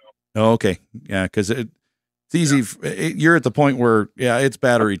day though. Oh, okay. Yeah, because it's easy. You're at the point where, it's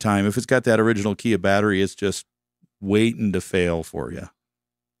battery time. If it's got that original Kia battery, it's just waiting to fail for you.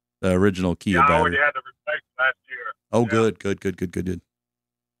 The original Kia I battery. already had to replace last year. Oh, good.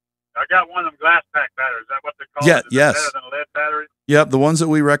 I got one of them glass pack batteries. Is that what they call Yeah, it? Is yes. it better than a lead battery? Yep, the ones that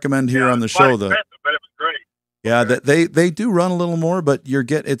we recommend here on the Quite show. expensive, but it was great. Yeah, that they do run a little more, but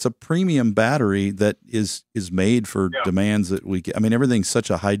it's a premium battery that is made for demands that we get. I mean, everything's such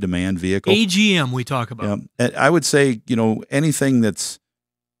a high demand vehicle. AGM we talk about. Yeah, and I would say, anything that's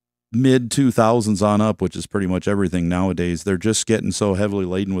mid 2000s on up, which is pretty much everything nowadays, they're just getting so heavily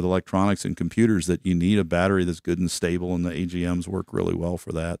laden with electronics and computers that you need a battery that's good and stable, and the AGMs work really well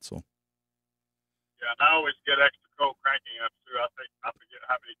for that. So. Yeah, and I always get extra cold cranking up too. I forget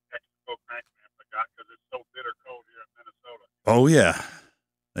how many extra cold cranking amps I got because it's so bitter cold here in Minnesota. Oh yeah.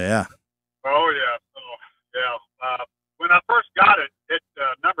 Oh yeah. So yeah. When I first got it,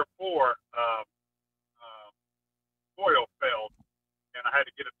 number 4 coil failed, and I had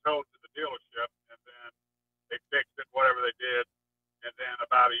to get it towed to the dealership, and then they fixed it, whatever they did, and then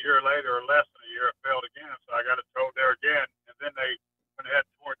about a year later, or less than a year, it failed again. So I got it towed there again, and then they went ahead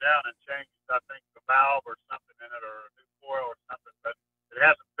and tore it down and changed, I think, the valve or something in it, or a new coil or something, but it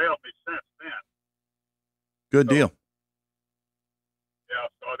hasn't failed me since then. Good deal. Yeah,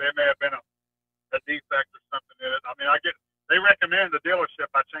 so there may have been a defect or something in it. I mean, they recommend the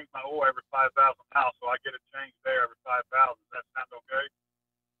dealership I change my oil every 5,000 miles, so I get it changed there every 5,000. Does that sound okay?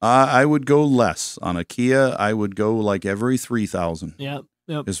 I would go less on a Kia. I would go like every 3,000. Yeah.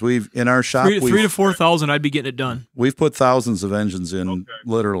 Yep. Because in our shop, 3 to 4,000, I'd be getting it done. We've put thousands of engines in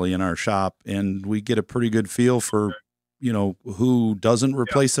literally in our shop, and we get a pretty good feel for, who doesn't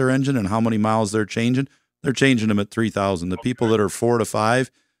replace their engine and how many miles they're changing. They're changing them at 3,000. The people that are 4 to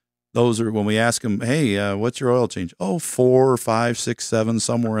 5, those are when we ask them, hey, what's your oil change? Oh, 4, 5, 6, 7,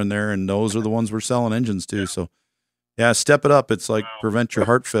 somewhere in there. And those are the ones we're selling engines to. So, yeah, step it up. It's like prevent your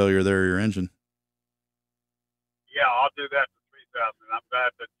heart failure there, your engine. Yeah, I'll do that for 3,000. I'm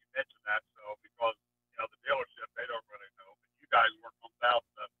glad that you mentioned that. So, because, the dealership, they don't really know. But you guys work on valve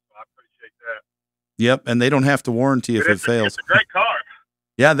stuff, so I appreciate that. Yep, and they don't have to warranty if it fails. It's a great car.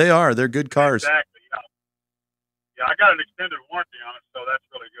 Yeah, they are. They're good cars. Exactly, yeah, I got an extended warranty on it, so that's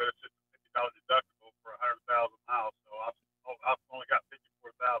really good. It's just a $50 deductible for 100,000 miles, so I've only got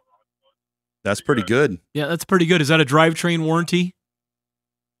 54,000 on it. So that's pretty good. Yeah, that's pretty good. Is that a drivetrain warranty?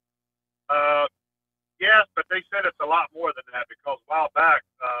 Yes, but they said it's a lot more than that because a while back,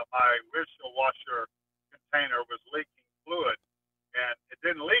 my windshield washer container was leaking fluid, and it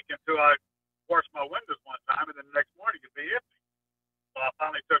didn't leak until I washed my windows one time, and then the next morning it'd be empty. So I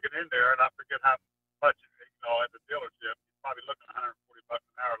finally took it in there, and I forget how much, at the dealership, you're probably looking at $140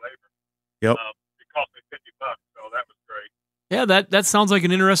 an hour labor. Yep. It cost me $50, so that was great. Yeah, that sounds like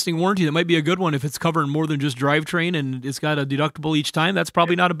an interesting warranty. That might be a good one if it's covering more than just drivetrain and it's got a deductible each time. That's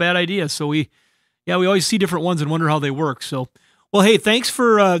probably not a bad idea. So we always see different ones and wonder how they work. So, well, hey, thanks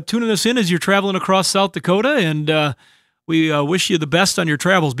for tuning us in as you're traveling across South Dakota, and we wish you the best on your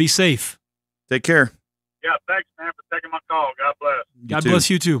travels. Be safe. Take care. Yeah, thanks, man, for taking my call. God bless. God bless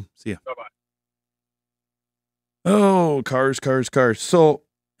you too. See ya. Bye-bye. Oh, cars. So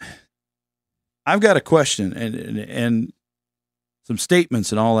I've got a question and some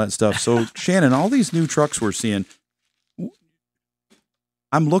statements and all that stuff. So Shannon, all these new trucks we're seeing,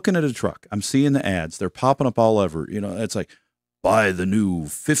 I'm looking at a truck. I'm seeing the ads. They're popping up all over. It's like, buy the new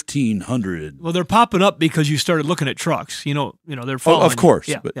 1500. Well, they're popping up because you started looking at trucks. They're following. Oh, of course.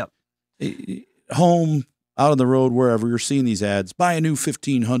 Yeah, but yeah. Home, out on the road, wherever, you're seeing these ads. Buy a new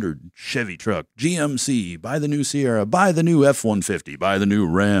 1500 Chevy truck, GMC, buy the new Sierra, buy the new F-150, buy the new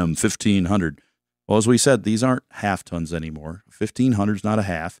Ram 1500. Well, as we said, these aren't half tons anymore. 1500 is not a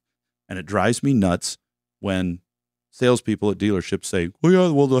half. And it drives me nuts when salespeople at dealerships say,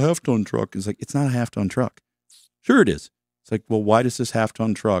 the half ton truck is like, it's not a half ton truck. Sure it is. It's like, well, why does this half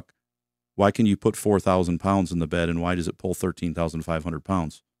ton truck, why can you put 4,000 pounds in the bed and why does it pull 13,500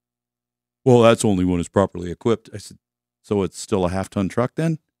 pounds? Well, that's only when it's properly equipped. I said, so it's still a half-ton truck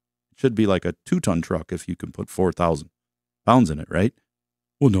then? It should be like a 2-ton truck if you can put 4,000 pounds in it, right?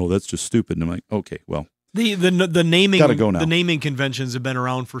 Well, no, that's just stupid. And I'm like, okay, well. The naming gotta go now. The naming conventions have been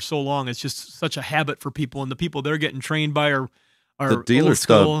around for so long. It's just such a habit for people, and the people they're getting trained by are the dealers,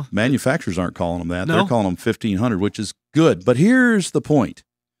 the manufacturers aren't calling them that. No. They're calling them 1,500, which is good. But here's the point.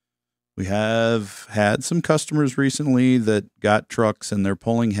 We have had some customers recently that got trucks and they're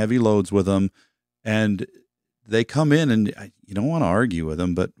pulling heavy loads with them, and they come in and you don't want to argue with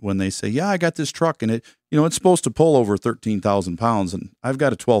them, but when they say, yeah, I got this truck and it's supposed to pull over 13,000 pounds and I've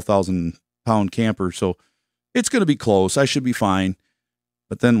got a 12,000 pound camper, so it's going to be close. I should be fine.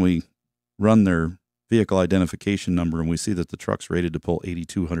 But then we run their vehicle identification number and we see that the truck's rated to pull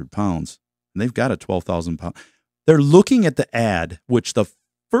 8,200 pounds and they've got a 12,000 pound. They're looking at the ad, which the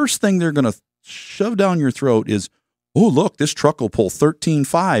first thing they're going to shove down your throat is, oh, look, this truck will pull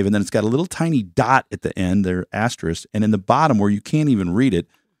 13.5, and then it's got a little tiny dot at the end, their asterisk, and in the bottom where you can't even read it,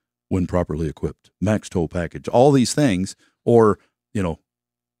 when properly equipped, max tow package, all these things, or,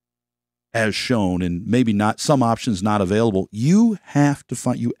 as shown, and maybe not, some options not available. You have to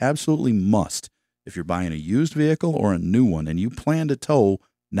find, you absolutely must, if you're buying a used vehicle or a new one, and you plan to tow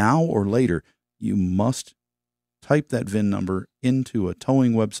now or later, you must type that VIN number into a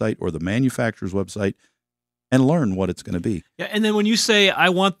towing website or the manufacturer's website and learn what it's going to be. Yeah, and then when you say I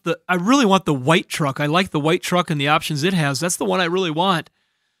really want the white truck, I like the white truck and the options it has, that's the one I really want.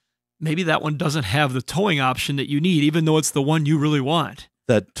 Maybe that one doesn't have the towing option that you need, even though it's the one you really want.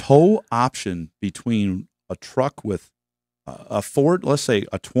 The tow option between a truck with a Ford, let's say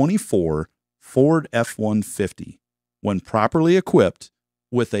a 24 Ford F-150, when properly equipped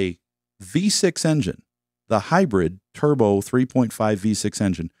with a V6 engine, the hybrid turbo 3.5 V6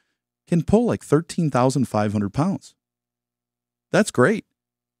 engine, can pull like 13,500 pounds. That's great.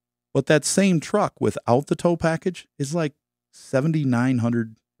 But that same truck without the tow package is like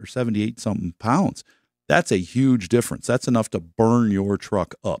 7,900 or 78 something pounds. That's a huge difference. That's enough to burn your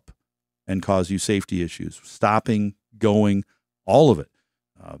truck up and cause you safety issues, stopping, going, all of it.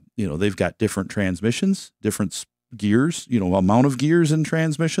 They've got different transmissions, different gears, amount of gears in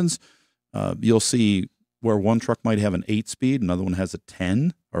transmissions. You'll see where one truck might have an 8-speed, another one has a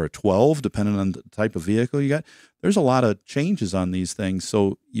 10 or a 12, depending on the type of vehicle you got. There's a lot of changes on these things.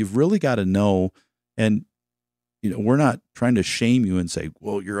 So you've really got to know, and we're not trying to shame you and say,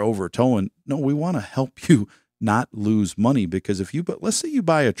 well, you're over towing. No, we want to help you not lose money, because let's say you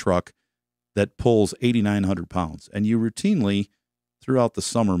buy a truck that pulls 8,900 pounds and you routinely throughout the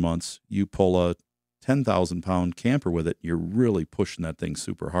summer months, you pull a 10,000 pound camper with it. You're really pushing that thing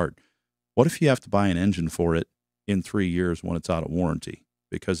super hard. What if you have to buy an engine for it in 3 years when it's out of warranty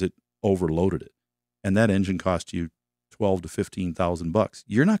because it overloaded it, and that engine cost you $12,000 to $15,000?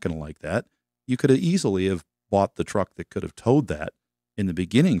 You're not going to like that. You could have easily have bought the truck that could have towed that in the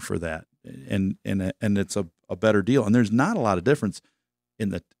beginning for that, and it's a better deal. And there's not a lot of difference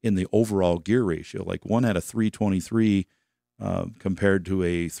in the overall gear ratio. Like one had a 323 compared to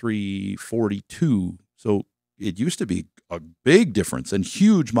a 342. So it used to be a big difference and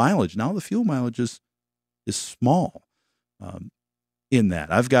huge mileage. Now the fuel mileage is small in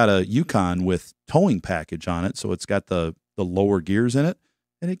that. I've got a Yukon with towing package on it, so it's got the lower gears in it,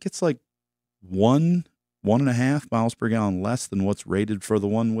 and it gets like 1.5 miles per gallon less than what's rated for the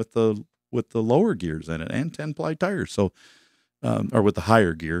one with the lower gears in it and 10-ply tires. So, or with the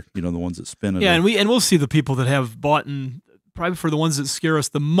higher gear, the ones that spin it. Yeah, and we'll see the people that have bought, and probably for the ones that scare us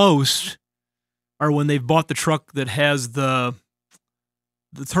the most are when they've bought the truck that has the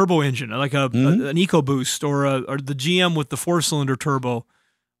turbo engine, like an EcoBoost, or the GM with the 4-cylinder turbo,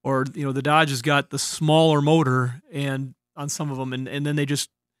 or the Dodge has got the smaller motor and on some of them, and then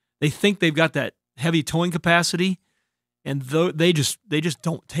they think they've got that heavy towing capacity, and they just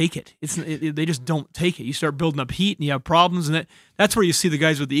don't take it. They just don't take it. You start building up heat and you have problems, and that's where you see the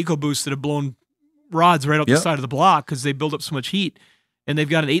guys with the EcoBoost that have blown rods right up the side of the block because they build up so much heat, and they've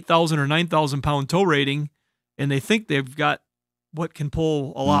got an 8,000 or 9,000 pound tow rating, and they think they've got what can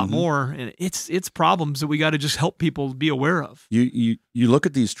pull a lot more, and it's problems that we got to just help people be aware of. You look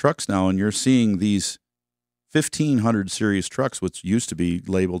at these trucks now, and you're seeing these 1,500 series trucks, which used to be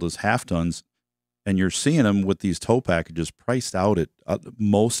labeled as half tons, and you're seeing them with these tow packages priced out at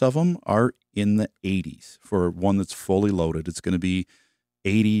most of them are in the 80s for one that's fully loaded. It's going to be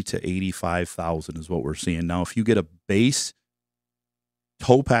 80 to 85,000 is what we're seeing now. If you get a base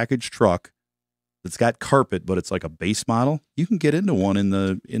tow package truck that's got carpet, but it's like a base model, you can get into one in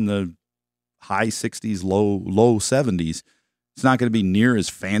the high 60s, low 70s. It's not going to be near as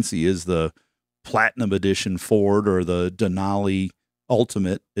fancy as the Platinum Edition Ford or the Denali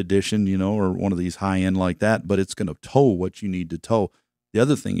Ultimate Edition, or one of these high end like that, but it's going to tow what you need to tow. The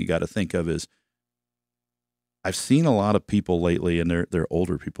other thing you got to think of is I've seen a lot of people lately, and they're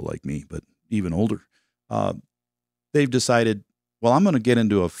older people like me, but even older. They've decided, well, I'm going to get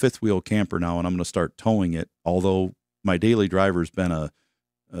into a fifth wheel camper now, and I'm going to start towing it. Although my daily driver's been a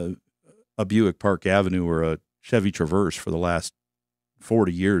Buick Park Avenue or a Chevy Traverse for the last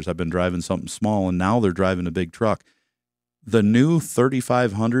 40 years. I've been driving something small, and now they're driving a big truck. The new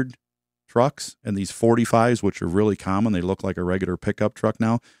 3,500 trucks and these 45s, which are really common, they look like a regular pickup truck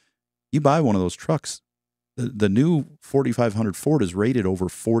now. You buy one of those trucks, the new 4,500 Ford is rated over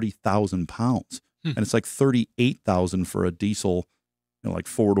 40,000 pounds. And it's like 38,000 for a diesel, like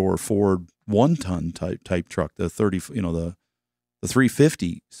 4-door Ford 1-ton type truck, the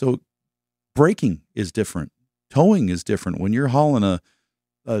 350. So braking is different. Towing is different. When you're hauling a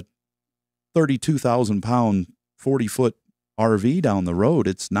a 32,000 pound, 40-foot RV down the road.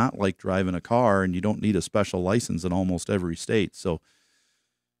 It's not like driving a car, and you don't need a special license in almost every state. So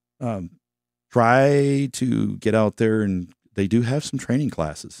try to get out there, and they do have some training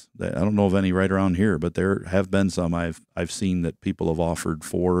classes. I don't know of any right around here, but there have been some I've seen that people have offered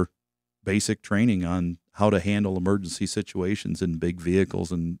for basic training on how to handle emergency situations in big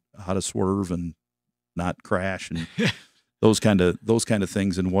vehicles and how to swerve and not crash and those kind of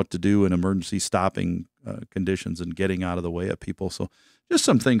things, and what to do in emergency stopping conditions and getting out of the way of people. So just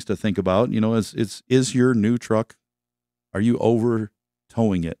some things to think about. You know, is your new truck, are you over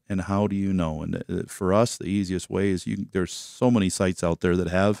towing it, and how do you know? And for us, the easiest way is there's so many sites out there that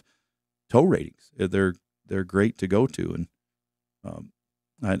have tow ratings. They're great to go to, and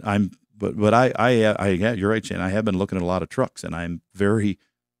yeah, you're right, Shane. I have been looking at a lot of trucks, and I'm very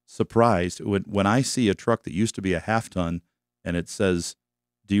surprised when I see a truck that used to be a half ton, and it says,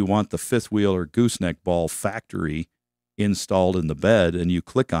 "Do you want the fifth wheel or gooseneck ball factory installed in the bed?" And you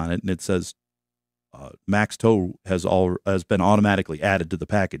click on it, and it says Max Tow has been automatically added to the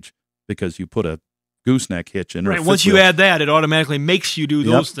package because you put a gooseneck hitch in. Right. Once you add that, it automatically makes you do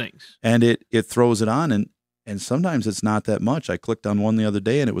those things. And it throws it on, and sometimes it's not that much. I clicked on one the other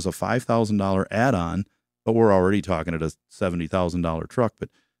day, and it was a $5,000 add-on, but we're already talking at a $70,000 truck. But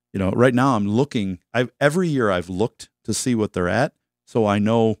you know, right now I'm looking. Every year I've looked to see what they're at, so I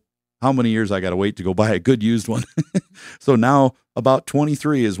know how many years I got to wait to go buy a good used one. So now about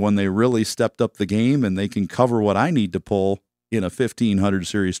 23 is when they really stepped up the game, and they can cover what I need to pull in a 1500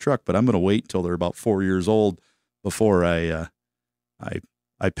 series truck. But I'm going to wait till they're about 4 years old before I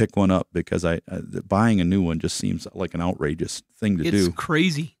pick one up, because buying a new one just seems like an outrageous thing to do. It's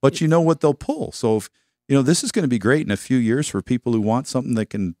crazy. But you know what they'll pull. So if you know, this is going to be great in a few years for people who want something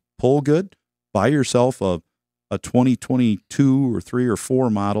that can pull good. Buy yourself a 2022 or 3 or 4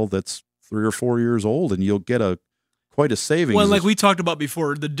 model that's 3 or 4 years old, and you'll get quite a savings. Well, like we talked about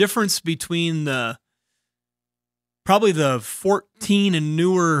before, the difference between probably the 14 and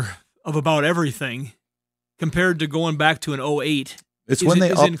newer of about everything compared to going back to an 08. It's when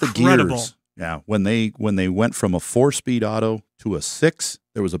they upped the gears. Yeah, when they went from a 4-speed auto to a 6,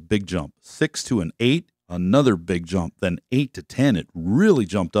 there was a big jump. 6 to an 8, another big jump. Then 8 to 10, it really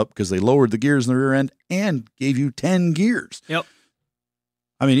jumped up because they lowered the gears in the rear end and gave you 10 gears. Yep.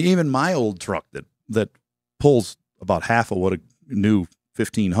 I mean, even my old truck that pulls about half of what a new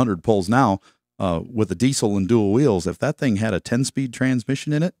 1500 pulls now, with a diesel and dual wheels, if that thing had a 10-speed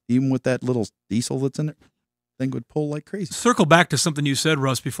transmission in it, even with that little diesel that's in it, thing would pull like crazy. Circle back to something you said,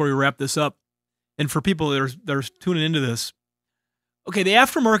 Russ, before we wrap this up. And for people that are tuning into this, okay, the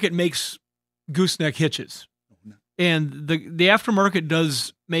aftermarket makes gooseneck hitches. And the aftermarket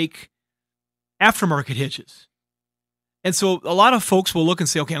does make aftermarket hitches. And so a lot of folks will look and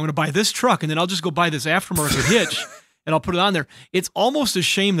say, okay, I'm going to buy this truck, and then I'll just go buy this aftermarket hitch, and I'll put it on there. It's almost a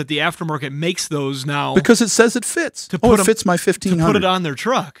shame that the aftermarket makes those now. Because it says it fits. It fits my 1500. To put it on their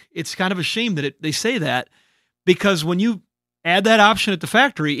truck. It's kind of a shame that they say that, because when you add that option at the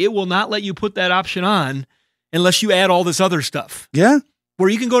factory, it will not let you put that option on unless you add all this other stuff. Yeah. Where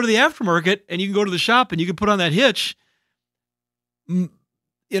you can go to the aftermarket and you can go to the shop and you can put on that hitch.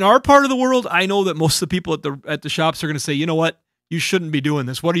 In our part of the world, I know that most of the people at the shops are going to say, you know what, you shouldn't be doing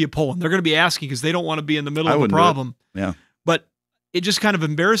this. What are you pulling? They're going to be asking because they don't want to be in the middle of the problem. Yeah. But it's just kind of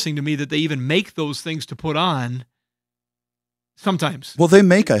embarrassing to me that they even make those things to put on sometimes. Well, they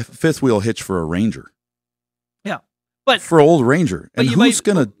make a fifth wheel hitch for a Ranger. Yeah. But for old Ranger. And who's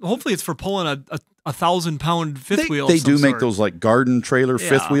going to... Hopefully it's for pulling a 1,000-pound fifth wheel. They do make those like garden trailer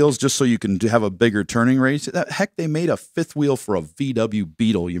fifth wheels just so you can have a bigger turning radius. Heck, they made a fifth wheel for a VW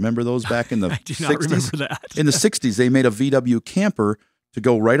Beetle. You remember those back in the 60s? I remember that. In the 60s, they made a VW camper to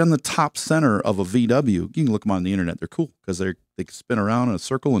go right on the top center of a VW. You can look them on the internet. They're cool because they can spin around in a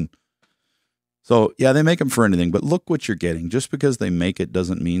circle. And so, yeah, they make them for anything. But look what you're getting. Just because they make it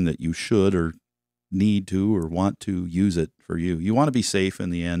doesn't mean that you should or need to or want to use it for you. You want to be safe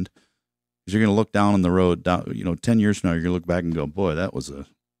in the end. Because you're going to look down on the road, 10 years from now, you're going to look back and go, boy, that was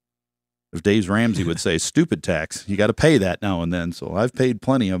if Dave Ramsey would say, stupid tax. You got to pay that now and then. So I've paid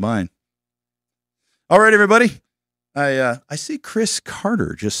plenty of mine. All right, everybody. I see Chris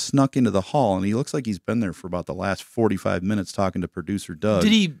Carter just snuck into the hall, and he looks like he's been there for about the last 45 minutes talking to producer Doug.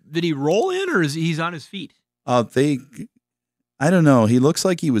 Did he roll in, or is he's on his feet? I don't know. He looks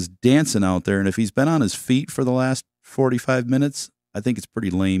like he was dancing out there, and if he's been on his feet for the last 45 minutes, I think it's pretty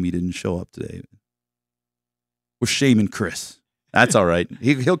lame he didn't show up today. We're shaming Chris. That's all right.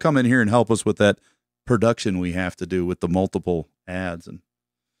 He'll come in here and help us with that production we have to do with the multiple ads. And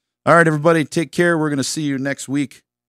all right, everybody, take care. We're going to see you next week.